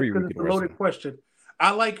gonna say this because it's a loaded question.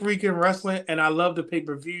 I like weekend wrestling, and I love the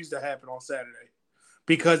pay-per-views that happen on Saturday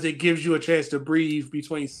because it gives you a chance to breathe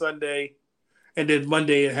between Sunday and then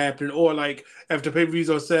Monday it happened, or like if the pay-per-views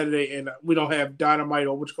on Saturday and we don't have Dynamite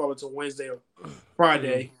or till Wednesday or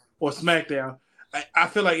Friday or SmackDown. I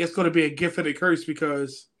feel like it's going to be a gift and a curse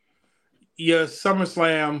because your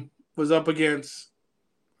SummerSlam was up against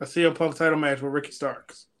a CM Punk title match with Ricky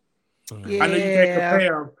Starks. Yeah. I know you can't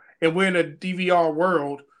compare them, and we're in a DVR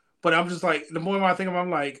world, but I'm just like, the more I think of it,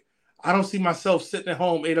 I'm like, I don't see myself sitting at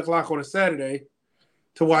home 8 o'clock on a Saturday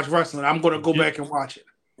to watch wrestling. I'm going to go back and watch it.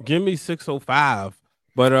 Give me 605.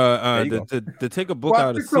 But to take a book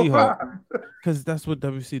out of Seahawk, because that's what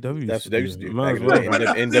WCW. That's what they used to do.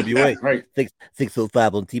 NWA, right?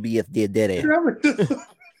 605 on TBS did that.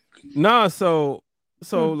 Nah, so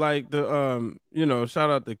like the shout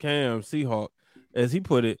out to Cam Seahawk, as he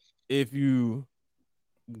put it. If you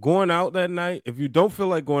going out that night, if you don't feel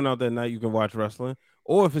like going out that night, you can watch wrestling,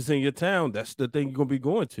 or if it's in your town, that's the thing you're gonna be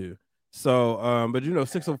going to. So, but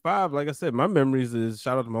 605, like I said, my memories is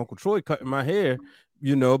shout out to my Uncle Troy cutting my hair.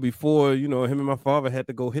 Before, him and my father had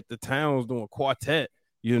to go hit the towns doing quartet,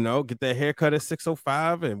 get that haircut at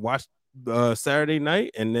 605 and watch Saturday night.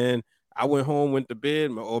 And then I went home, went to bed.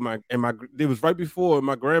 It was right before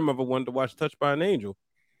my grandmother wanted to watch Touched by an Angel.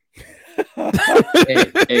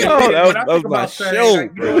 That was my show,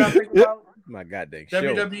 bro. My goddamn show.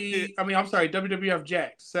 WWF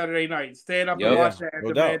Jacked Saturday night. Stand up and watch that.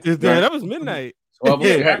 That was midnight.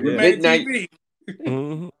 Midnight.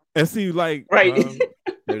 Mm-hmm. And see, like, right.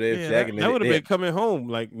 That would have been coming home,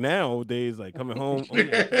 like nowadays, like coming home.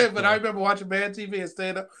 But I remember watching Mad TV and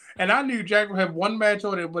stand up, and I knew Jack would have one match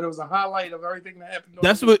on it, but it was a highlight of everything that happened.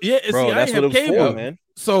 That's what, bro. That's what it was for, man.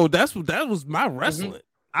 So that was my wrestling.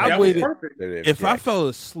 I waited. If I fell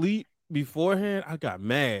asleep beforehand, I got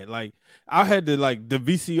mad. Like I had to the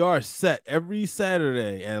VCR set every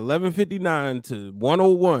Saturday at 11:59 to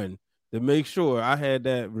 1:01 to make sure I had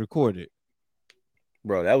that recorded.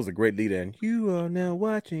 Bro, that was a great lead in. You are now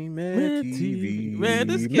watching Mad TV. Man,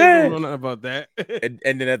 this kid Man. don't know nothing about that.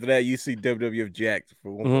 And then after that, you see WWF Jacked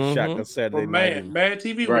for one more shotgun Saturday night. Mad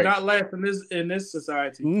TV would not last in this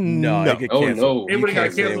society. No, it get canceled. It would have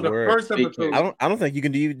got canceled the first episode. I don't think you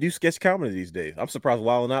can do sketch comedy these days. I'm surprised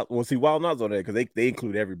Wild Out. Well, see, Wild Out's on there because they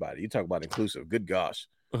include everybody. You talk about inclusive. Good gosh.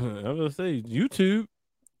 I was gonna say YouTube.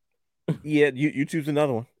 Yeah, YouTube's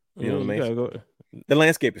another one. You know what I mean? Go. The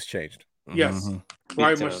landscape has changed. Yes,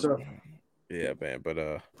 very much so. Yeah, man. But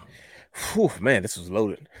man, this was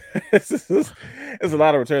loaded. There's a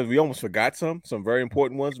lot of returns. We almost forgot some very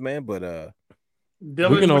important ones, man. But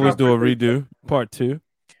we can always do a redo part 2.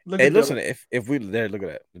 Hey, listen, if we there, look at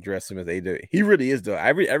that, address him as AW. He really is though.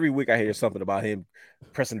 Every week I hear something about him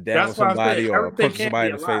pressing down on somebody or punching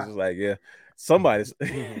somebody in the face. It's like, yeah, somebody's.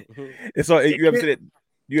 It's all. You ever see that?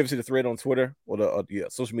 You ever see the thread on Twitter or the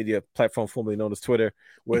social media platform formerly known as Twitter,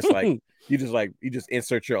 where it's like you just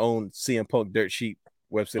insert your own CM Punk dirt sheet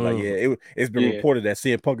website. Like, yeah, it's been reported that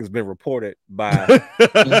CM Punk has been reported by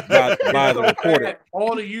the reporter.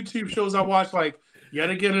 All the YouTube shows I watch, like yet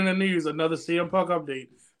again in the news, another CM Punk update.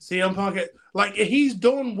 CM Punk, like he's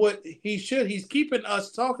doing what he should. He's keeping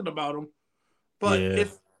us talking about him. But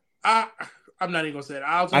if I'm not even gonna say it.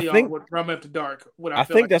 I'll tell y'all what Rum After Dark. What I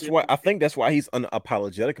think that's why he's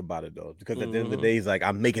unapologetic about it though, because at the end of the day, he's like,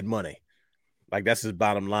 I'm making money. Like that's his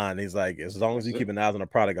bottom line. He's like, as long as you keep an eye on the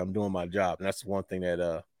product, I'm doing my job, and that's one thing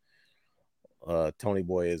that Tony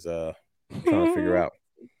Boy is trying to figure out.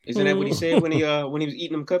 Isn't that what he said when he was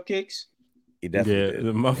eating them cupcakes? He definitely did.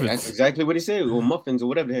 The muffins. That's exactly what he said. Or muffins or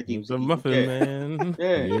whatever the heck he was. The muffin man.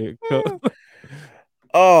 Yeah.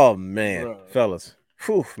 Oh man, fellas.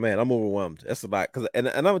 Whew, man, I'm overwhelmed. That's a lot. And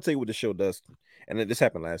I'm gonna tell you what the show does. And this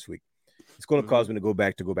happened last week. It's going to cause me to go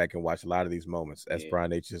back and watch a lot of these moments as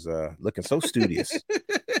Brian H is looking so studious.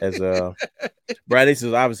 As Brian H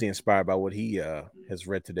is obviously inspired by what he has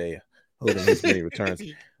read today, holding his many returns.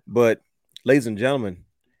 But ladies and gentlemen,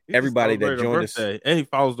 everybody that joined us, and he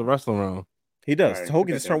follows the wrestling around. He does. Right,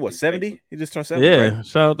 Hogan just turned what, 70? He just turned 70. Yeah, right?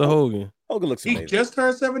 Shout out to Hogan. Hogan looks amazing. He just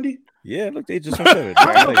turned 70? Yeah, look, they just turned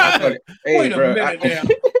 70. Wait a minute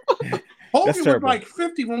now. Hogan was like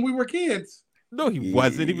 50 when we were kids. No, he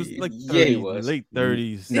wasn't. He was like 30s, he was. Late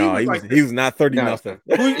 30s. No, he was not 30 nothing.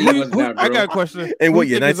 I got a question. And what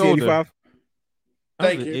year? 1985?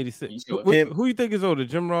 Thank you. 86. Who you think is older,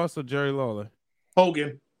 Jim Ross or Jerry Lawler?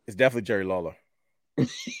 Hogan. It's definitely Jerry Lawler.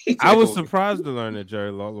 I was surprised to learn that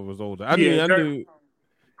Jerry Lawler was older. I knew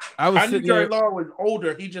Jerry Lawler was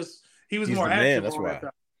older. He was more active. Man, that's why.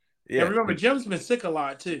 Yeah, remember Jim's been sick a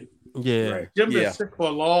lot too. Yeah, right. Jim's been sick for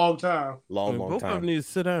a long time. Long both time. of them need to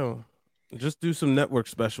sit down. Just do some network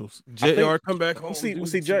specials. JR, come back home.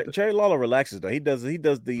 See, Jerry Lawler relaxes though. He does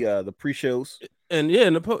the pre-shows. And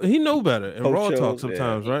he know better. And Raw talk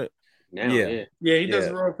sometimes, right? Now, he does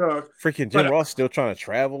Raw talk. Freaking Jim Ross still trying to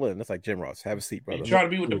travel, and it's like, Jim Ross, have a seat, brother. He's trying to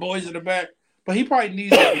be with the boys in the back, but he probably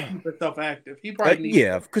needs to keep himself active. He probably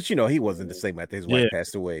needs because he wasn't the same after his wife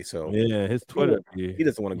passed away. So his Twitter, he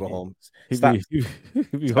doesn't want to go home.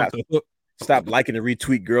 Stop liking and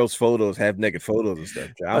retweet girls' photos, have naked photos and stuff.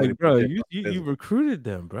 Like, bro, you recruited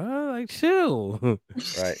them, bro. Like, chill. Right?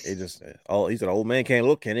 He said, old man can't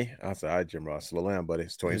look, can he? I said, all right, Jim Ross, slow down, buddy.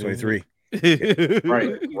 It's 2023.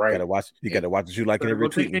 right. You gotta watch what you like and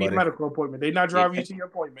retweet. Any medical appointment. They not driving you to your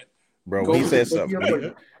appointment. Bro, when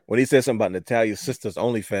he said something about Natalia's sister's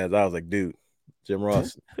OnlyFans, I was like, dude, Jim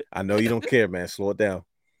Ross, I know you don't care, man. Slow it down.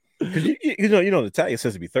 Because you know Natalia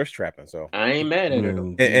says to be thirst trapping, so I ain't mad at her.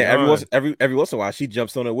 And every once in a while she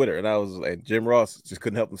jumps on it with her, and I was like, Jim Ross just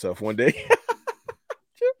couldn't help himself one day.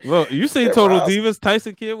 Well, you see Total Divas,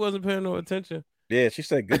 Tyson Kidd wasn't paying no attention. Yeah, she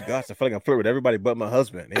said, good gosh, I feel like I'm flirting with everybody but my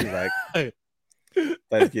husband. And he's like,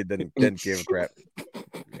 Tyson Kidd doesn't give a crap.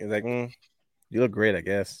 He's like, you look great, I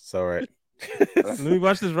guess. It's all right. Let me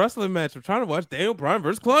watch this wrestling match. I'm trying to watch Daniel Bryan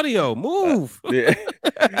versus Claudio. Move. Yeah.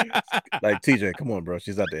 Like, TJ, come on, bro.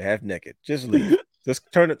 She's out there half naked. Just leave.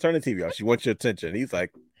 Just turn the TV off. She wants your attention. He's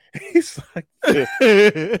like,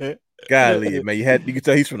 golly, man. You can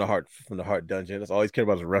tell he's from the heart dungeon. That's all he's cared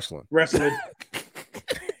about is wrestling.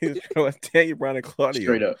 He's trying to Daniel Bryan and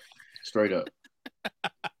Claudio. Straight up.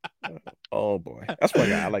 Oh boy, that's my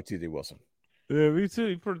guy. I like TJ Wilson. Yeah, me too.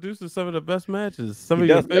 He produces some of the best matches, some of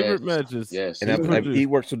your favorite matches. Yes, and he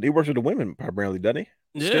works with the women primarily, doesn't he?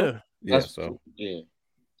 Yeah, yeah.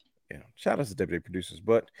 Shout out to deputy producers,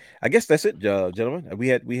 but I guess that's it, gentlemen. We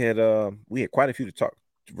had quite a few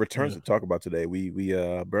returns to talk about today. We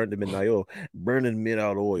burned them in oil, burning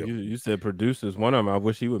mid-out oil. You said producers. One of them, I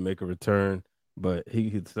wish he would make a return, but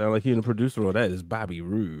he sound like he in the producer role. That is Bobby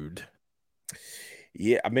Roode.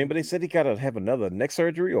 Yeah, I mean, but they said he gotta have another neck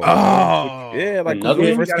surgery or Oh, like Another when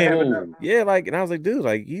he one? first Gotta have came. another. Yeah, like, and I was like, dude,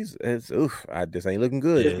 like this ain't looking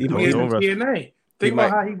good. Yeah, Even He's in don't wrestle. TNA. Think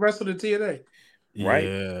about how he wrestled in TNA. right?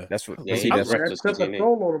 Yeah. That's what. Yeah, But see, he that's was That restless took in a TNA.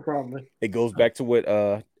 toll on him, probably. it goes back to what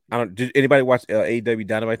I don't. Did anybody watch AEW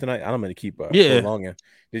Dynamite tonight? I don't mean to keep Yeah. prolonging.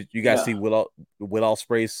 Did you guys see Will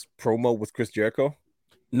Ospreay's promo with Chris Jericho?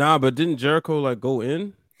 Nah, but didn't Jericho like go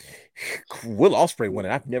in? Will Ospreay won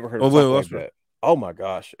it. I've never heard Oh, of Will something like Ospreay. that. Oh my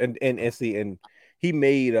gosh! And see, and he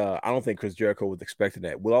made. I don't think Chris Jericho was expecting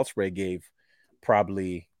that. Will Ospreay gave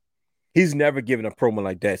probably. He's never given a promo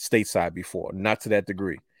like that stateside before, not to that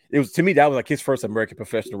degree. It was, to me, that was like his first American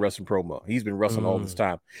professional wrestling promo. He's been wrestling all this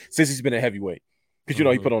time since he's been a heavyweight, because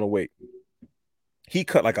he put on a weight. He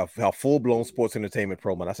cut like a full-blown sports entertainment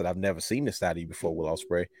promo. And I said, I've never seen this side of you before, Will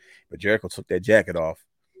Ospreay. But Jericho took that jacket off,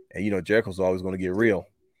 and Jericho's always going to get real.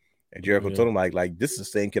 And Jericho told him like this is the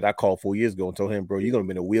same kid I called 4 years ago and told him, bro, you're gonna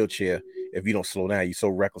be in a wheelchair if you don't slow down. You're so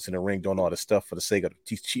reckless in the ring, doing all this stuff for the sake of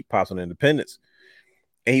these cheap pops on independence.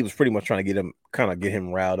 And he was pretty much trying to get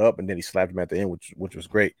him riled up, and then he slapped him at the end, which was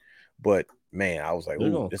great. But man, I was like,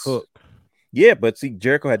 ooh, this. Yeah, but see,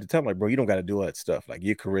 Jericho had to tell him, like, bro, you don't got to do all that stuff. Like,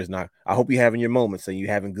 your career's not. I hope you're having your moments and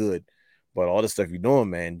you're having good, but all the stuff you're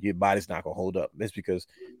doing, man, your body's not gonna hold up. That's because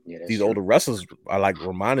these older wrestlers are like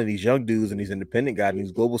reminding these young dudes and these independent guys and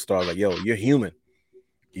these global stars, like, yo, you're human.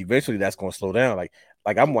 Eventually, that's gonna slow down.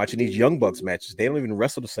 Like I'm watching these Young Bucks matches. They don't even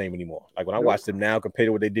wrestle the same anymore. Like when I watch them now compared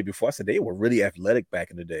to what they did before, I said they were really athletic back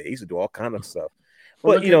in the day. They used to do all kind of stuff.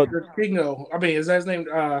 Well, but Vikingo, I mean, is that his name?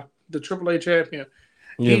 The AAA champion.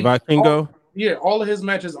 Yeah, Vikingo. All of his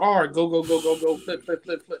matches are go, flip.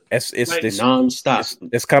 It's like, nonstop.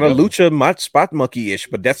 It's kind of lucha spot monkey-ish,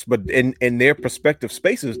 but in their prospective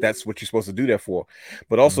spaces, that's what you're supposed to do that for.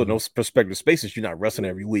 But also in those prospective spaces, you're not wrestling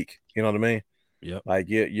every week. You know what I mean? Yeah. Like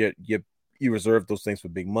you reserve those things for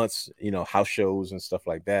big months, house shows and stuff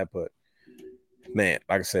like that. But man,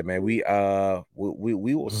 like I said, man, we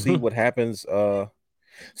will see what happens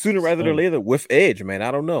sooner rather than later with Edge, man. I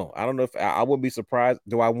don't know if I wouldn't be surprised.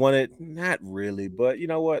 Do I want it? Not really, but you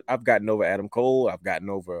know what? I've gotten over Adam Cole. I've gotten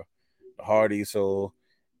over Hardy. So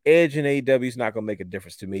Edge and AEW is not gonna make a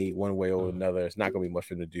difference to me one way or another. It's not gonna be much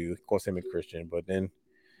for him to do. Of course, him and Christian, but then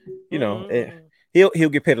he'll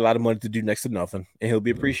get paid a lot of money to do next to nothing, and he'll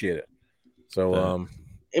be appreciated. So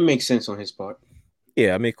it makes sense on his part.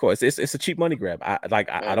 Yeah, I mean, of course, it's a cheap money grab. I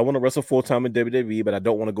don't want to wrestle full time in WWE, but I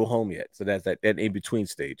don't want to go home yet. So that's that in between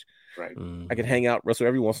stage. Right. I can hang out, wrestle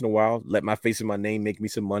every once in a while, let my face and my name make me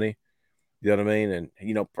some money. You know what I mean?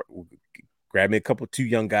 And grab me two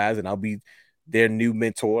young guys, and I'll be their new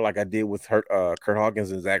mentor, like I did with Kurt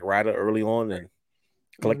Hawkins and Zack Ryder early on, and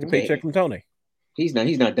collect a paycheck from Tony. He's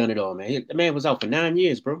not done it all, man. The man was out for 9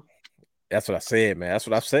 years, bro. That's what I said, man. That's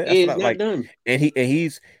what I've said. He's not done. And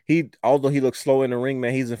he's although he looks slow in the ring,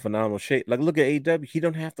 man, he's in phenomenal shape. Like, look at AEW. He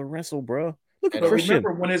don't have to wrestle, bro. Look at Christian.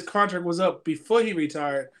 Remember when his contract was up before he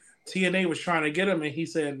retired, TNA was trying to get him, and he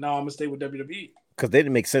said, "No, I'm gonna stay with WWE." Because they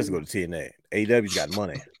didn't make sense to go to TNA. AEW's got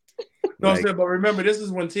money. I'm saying, but remember, this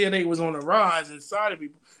is when TNA was on the rise inside of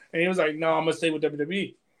people, and he was like, "No, I'm gonna stay with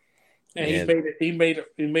WWE," and he made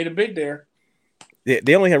it big there.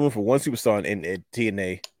 They only had room for one superstar in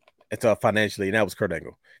TNA. It's financially, and that was Kurt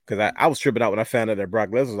Angle. Because I was tripping out when I found out that Brock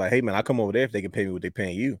Lesnar was like, "Hey man, I'll come over there if they can pay me what they're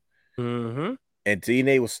paying you." Mm-hmm. And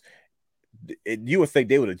TNA was, you would think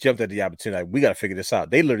they would have jumped at the opportunity. Like, we got to figure this out.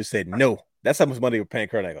 They literally said no. That's how much money they were paying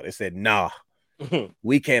Kurt Angle. They said, "Nah,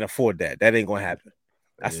 we can't afford that. That ain't gonna happen."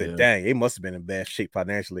 I said, "Dang, it must have been in bad shape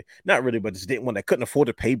financially. Not really, but just didn't want. They couldn't afford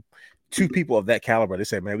to pay two people of that caliber." They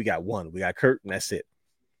said, "Man, we got one. We got Kurt, and that's it.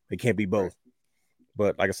 They can't be both."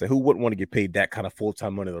 But like I said, who wouldn't want to get paid that kind of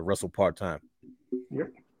full-time money to wrestle part-time? Yep.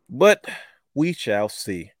 But we shall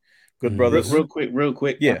see. Good brothers. Real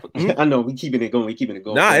quick. Yeah. I know we keeping it going.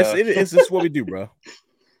 Nah, it's what we do, bro.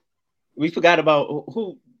 We forgot about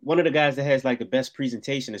who one of the guys that has like the best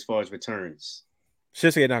presentation as far as returns.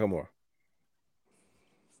 Shinsuke Nakamura.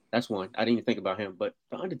 That's one. I didn't even think about him, but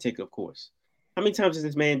The Undertaker, of course. How many times has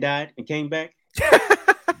this man died and came back?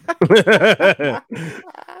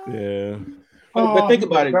 Yeah. But think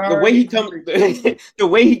about it. The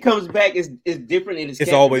way he comes back is different.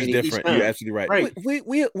 It's always different. You're absolutely right.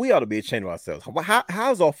 We ought to be ashamed of ourselves.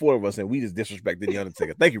 How's all four of us and we just disrespected the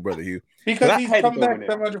Undertaker? Thank you, brother Hugh. Because he's come back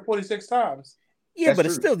 746 times. Yeah, that's but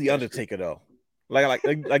it's still the Undertaker though. Like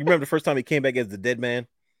remember the first time he came back as the Dead Man?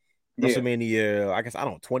 WrestleMania, I guess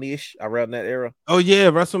 20-ish around that era. Oh yeah,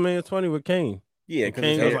 WrestleMania 20 with Kane. Yeah, because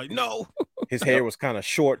Kane was like, no. His hair was kind of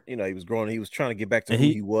short. He was growing. He was trying to get back to who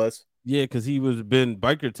he was. Yeah, because he was been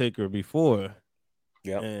Biker Taker before.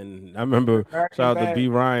 Yeah, and I remember shout out to B.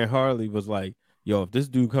 Ryan Harley was like, yo, if this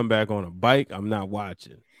dude come back on a bike, I'm not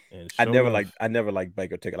watching. And I never liked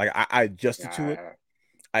Bike Undertaker. Like I adjusted to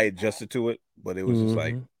it. But it was just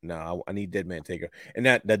like, no, I need Dead Man Taker. And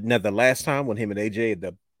that the last time when him and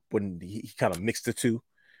AJ, when he kind of mixed the two,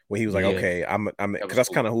 when he was like, okay, I'm because that's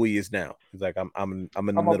kind of who he is now. He's like, I'm in the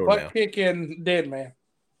middle now. Butt kick and Dead Man.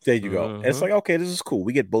 There you go. And it's like, okay, this is cool.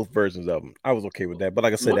 We get both versions of them. I was okay with that. But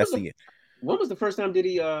like I said, that's the end. When was the first time did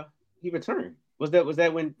he returned? Was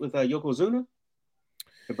that when with Yokozuna?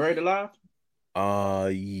 The Buried Alive?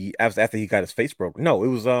 After he got his face broken. No, it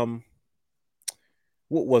was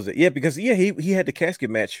what was it? Yeah, because he had the casket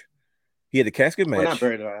match. He had the casket match. Not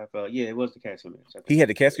Buried Alive. It was the casket match. He had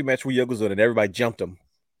the casket match with Yokozuna, and everybody jumped him.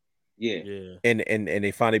 Yeah. And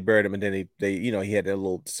they finally buried him, and then they he had that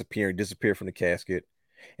little disappear from the casket,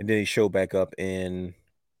 and then he showed back up in.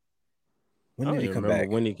 When did he come back?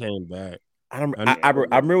 When he came back, I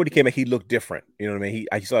remember when he came back. He looked different. You know what I mean?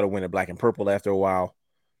 He started winning black and purple after a while.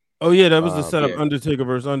 Oh yeah, that was the setup. Undertaker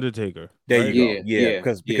versus Undertaker. There you go. Yeah,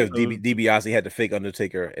 because DiBiase had the fake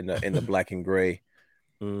Undertaker in the black and gray,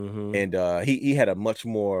 and he had a much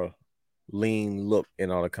more lean look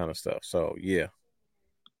and all that kind of stuff. So yeah.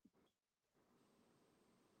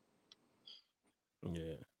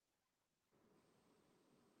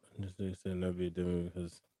 They said that'd be different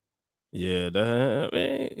because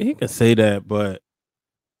he can say that, but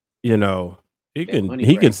you know he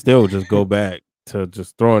can still just go back to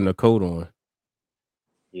just throwing the coat on.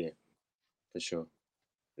 Yeah, for sure.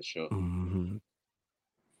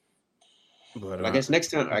 But I guess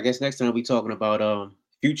next time we talking about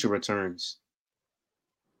future returns.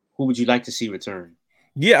 Who would you like to see return?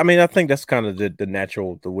 Yeah, I mean, I think that's kind of the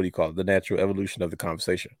natural, what do you call it? The natural evolution of the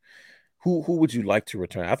conversation. Who would you like to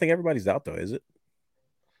return? I think everybody's out there, is it?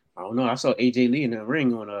 I don't know. I saw AJ Lee in the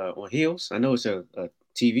ring on Heels. I know it's a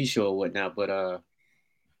TV show or whatnot, but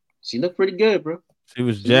she looked pretty good, bro. She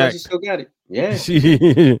was jacked. She still got it. Yeah.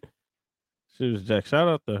 She was jacked. Shout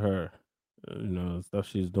out to her. You know, stuff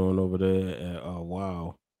she's doing over there at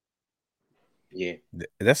Wow. Yeah. Is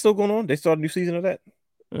that still going on? They started a new season of that?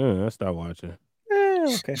 I stopped watching.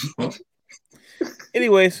 Okay.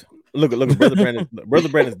 Anyways, look, Brother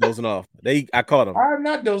Brandon's dozing off. I caught him. I'm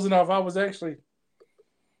not dozing off. I was actually.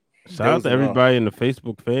 Shout out to everybody in the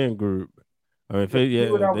Facebook fan group. I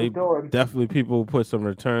mean, definitely people put some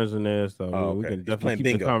returns in there, so we can definitely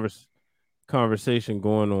keep the conversation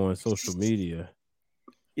going on social media.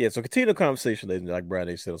 Yeah, so continue the conversation, ladies, like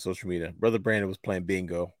Brandon said on social media. Brother Brandon was playing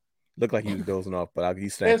bingo. Looked like he was dozing off, but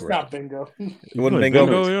he's snapping. It's not bingo. It wasn't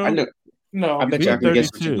bingo? I know. No, I bet y'all can guess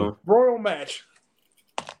what you're doing. Royal match.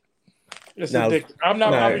 It's addictive.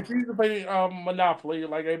 I refuse to play Monopoly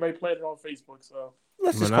like everybody playing it on Facebook. So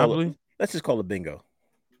let's just call it bingo.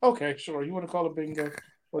 Okay, sure. You want to call it bingo?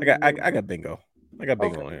 I got bingo. I got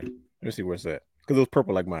bingo on here. Let me see where's that. Because it was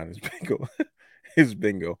purple like mine. It's bingo. It's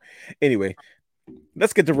bingo. Anyway,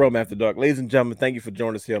 let's get to Rome After Dark. Ladies and gentlemen, thank you for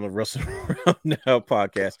joining us here on the Wrestling Around Now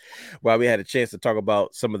podcast, where we had a chance to talk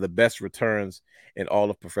about some of the best returns in all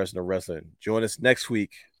of professional wrestling. Join us next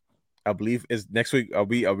week. I believe is next week. Are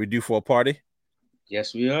we due for a party?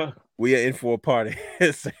 Yes, we are. We are in for a party.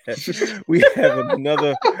 We have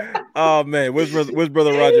another. Oh man, where's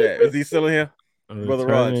Brother Roger at? Is he still in here? Brother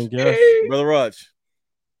Raj. Brother Raj.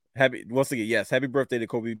 Happy birthday to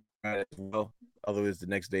Kobe as well. Although it's the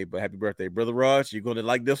next day, but happy birthday, Brother Raj. You're gonna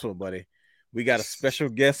like this one, buddy. We got a special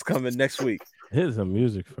guest coming next week. Here's some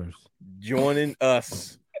music first. Joining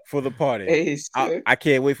us for the party. Hey, I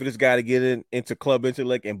can't wait for this guy to get into Club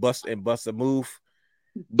Intellect and bust a move.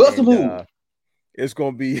 Bust a move. It's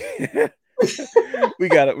gonna be we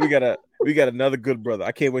got another good brother.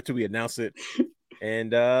 I can't wait till we announce it.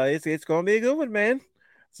 And it's gonna be a good one, man.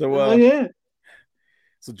 So yeah.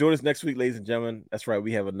 So join us next week, ladies and gentlemen. That's right,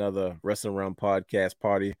 we have another Wrestling Around podcast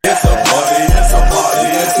party. It's a party, it's a party,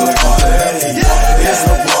 it's a party. It's a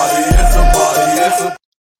party, it's a party, it's a.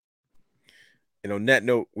 And on that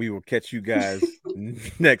note, we will catch you guys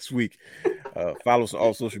next week. Follow us on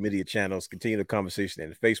all social media channels. Continue the conversation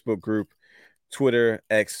in the Facebook group, Twitter,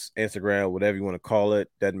 X, Instagram, whatever you want to call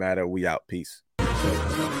it. Doesn't matter. We out. Peace.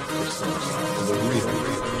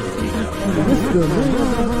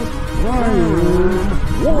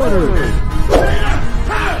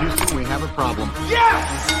 Houston, we have a problem.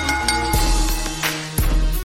 Yes!